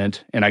where he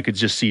went, and I could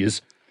just see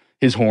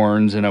his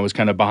horns, and I was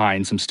kind of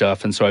behind some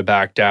stuff, and so I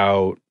backed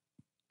out,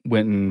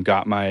 went and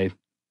got I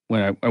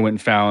went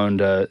and found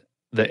the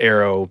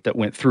arrow that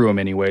went through him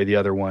anyway. The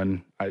other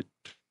one I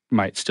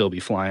might still be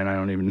flying, I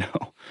don't even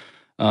know.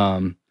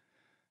 And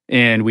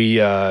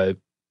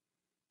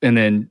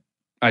then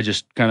I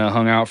just kind of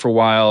hung out for a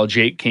while.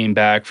 Jake came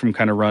back from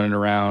kind of running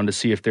around to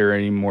see if there were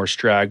any more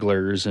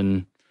stragglers,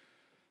 and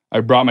I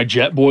brought my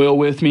jet boil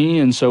with me,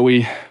 and so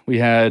we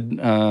had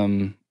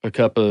a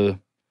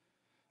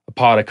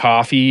pot of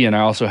coffee, and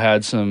I also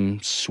had some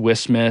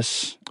Swiss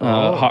Miss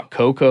hot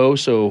cocoa,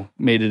 so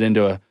made it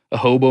into a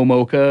hobo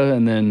mocha,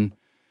 and then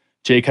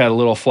Jake had a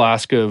little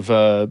flask of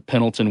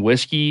Pendleton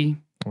whiskey,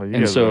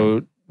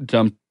 so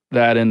dumped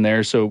that in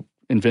there, so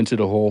invented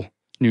a whole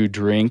new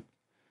drink.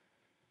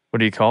 What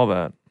do you call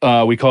that?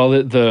 We call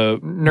it the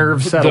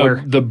nerve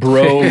settler. The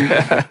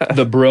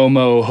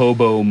bromo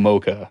hobo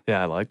mocha.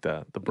 Yeah, I like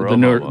that.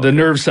 The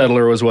nerve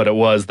settler was what it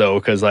was, though,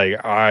 because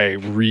like I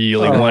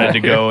really wanted to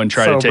go and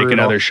try to take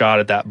another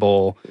shot at that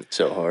bull. It's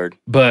so hard.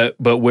 But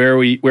where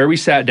we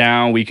sat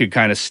down, we could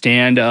kind of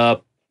stand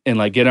up and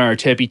like get on our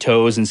tippy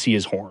toes and see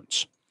his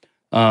horns.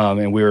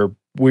 And we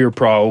were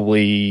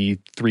probably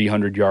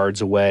 300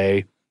 yards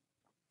away,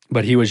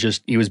 but he was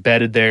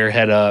bedded there,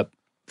 head up,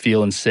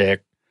 feeling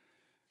sick.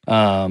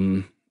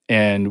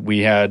 And we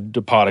had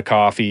a pot of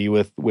coffee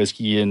with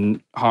whiskey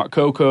and hot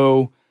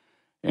cocoa,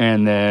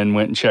 and then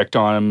went and checked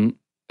on him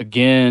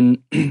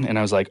again. And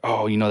I was like,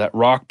 oh, that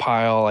rock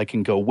pile, I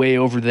can go way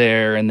over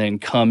there and then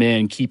come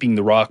in, keeping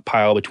the rock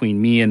pile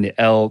between me and the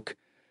elk.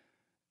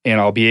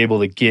 And I'll be able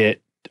to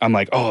get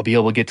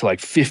to like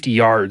 50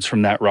 yards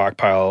from that rock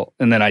pile.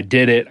 And then I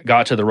did it,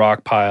 got to the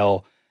rock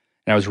pile,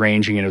 and I was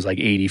ranging, and it was like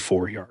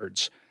 84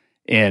 yards.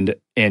 And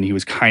he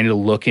was kind of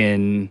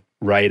looking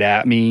right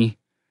at me.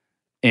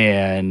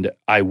 And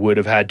I would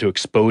have had to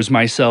expose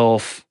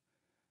myself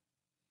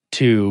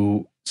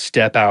to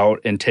step out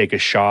and take a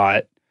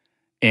shot.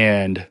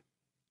 And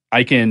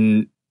I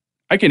can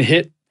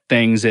hit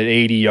things at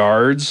 80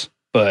 yards,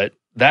 but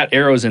that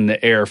arrow's in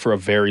the air for a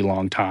very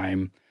long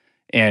time.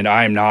 And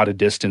I'm not a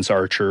distance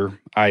archer.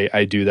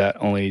 I do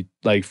that only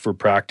like for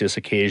practice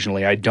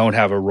occasionally. I don't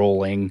have a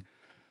rolling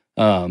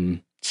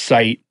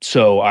sight,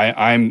 so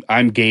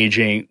I'm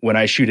gauging when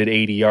I shoot at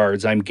 80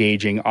 yards. I'm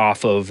gauging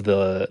off of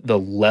the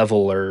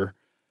level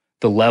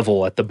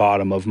at the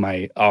bottom of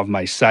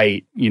my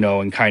sight,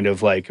 and kind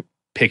of like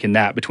picking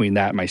that between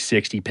that and my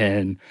 60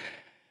 pin.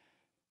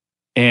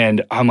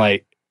 And I'm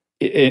like,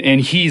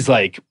 and he's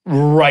like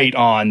right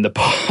on the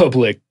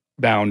public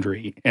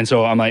boundary, and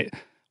so I'm like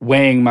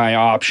weighing my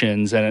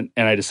options, and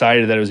I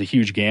decided that it was a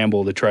huge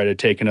gamble to try to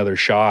take another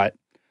shot.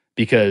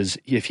 Because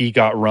if he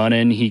got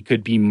running, he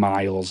could be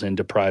miles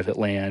into private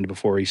land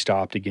before he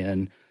stopped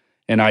again.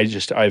 And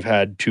I've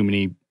had too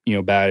many,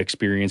 bad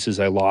experiences.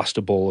 I lost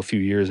a bull a few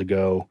years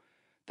ago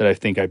that I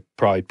think I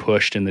probably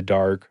pushed in the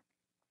dark,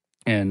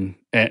 and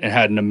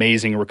had an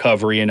amazing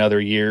recovery another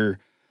year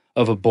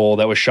of a bull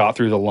that was shot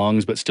through the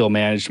lungs, but still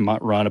managed to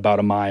run about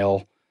a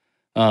mile.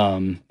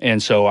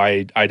 And so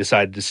I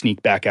decided to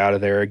sneak back out of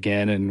there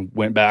again, and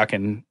went back,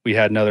 and we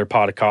had another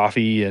pot of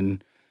coffee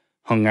and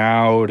hung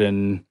out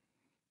and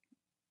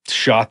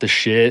shot the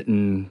shit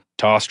and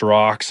tossed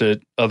rocks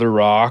at other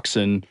rocks,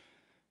 and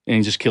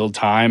just killed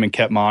time and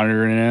kept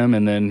monitoring him.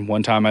 And then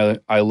one time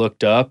I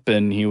looked up,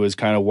 and he was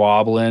kind of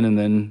wobbling and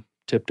then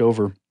tipped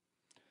over.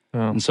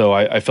 Oh. And so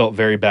I felt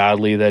very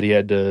badly that he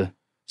had to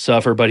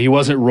suffer, but he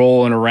wasn't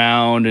rolling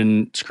around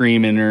and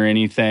screaming or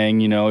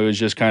anything. He was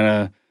just kind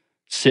of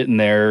sitting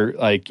there,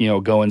 like,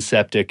 going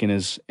septic in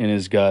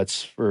his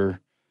guts for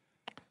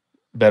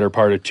better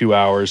part of 2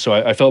 hours. So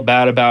I felt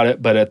bad about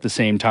it, but at the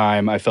same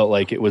time, I felt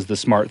like it was the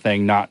smart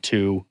thing not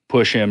to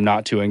push him,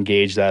 not to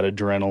engage that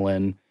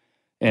adrenaline,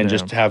 and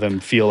just have him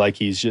feel like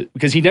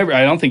because I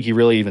don't think he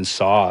really even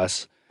saw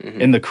us.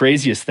 Mm-hmm. And the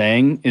craziest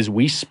thing is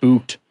we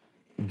spooked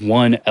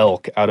one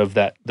elk out of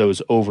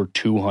those over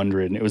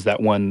 200. And it was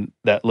that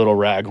little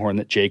raghorn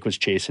that Jake was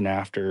chasing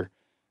after.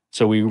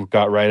 So we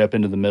got right up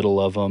into the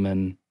middle of them,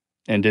 and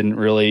and didn't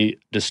really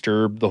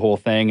disturb the whole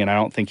thing. And I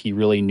don't think he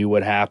really knew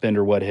what happened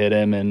or what hit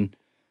him, and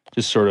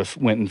just sort of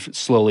went and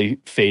slowly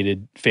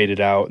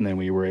faded out. And then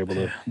we were able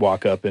to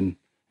walk up and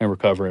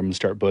recover him and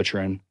start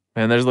butchering.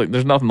 Man,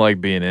 there's nothing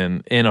like being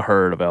in a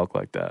herd of elk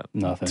like that.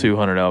 Nothing.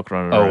 200 elk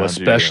running around. Oh,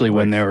 especially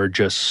when they were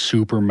just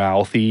super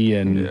mouthy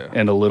and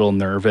a little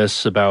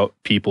nervous about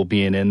people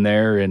being in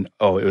there. And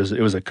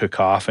it was a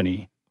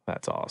cacophony.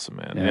 That's awesome,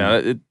 man.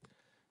 Yeah,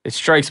 it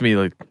strikes me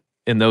like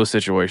in those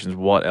situations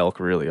what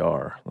elk really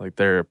are. Like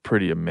they're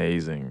pretty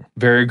amazing.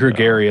 Very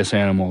gregarious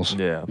animals.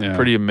 Yeah,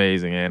 pretty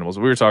amazing animals.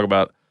 We were talking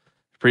about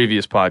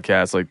previous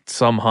podcasts, like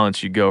some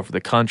hunts you go for the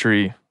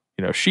country,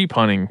 sheep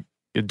hunting,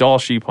 a Dall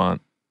sheep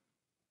hunt.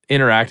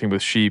 Interacting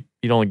with sheep,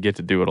 you don't get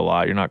to do it a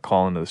lot. You're not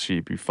calling to the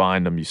sheep. You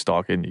find them, you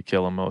stalk it, and you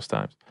kill them most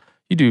times.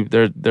 You do.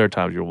 There are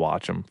times you'll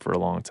watch them for a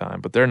long time,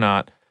 but they're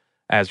not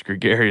as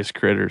gregarious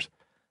critters.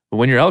 But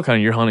when you're elk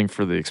hunting, you're hunting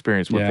for the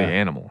experience with the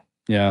animal.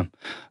 Yeah.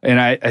 And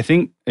I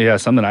think,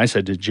 something I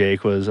said to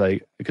Jake was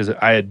like, because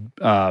I had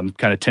kind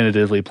of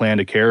tentatively planned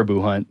a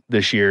caribou hunt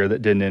this year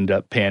that didn't end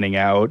up panning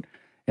out.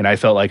 And I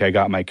felt like I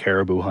got my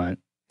caribou hunt.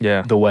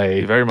 Yeah. The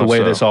way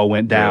this all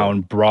went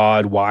down,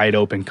 broad, wide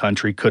open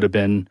country, could have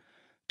been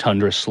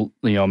tundra,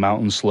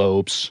 mountain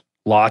slopes,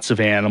 lots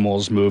of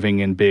animals moving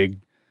in big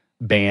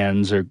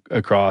bands or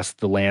across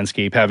the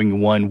landscape,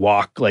 having one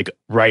walk like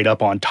right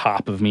up on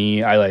top of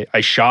me.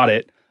 I shot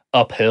it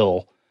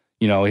uphill.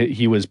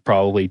 He was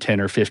probably 10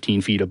 or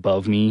 15 feet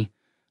above me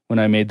when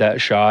I made that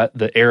shot.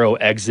 The arrow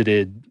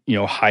exited,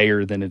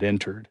 higher than it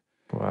entered.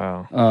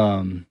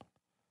 Wow.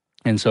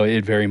 And so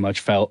it very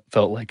much felt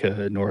like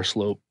a North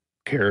Slope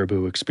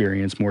caribou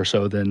experience, more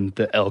so than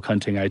the elk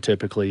hunting I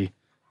typically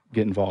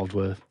get involved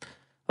with.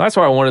 That's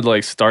why I wanted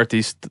to start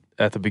these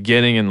at the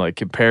beginning and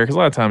compare, because a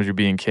lot of times you're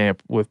being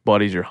camp with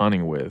buddies you're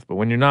hunting with, but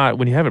when you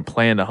haven't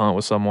planned to hunt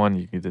with someone,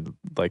 you can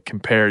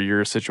compare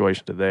your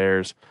situation to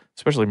theirs,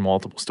 especially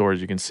multiple stories.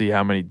 You can see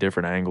how many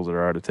different angles there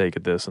are to take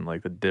at this and the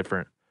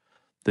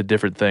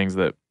different things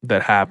that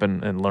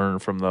happen and learn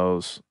from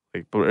those.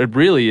 But it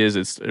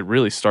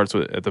really starts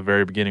with at the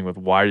very beginning with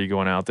why are you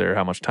going out there,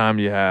 how much time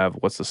do you have,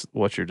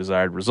 what's your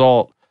desired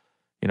result.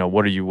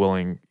 What are you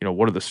willing,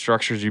 what are the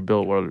structures you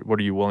built? What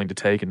are you willing to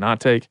take and not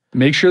take?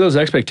 Make sure those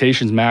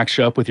expectations match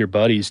up with your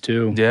buddies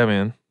too. Yeah,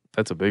 man.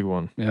 That's a big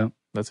one. Yeah.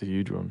 That's a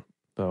huge one.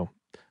 So,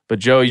 but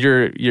Joe,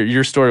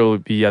 your story will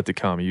be yet to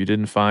come. You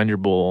didn't find your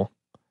bull.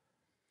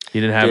 You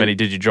didn't have any.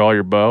 Did you draw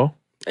your bow?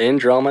 I didn't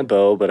draw my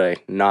bow, but I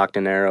knocked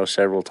an arrow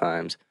several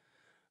times.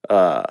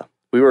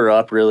 We were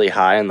up really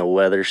high and the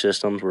weather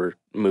systems were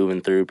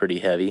moving through pretty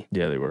heavy.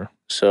 Yeah, they were.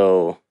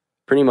 So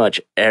pretty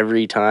much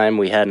every time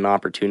we had an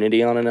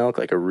opportunity on an elk,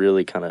 like a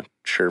really kind of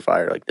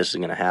surefire, like this is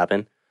going to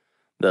happen,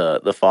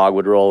 the fog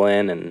would roll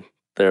in, and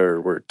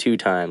there were 2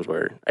 times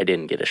where I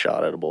didn't get a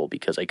shot at a bull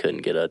because I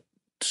couldn't get a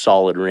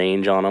solid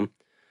range on them,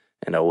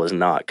 and I was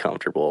not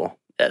comfortable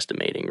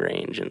estimating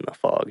range in the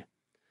fog.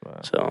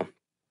 Wow. So,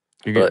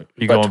 but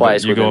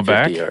twice you within going 50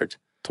 back? yards.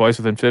 Twice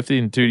within 50?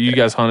 And you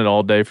guys hunted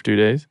all day for 2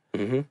 days?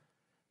 Mm-hmm.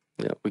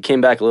 Yeah, we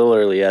came back a little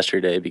early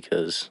yesterday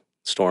because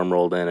storm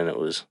rolled in and it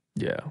was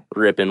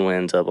ripping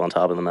winds up on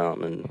top of the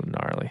mountain and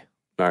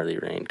gnarly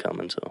rain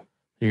coming. So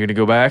you're gonna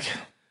go back?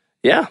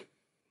 Yeah.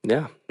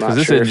 Because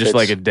this isn't just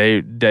like a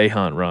day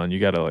hunt run.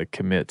 You got to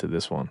commit to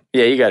this one.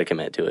 Yeah, you got to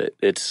commit to it.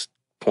 It's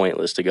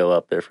pointless to go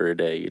up there for a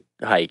day. You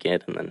hike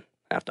it and then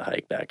have to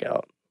hike back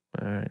out.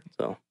 All right.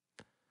 So,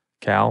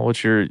 Cal,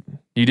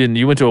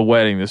 you went to a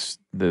wedding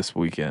this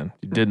weekend.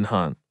 You didn't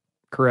hunt.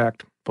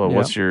 Correct. But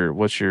what's your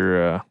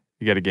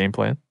you got a game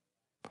plan?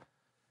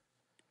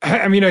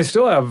 I mean, I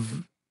still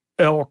have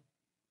elk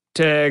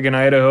tag in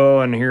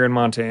Idaho and here in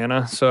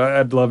Montana, so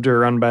I'd love to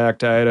run back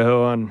to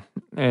Idaho and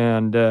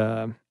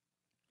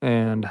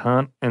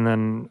hunt. And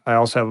then I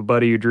also have a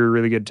buddy who drew a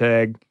really good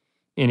tag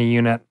in a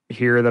unit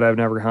here that I've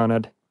never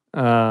hunted.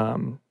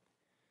 And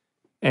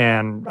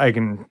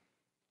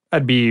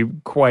I'd be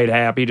quite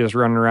happy just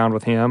running around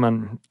with him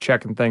and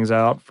checking things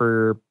out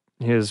for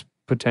his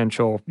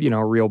potential,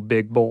 real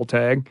big bull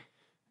tag.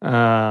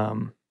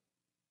 The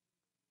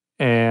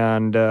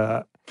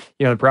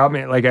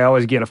problem, I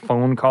always get a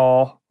phone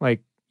call,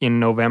 in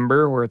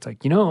November where it's if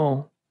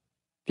you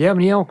have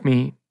any elk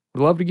meat,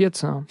 we'd love to get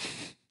some.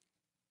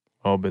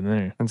 All been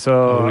there. And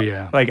so,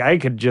 I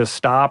could just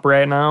stop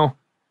right now.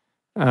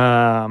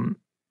 But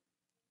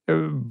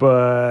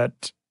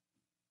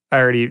I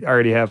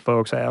already have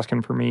folks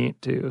asking for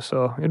meat too.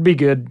 So it'd be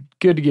good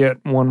to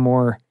get one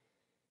more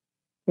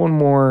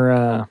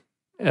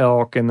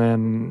elk and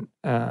then,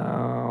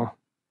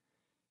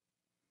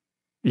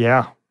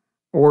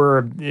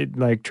 or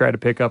try to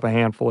pick up a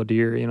handful of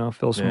deer,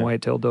 fill some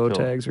whitetail doe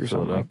tags or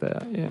something like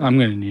that. Yeah. I'm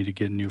going to need to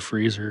get a new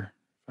freezer.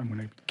 I'm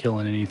going to kill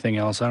anything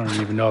else. I don't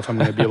even know if I'm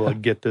going to be able to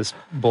get this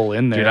bull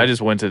in there. Dude, I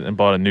just went and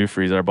bought a new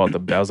freezer. I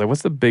was like,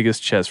 what's the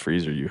biggest chest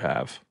freezer you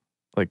have?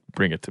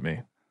 Bring it to me.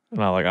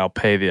 And I'll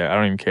pay I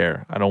don't even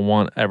care. I don't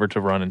want ever to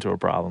run into a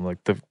problem.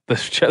 Like the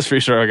chest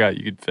freezer I got,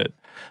 you could fit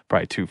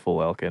probably 2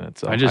 full elk in it.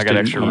 So I just got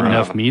didn't extra eat room.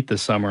 enough meat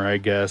this summer, I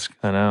guess.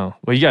 I know.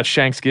 Well, you got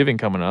Shanksgiving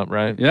coming up,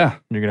 right? Yeah.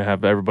 You're gonna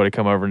have everybody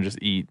come over and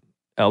just eat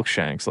elk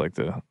shanks like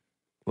the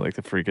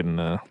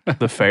freaking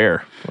the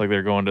fair, like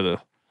they're going to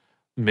the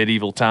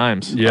medieval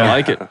times. Yeah. I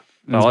like it.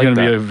 It's going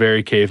to be a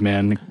very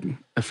caveman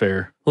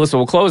affair. Listen,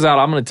 we'll close out.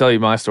 I'm going to tell you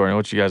my story and I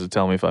want you guys to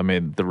tell me if I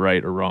made the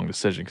right or wrong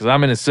decision, because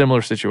I'm in a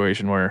similar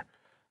situation where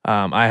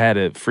I had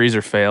a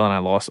freezer fail and I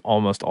lost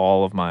almost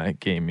all of my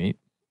game meat,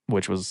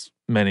 which was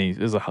it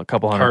was a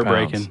couple hundred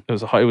pounds. It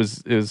was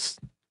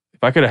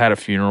if I could have had a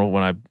funeral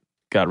when I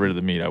got rid of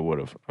the meat, I would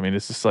have. I mean,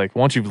 it's just like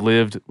once you've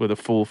lived with a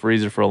full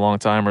freezer for a long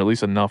time, or at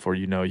least enough where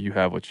you know you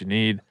have what you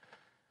need,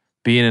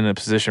 being in a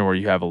position where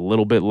you have a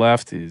little bit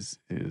left is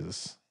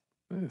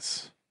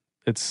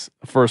it's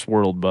a first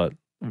world but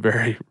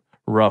very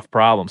rough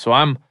problem. So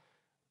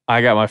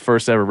I got my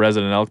first ever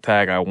resident elk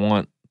tag. I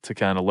want to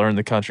kind of learn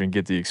the country and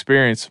get the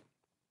experience,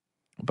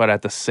 but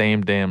at the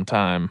same damn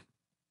time,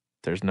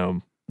 there's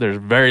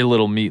very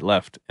little meat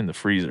left in the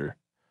freezer.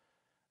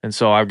 And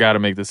so I've got to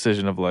make the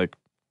decision of like,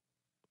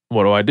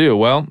 what do I do?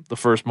 Well, the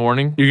first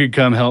morning, you could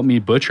come help me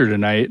butcher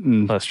tonight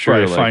and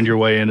probably find your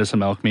way into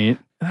some elk meat.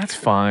 That's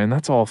fine.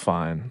 That's all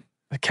fine.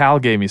 Cal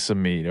gave me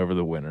some meat over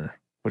the winter,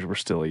 which we're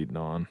still eating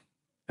on.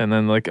 And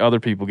then like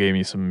other people gave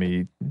me some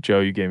meat.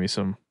 Joe, you gave me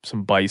some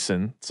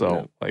bison.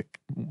 So like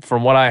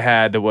from what I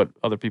had to what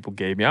other people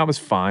gave me, I was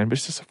fine, but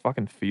it's just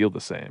fucking feel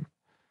the same.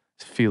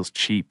 It feels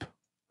cheap.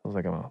 I was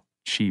like, I'm a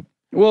cheap.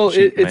 Well,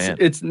 cheap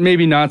it's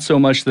maybe not so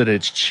much that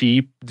it's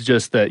cheap,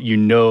 just that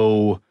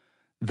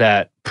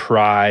that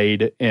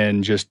pride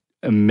and just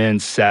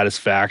immense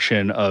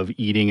satisfaction of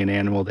eating an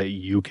animal that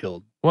you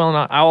killed. Well,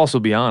 and I'll also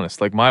be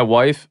honest. Like my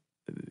wife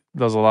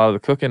does a lot of the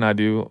cooking. I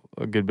do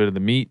a good bit of the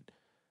meat.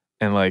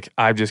 And like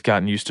I've just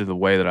gotten used to the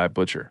way that I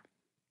butcher,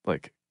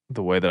 like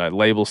the way that I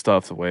label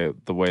stuff, the way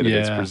that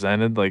it's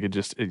presented. Like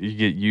you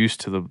get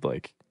used to the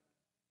like,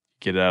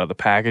 get it out of the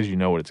package. You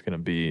know what it's going to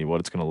be, what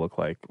it's going to look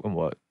like, and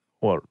what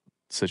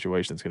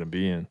situation it's going to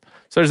be in.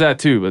 So there's that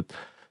too. But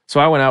so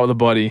I went out with a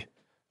buddy,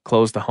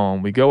 close to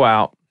home. We go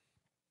out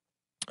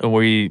and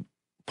we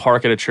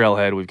park at a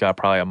trailhead. We've got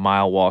probably a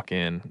mile walk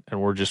in,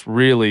 and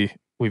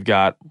we've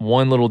got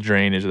one little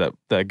drainage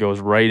that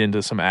goes right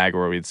into some ag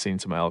where we'd seen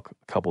some elk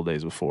a couple of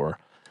days before.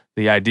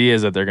 The idea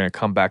is that they're going to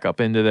come back up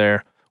into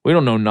there. We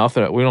don't know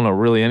nothing. We don't know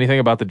really anything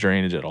about the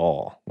drainage at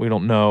all. We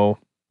don't know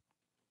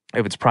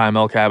if it's prime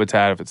elk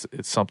habitat, if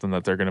it's something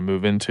that they're going to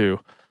move into.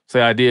 So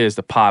the idea is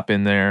to pop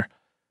in there,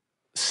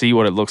 see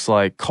what it looks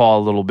like,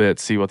 call a little bit,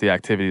 see what the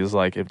activity is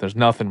like. If there's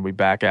nothing, we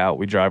back out,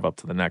 we drive up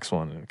to the next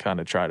one and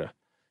kind of try to,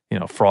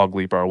 frog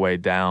leap our way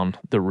down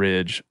the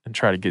ridge and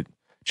try to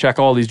check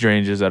all these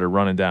drainages that are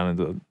running down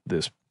into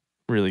this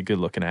really good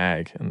looking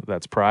ag, and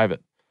that's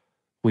private.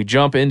 We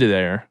jump into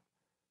there.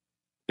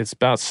 It's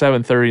about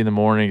 7:30 in the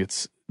morning.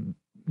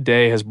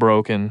 Day has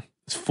broken.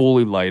 It's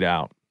fully light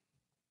out.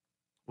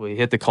 We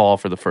hit the call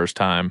for the first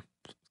time.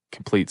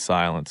 Complete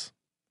silence.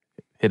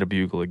 Hit a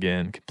bugle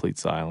again. Complete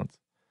silence.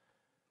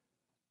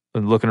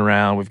 And looking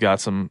around, we've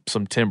got some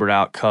timbered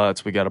out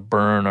cuts. We got a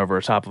burn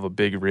over top of a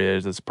big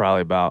ridge that's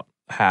probably about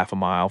half a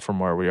mile from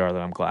where we are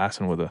that I'm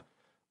glassing with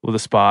a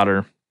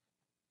spotter.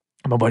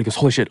 And my buddy goes,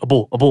 holy shit, a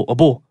bull, a bull, a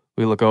bull.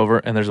 We look over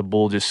and there's a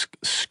bull just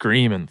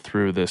screaming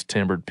through this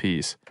timbered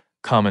piece,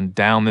 coming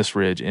down this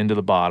ridge into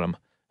the bottom,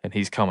 and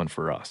he's coming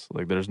for us.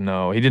 Like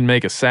he didn't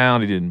make a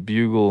sound, he didn't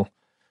bugle,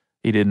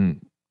 we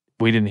didn't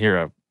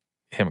hear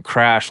him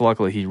crash.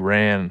 Luckily he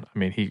ran. I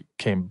mean, he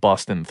came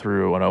busting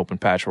through an open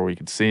patch where we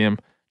could see him,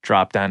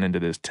 drop down into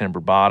this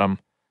timber bottom.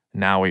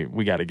 Now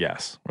we got to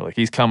guess. We're like,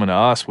 he's coming to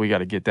us. We got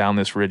to get down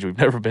this ridge we've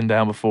never been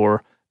down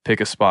before,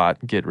 pick a spot,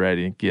 get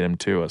ready, get him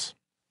to us.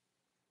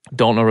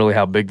 Don't know really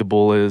how big the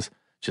bull is.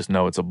 Just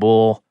know it's a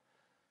bull.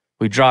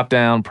 We drop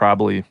down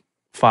probably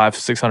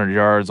 500-600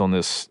 yards on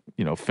this,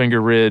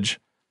 finger ridge,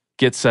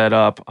 get set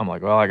up. I'm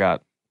like, well, I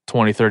got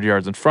 20-30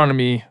 yards in front of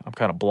me. I'm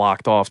kind of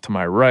blocked off to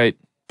my right,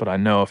 but I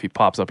know if he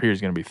pops up here,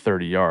 he's going to be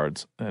 30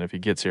 yards. And if he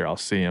gets here, I'll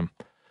see him.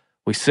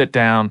 We sit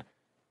down,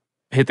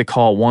 hit the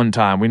call one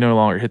time. We no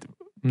longer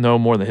no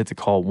more than hit the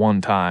call one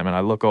time. And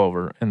I look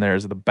over and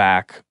there's the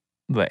back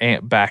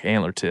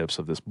antler tips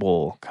of this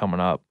bull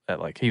coming up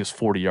at he was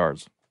 40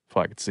 yards if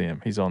I could see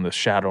him. He's on this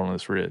shadow on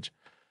this ridge.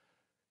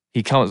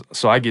 He comes,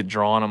 so I get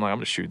drawn. I'm like, I'm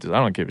going to shoot this. I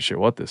don't give a shit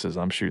what this is.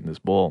 I'm shooting this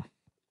bull.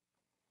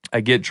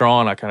 I get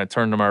drawn. I kind of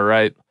turn to my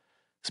right.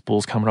 This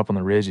bull's coming up on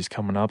the ridge. He's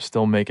coming up,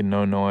 still making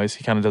no noise.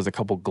 He kind of does a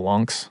couple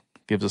glunks,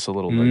 gives us a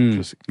little,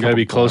 just got to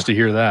be close to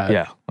hear that.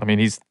 Yeah. I mean,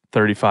 he's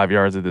 35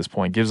 yards at this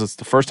point. Gives us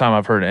the first time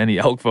I've heard any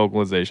elk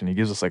vocalization. He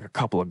gives us a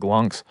couple of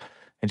glunks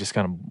and just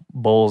kind of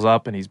bowls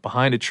up, and he's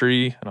behind a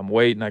tree, and I'm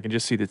waiting. I can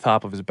just see the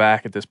top of his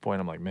back at this point.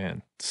 I'm like,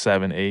 man,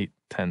 7, 8,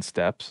 10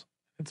 steps.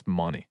 It's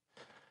money.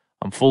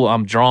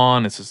 I'm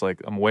drawn. It's just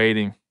like I'm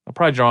waiting. I'm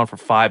probably drawn for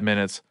 5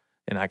 minutes,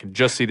 and I can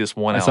just see this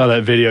one elk. I saw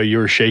that video. You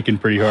were shaking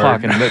pretty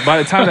hard. By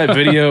the time that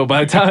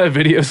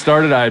video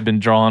started, I had been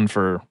drawn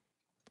for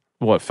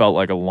what felt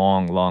like a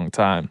long, long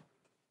time.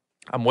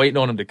 I'm waiting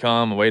on him to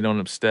come. I'm waiting on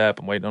him to step.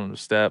 I'm waiting on him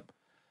to step.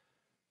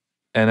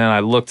 And then I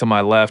look to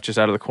my left, just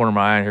out of the corner of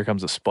my eye, and here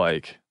comes a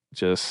spike.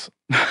 Just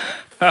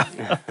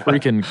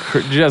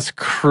just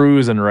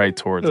cruising right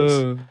towards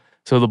us.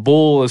 So the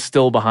bull is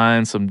still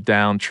behind some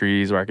down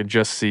trees where I could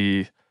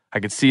see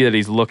that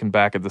he's looking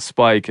back at the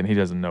spike and he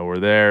doesn't know we're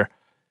there.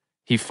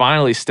 He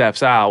finally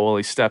steps out. Well,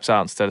 he steps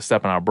out instead of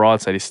stepping out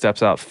broadside, he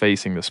steps out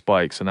facing the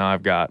spike. So now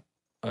I've got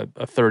a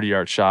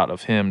 30-yard shot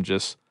of him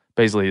just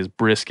basically his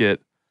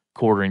brisket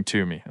quartering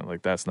to me. I'm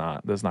like, that's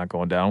not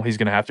going down. He's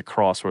going to have to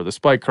cross where the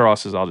spike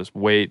crosses. I'll just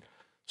wait.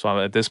 So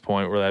I'm at this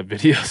point where that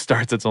video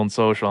starts its own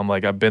social. I'm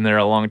like, I've been there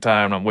a long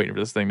time and I'm waiting for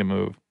this thing to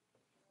move.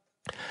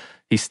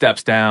 He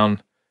steps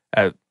down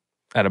at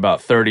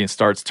about 30 and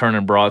starts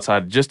turning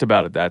broadside. Just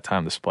about at that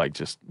time, the spike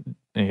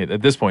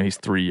at this point, he's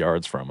 3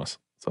 yards from us.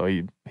 So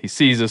he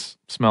sees us,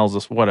 smells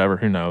us, whatever,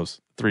 who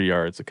knows, 3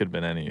 yards. It could have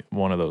been any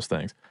one of those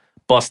things.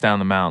 Busts down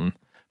the mountain.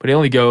 But he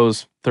only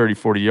goes 30,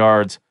 40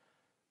 yards.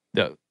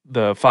 The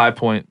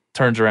 5-point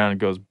turns around and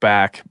goes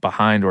back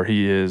behind where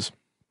he is.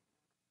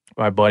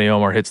 My buddy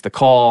Omar hits the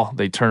call.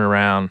 They turn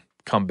around,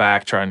 come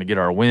back trying to get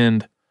our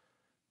wind.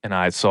 And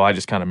I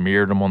just kind of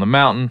mirrored him on the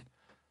mountain.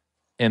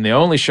 And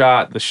the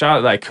shot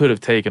that I could have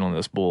taken on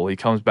this bull, he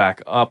comes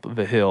back up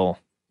the hill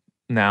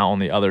now on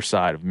the other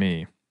side of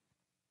me.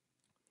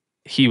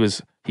 He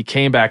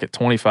came back at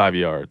 25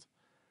 yards.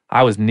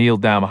 I was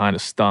kneeled down behind a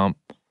stump.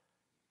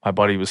 My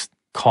buddy was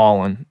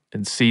calling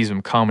and sees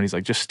him coming. He's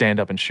like, just stand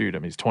up and shoot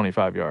him. He's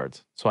 25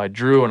 yards. So I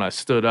drew and I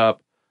stood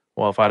up.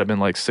 Well, if I'd have been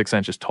like 6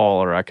 inches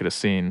taller, I could have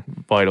seen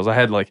vitals. I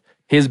had like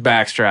his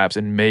back straps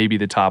and maybe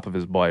the top of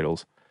his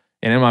vitals.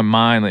 And in my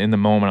mind, in the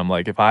moment, I'm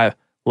like, if I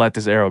let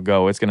this arrow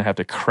go, it's going to have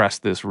to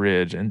crest this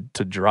ridge and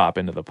to drop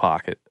into the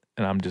pocket.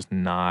 And I'm just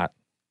not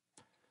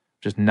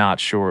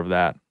sure of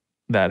that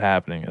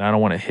happening. And I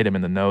don't want to hit him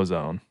in the no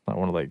zone. I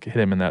want to like hit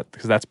him in that,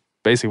 because that's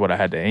basically what I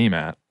had to aim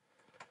at.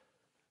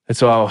 And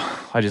so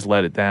I just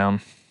let it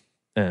down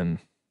and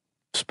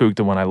spooked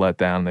them when I let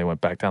down. They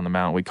went back down the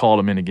mountain. We called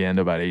them in again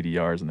to about 80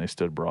 yards, and they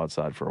stood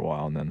broadside for a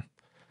while. And then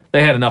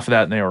they had enough of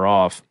that, and they were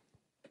off.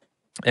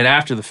 And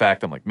after the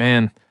fact, I'm like,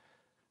 man,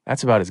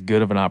 that's about as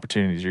good of an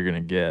opportunity as you're going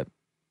to get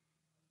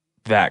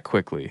that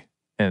quickly.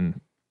 And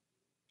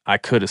I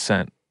could have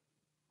sent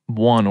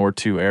 1 or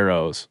 2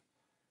 arrows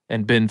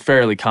and been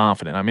fairly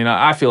confident. I mean,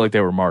 I feel like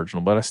they were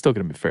marginal, but I still could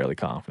have been fairly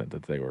confident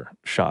that they were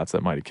shots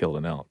that might have killed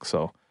an elk.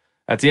 So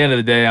at the end of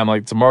the day, I'm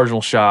like, it's a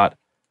marginal shot.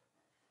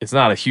 It's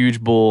not a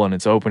huge bull, and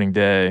it's opening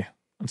day.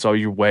 And so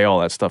you weigh all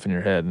that stuff in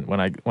your head. And when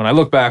I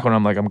look back,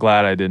 I'm like, I'm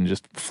glad I didn't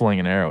just fling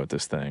an arrow at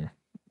this thing,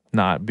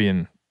 not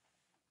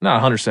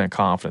 100%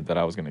 confident that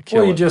I was going to kill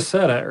it. Well, you just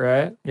said it,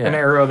 right? Yeah. An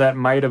arrow that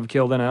might have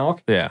killed an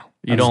elk. Yeah,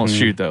 you don't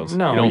shoot those.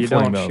 No, you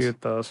fling don't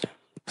shoot those.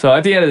 So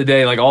at the end of the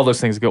day, like all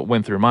those things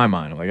went through my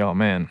mind. I'm like, oh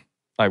man,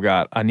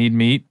 I need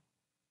meat.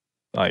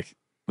 Like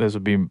this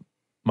would be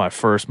my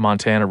first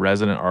Montana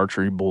resident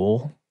archery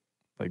bull.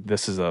 Like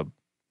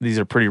these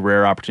are pretty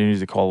rare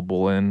opportunities to call a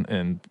bull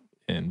in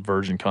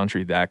virgin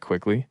country that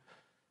quickly.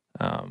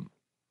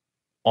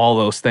 All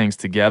those things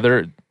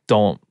together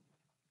don't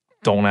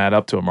add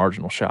up to a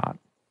marginal shot.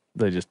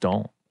 They just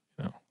don't.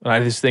 And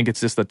I just think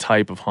it's just the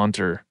type of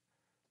hunter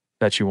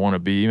that you want to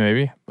be,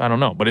 maybe. I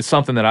don't know. But it's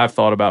something that I've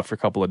thought about for a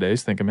couple of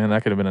days, thinking, man,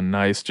 that could have been a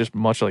nice, just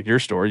much like your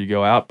story. You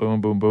go out, boom,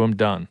 boom, boom,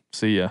 done.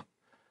 See ya.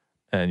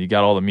 And you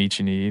got all the meat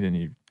you need, and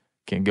you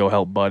can go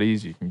help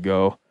buddies. You can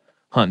go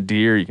hunt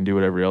deer. You can do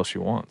whatever else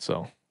you want.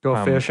 So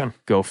Go fishing.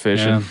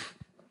 Yeah.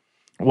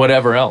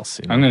 Whatever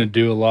else. I'm going to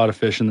do a lot of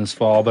fishing this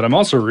fall, but I'm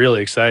also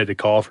really excited to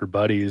call for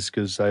buddies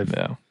because I've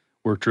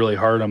worked really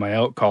hard on my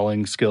out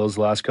calling skills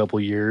the last couple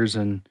of years.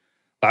 And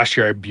last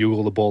year I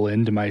bugled a bull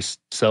into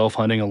myself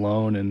hunting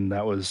alone, and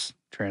that was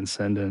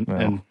transcendent.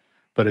 Wow.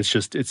 But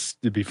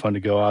it'd be fun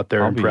to go out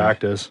there and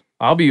practice.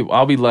 I'll be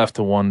left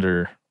to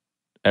wonder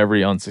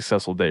every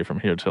unsuccessful day from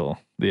here till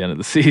the end of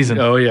the season.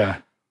 Oh yeah.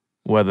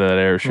 Whether that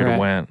arrow should have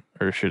went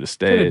or should have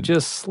stayed.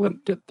 Just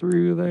slipped it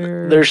through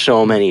there. There's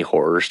so many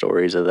horror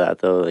stories of that,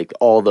 though. Like,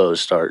 all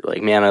those start,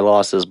 like, man, I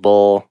lost this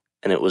bull,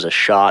 and it was a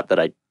shot that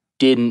I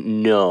didn't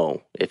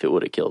know if it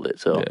would have killed it.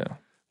 So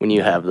when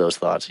you have those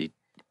thoughts, you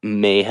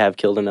may have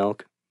killed an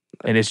elk.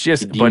 And it's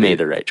just... You made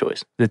the right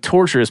choice. The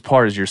torturous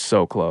part is you're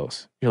so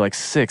close. You're like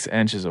 6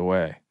 inches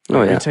away.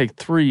 Oh, yeah. You take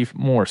 3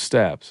 more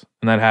steps.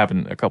 And that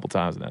happened a couple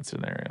times in that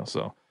scenario.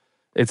 So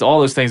it's all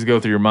those things that go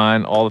through your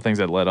mind, all the things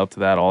that led up to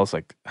that. All it's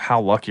like, how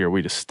lucky are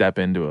we to step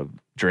into a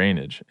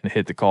drainage and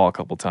hit the call a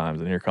couple times,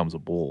 and here comes a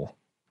bull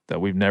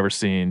that we've never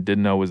seen,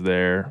 didn't know was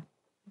there.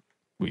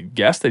 We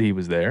guessed that he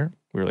was there.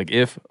 We were like,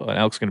 if an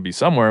elk's going to be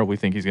somewhere, we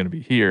think he's going to be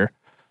here.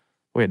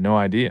 We had no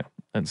idea.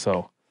 And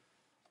so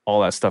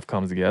all that stuff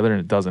comes together, and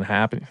it doesn't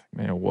happen.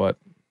 Man, what?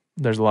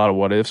 There's a lot of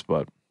what ifs,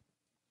 but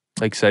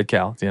like you said,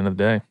 Cal, at the end of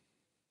the day,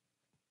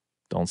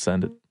 don't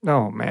send it.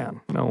 Oh,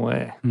 man. No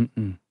way.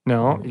 Mm-mm.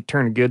 No, you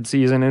turn a good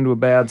season into a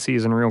bad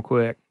season real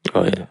quick.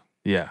 Oh, yeah.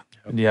 Yeah.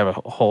 And you have a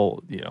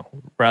whole,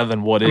 rather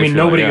than what if. I mean,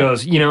 nobody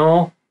goes,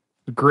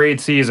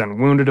 great season,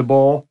 wounded a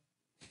bull.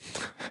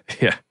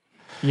 Yeah.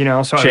 You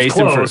know, so I was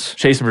close.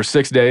 Chase him for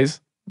 6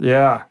 days.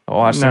 Yeah. I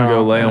watched him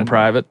go lay on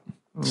private,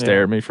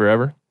 stare at me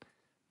forever.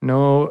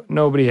 No,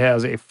 nobody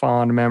has a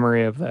fond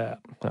memory of that.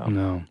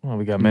 No. Well,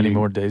 we got many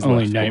more days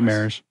Only left.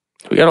 nightmares.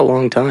 We got a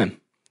long time.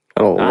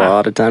 Got a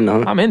lot of time to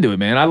hunt. I'm into it,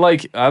 man. I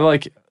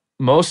like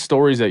most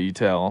stories that you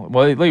tell.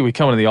 Well, like we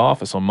come into the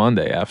office on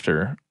Monday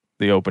after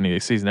the opening of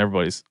the season.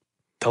 Everybody's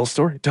tell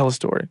a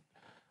story.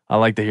 I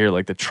like to hear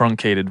like the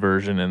truncated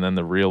version and then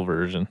the real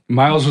version.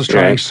 Miles was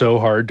trying so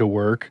hard to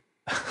work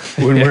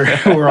when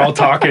we're all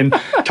talking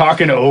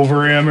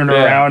over him and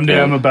around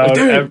him about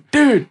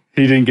dude.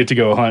 He didn't get to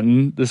go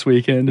hunting this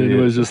weekend and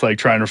was just like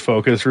trying to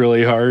focus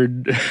really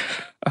hard.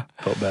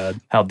 Felt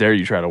bad. How dare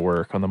you try to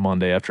work on the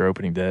Monday after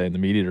opening day in the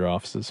meat eater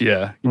offices?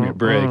 Yeah, give me a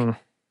break.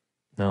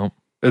 No.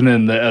 And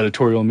then the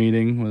editorial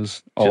meeting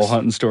was all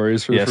hunting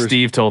stories for the first.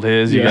 Steve told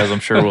his. You guys, I'm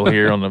sure, will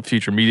hear on the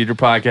future Meat Eater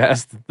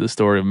podcast the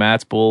story of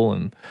Matt's bull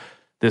and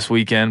this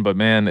weekend. But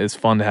man, it's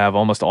fun to have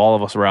almost all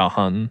of us are out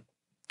hunting.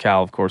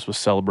 Cal, of course, was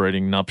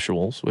celebrating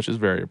nuptials, which is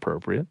very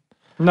appropriate.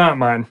 Not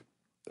mine.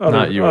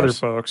 Not yours. Other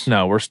folks.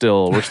 No, we're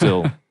still.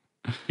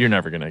 You're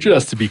never gonna.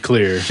 Just to be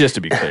clear, you're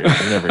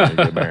never gonna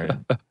get married.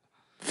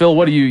 Phil,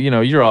 what do you?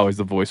 You're always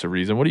the voice of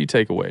reason. What do you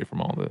take away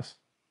from all this?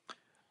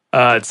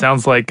 It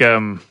sounds like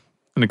an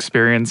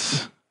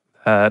experience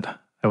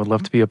that I would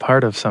love to be a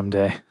part of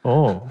someday.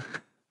 Oh,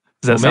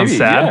 does that sound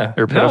sad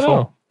or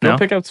pitiful? No.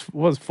 Pick up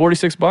was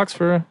 $46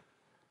 for a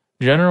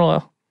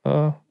general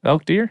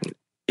elk deer.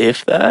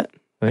 If that,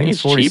 I think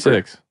it's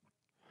 46. Cheaper.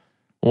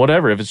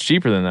 Whatever. If it's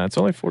cheaper than that, it's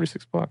only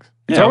 $46.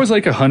 It's always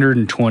like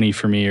 120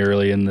 for me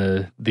early in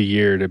the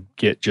year to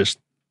get just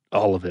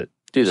all of it.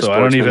 Dude, so I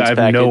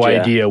have no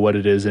idea what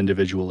it is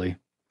individually.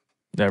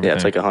 Everything. Yeah,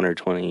 it's like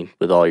 120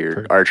 with all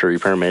your archery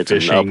permits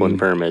fishing, and upland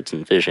permits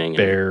and fishing.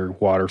 Bear,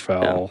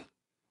 waterfowl,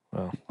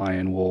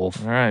 lion,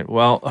 wolf. All right.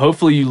 Well,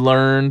 hopefully you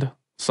learned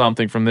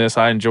something from this.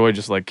 I enjoy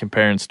just like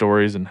comparing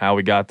stories and how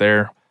we got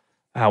there,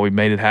 how we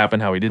made it happen,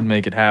 how we didn't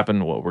make it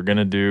happen, what we're going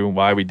to do,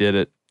 why we did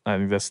it. I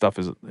think that stuff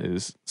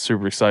is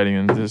super exciting,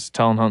 and just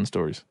telling hunting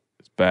stories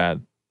is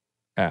bad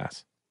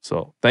ass.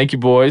 So thank you,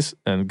 boys,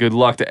 and good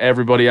luck to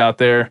everybody out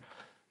there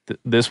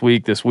this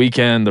week, this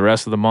weekend, the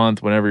rest of the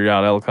month, whenever you're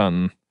out elk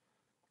hunting.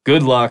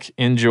 Good luck,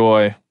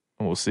 enjoy,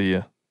 and we'll see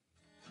you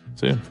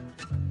soon.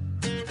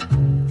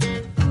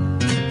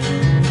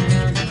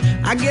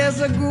 I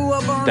guess I grew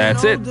up on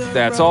That's it.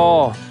 That's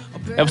all.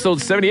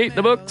 Episode 78 in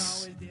the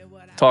books.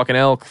 Talking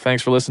elk.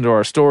 Thanks for listening to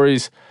our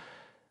stories,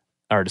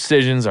 our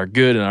decisions, our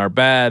good and our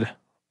bad,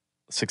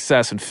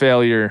 success and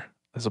failure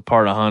is a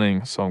part of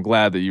hunting. So I'm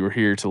glad that you were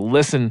here to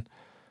listen,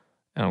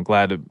 and I'm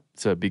glad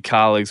to be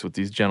colleagues with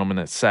these gentlemen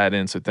that sat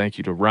in. So thank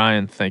you to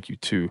Ryan, thank you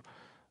to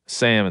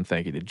Sam, and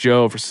thank you to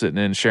Joe for sitting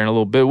in and sharing a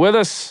little bit with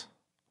us.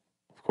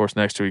 Of course,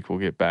 next week we'll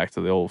get back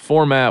to the old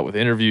format with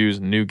interviews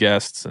and new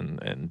guests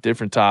and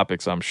different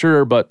topics, I'm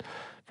sure. But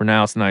for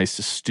now, it's nice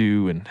to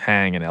stew and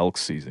hang in elk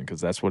season,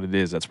 because that's what it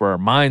is. That's where our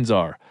minds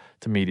are,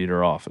 to Meat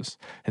Eater Office.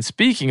 And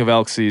speaking of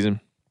elk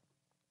season,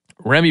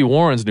 Remy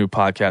Warren's new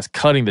podcast,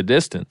 Cutting the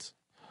Distance,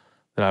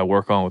 that I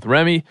work on with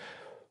Remy,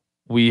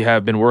 we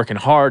have been working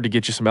hard to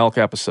get you some elk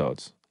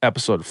episodes.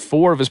 Episode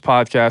 4 of his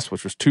podcast,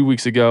 which was 2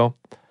 weeks ago,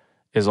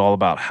 is all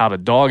about how to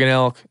dog an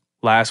elk.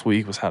 Last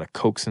week was how to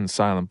coax in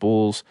silent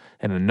bulls,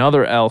 and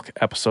another elk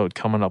episode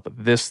coming up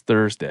this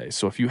Thursday.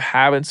 So if you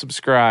haven't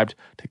subscribed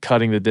to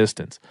Cutting the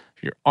Distance,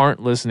 if you aren't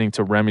listening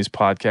to Remy's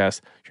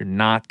podcast, you're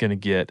not going to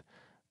get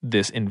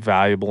this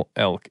invaluable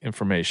elk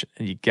information.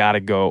 And you got to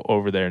go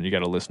over there and you got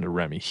to listen to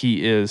Remy.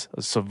 He is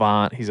a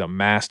savant. He's a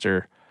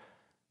master.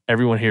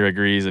 Everyone here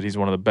agrees that he's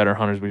one of the better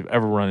hunters we've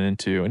ever run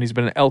into, and he's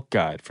been an elk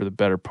guide for the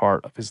better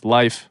part of his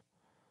life.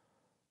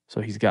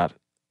 So he's got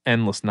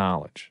endless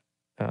knowledge.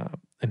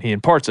 And he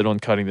imparts it on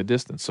Cutting the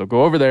Distance. So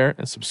go over there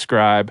and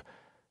subscribe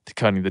to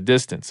Cutting the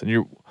Distance.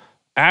 And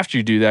after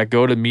you do that,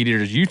 go to Meat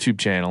Eater's YouTube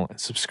channel and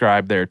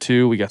subscribe there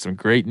too. We got some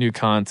great new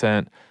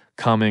content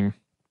coming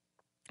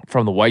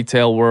from the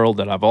whitetail world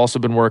that I've also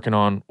been working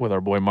on with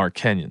our boy Mark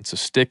Kenyon. So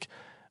stick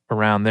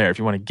around there. If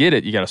you want to get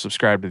it, you got to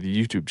subscribe to the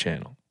YouTube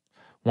channel.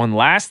 One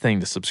last thing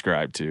to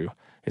subscribe to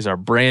is our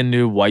brand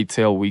new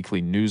Whitetail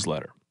Weekly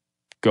newsletter.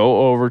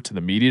 Go over to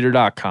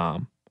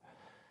themeateater.com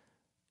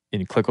and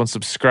you click on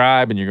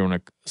subscribe, and you're going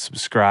to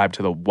subscribe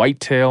to the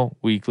Whitetail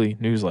Weekly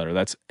newsletter.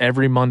 That's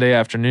every Monday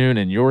afternoon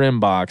in your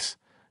inbox,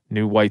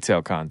 new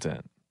whitetail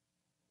content.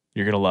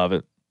 You're going to love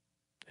it,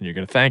 and you're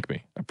going to thank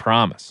me. I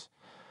promise.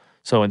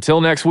 So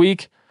until next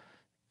week,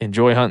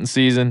 enjoy hunting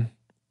season.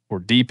 We're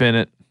deep in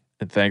it,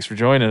 and thanks for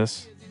joining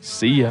us.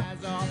 See ya.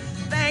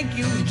 Thank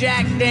you,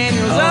 Jack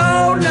Daniels.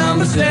 Oh,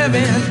 number 7.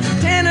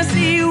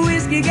 Tennessee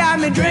whiskey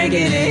got me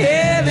drinking in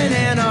heaven,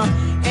 and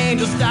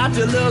angels start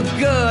to look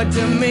good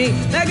to me.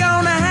 They're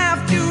gonna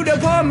have to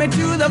deport me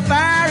to the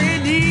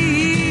fiery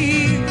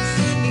deeps.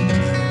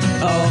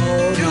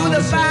 Oh, to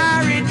the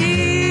fiery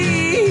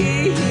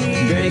deeps.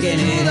 Drinking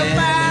in the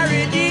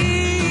fiery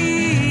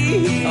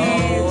deeps.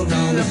 Oh,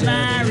 to the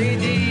fiery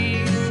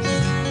deeps.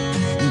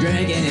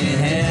 Drinking in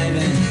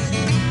heaven.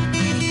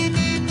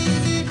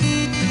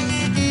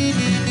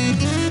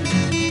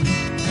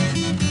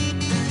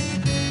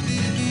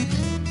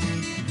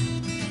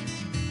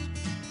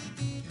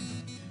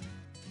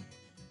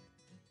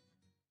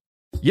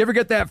 You ever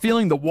get that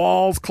feeling the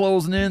walls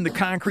closing in, the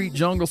concrete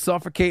jungle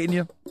suffocating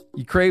you?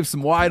 You crave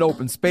some wide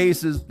open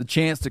spaces, the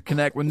chance to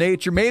connect with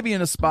nature, maybe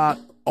in a spot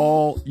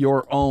all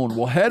your own.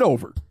 Well, head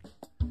over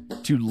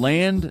to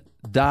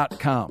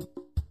land.com.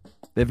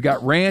 They've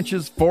got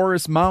ranches,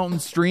 forests,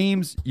 mountains,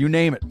 streams, you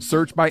name it.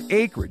 Search by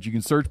acreage. You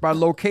can search by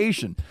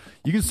location.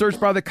 You can search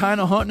by the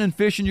kind of hunting and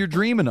fishing you're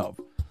dreaming of.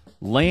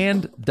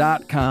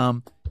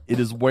 Land.com. It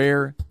is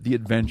where the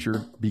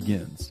adventure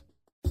begins.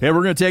 Hey,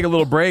 we're going to take a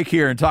little break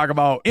here and talk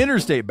about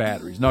interstate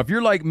batteries. Now, if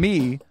you're like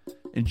me,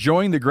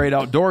 enjoying the great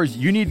outdoors,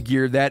 you need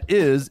gear that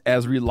is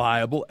as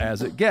reliable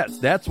as it gets.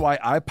 That's why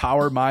I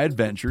power my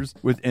adventures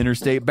with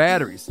interstate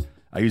batteries.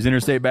 I use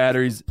interstate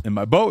batteries in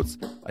my boats.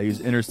 I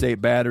use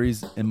interstate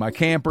batteries in my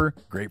camper.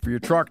 Great for your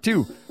truck,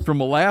 too.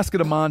 From Alaska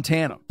to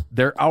Montana,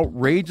 they're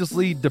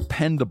outrageously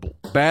dependable.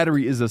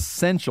 Battery is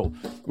essential.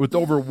 With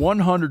over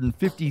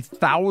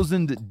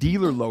 150,000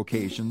 dealer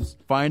locations,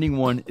 finding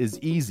one is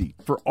easy.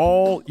 For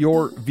all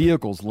your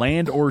vehicles,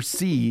 land or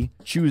sea,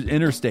 choose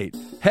Interstate.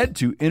 Head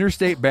to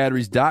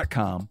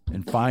interstatebatteries.com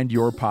and find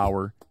your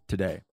power today.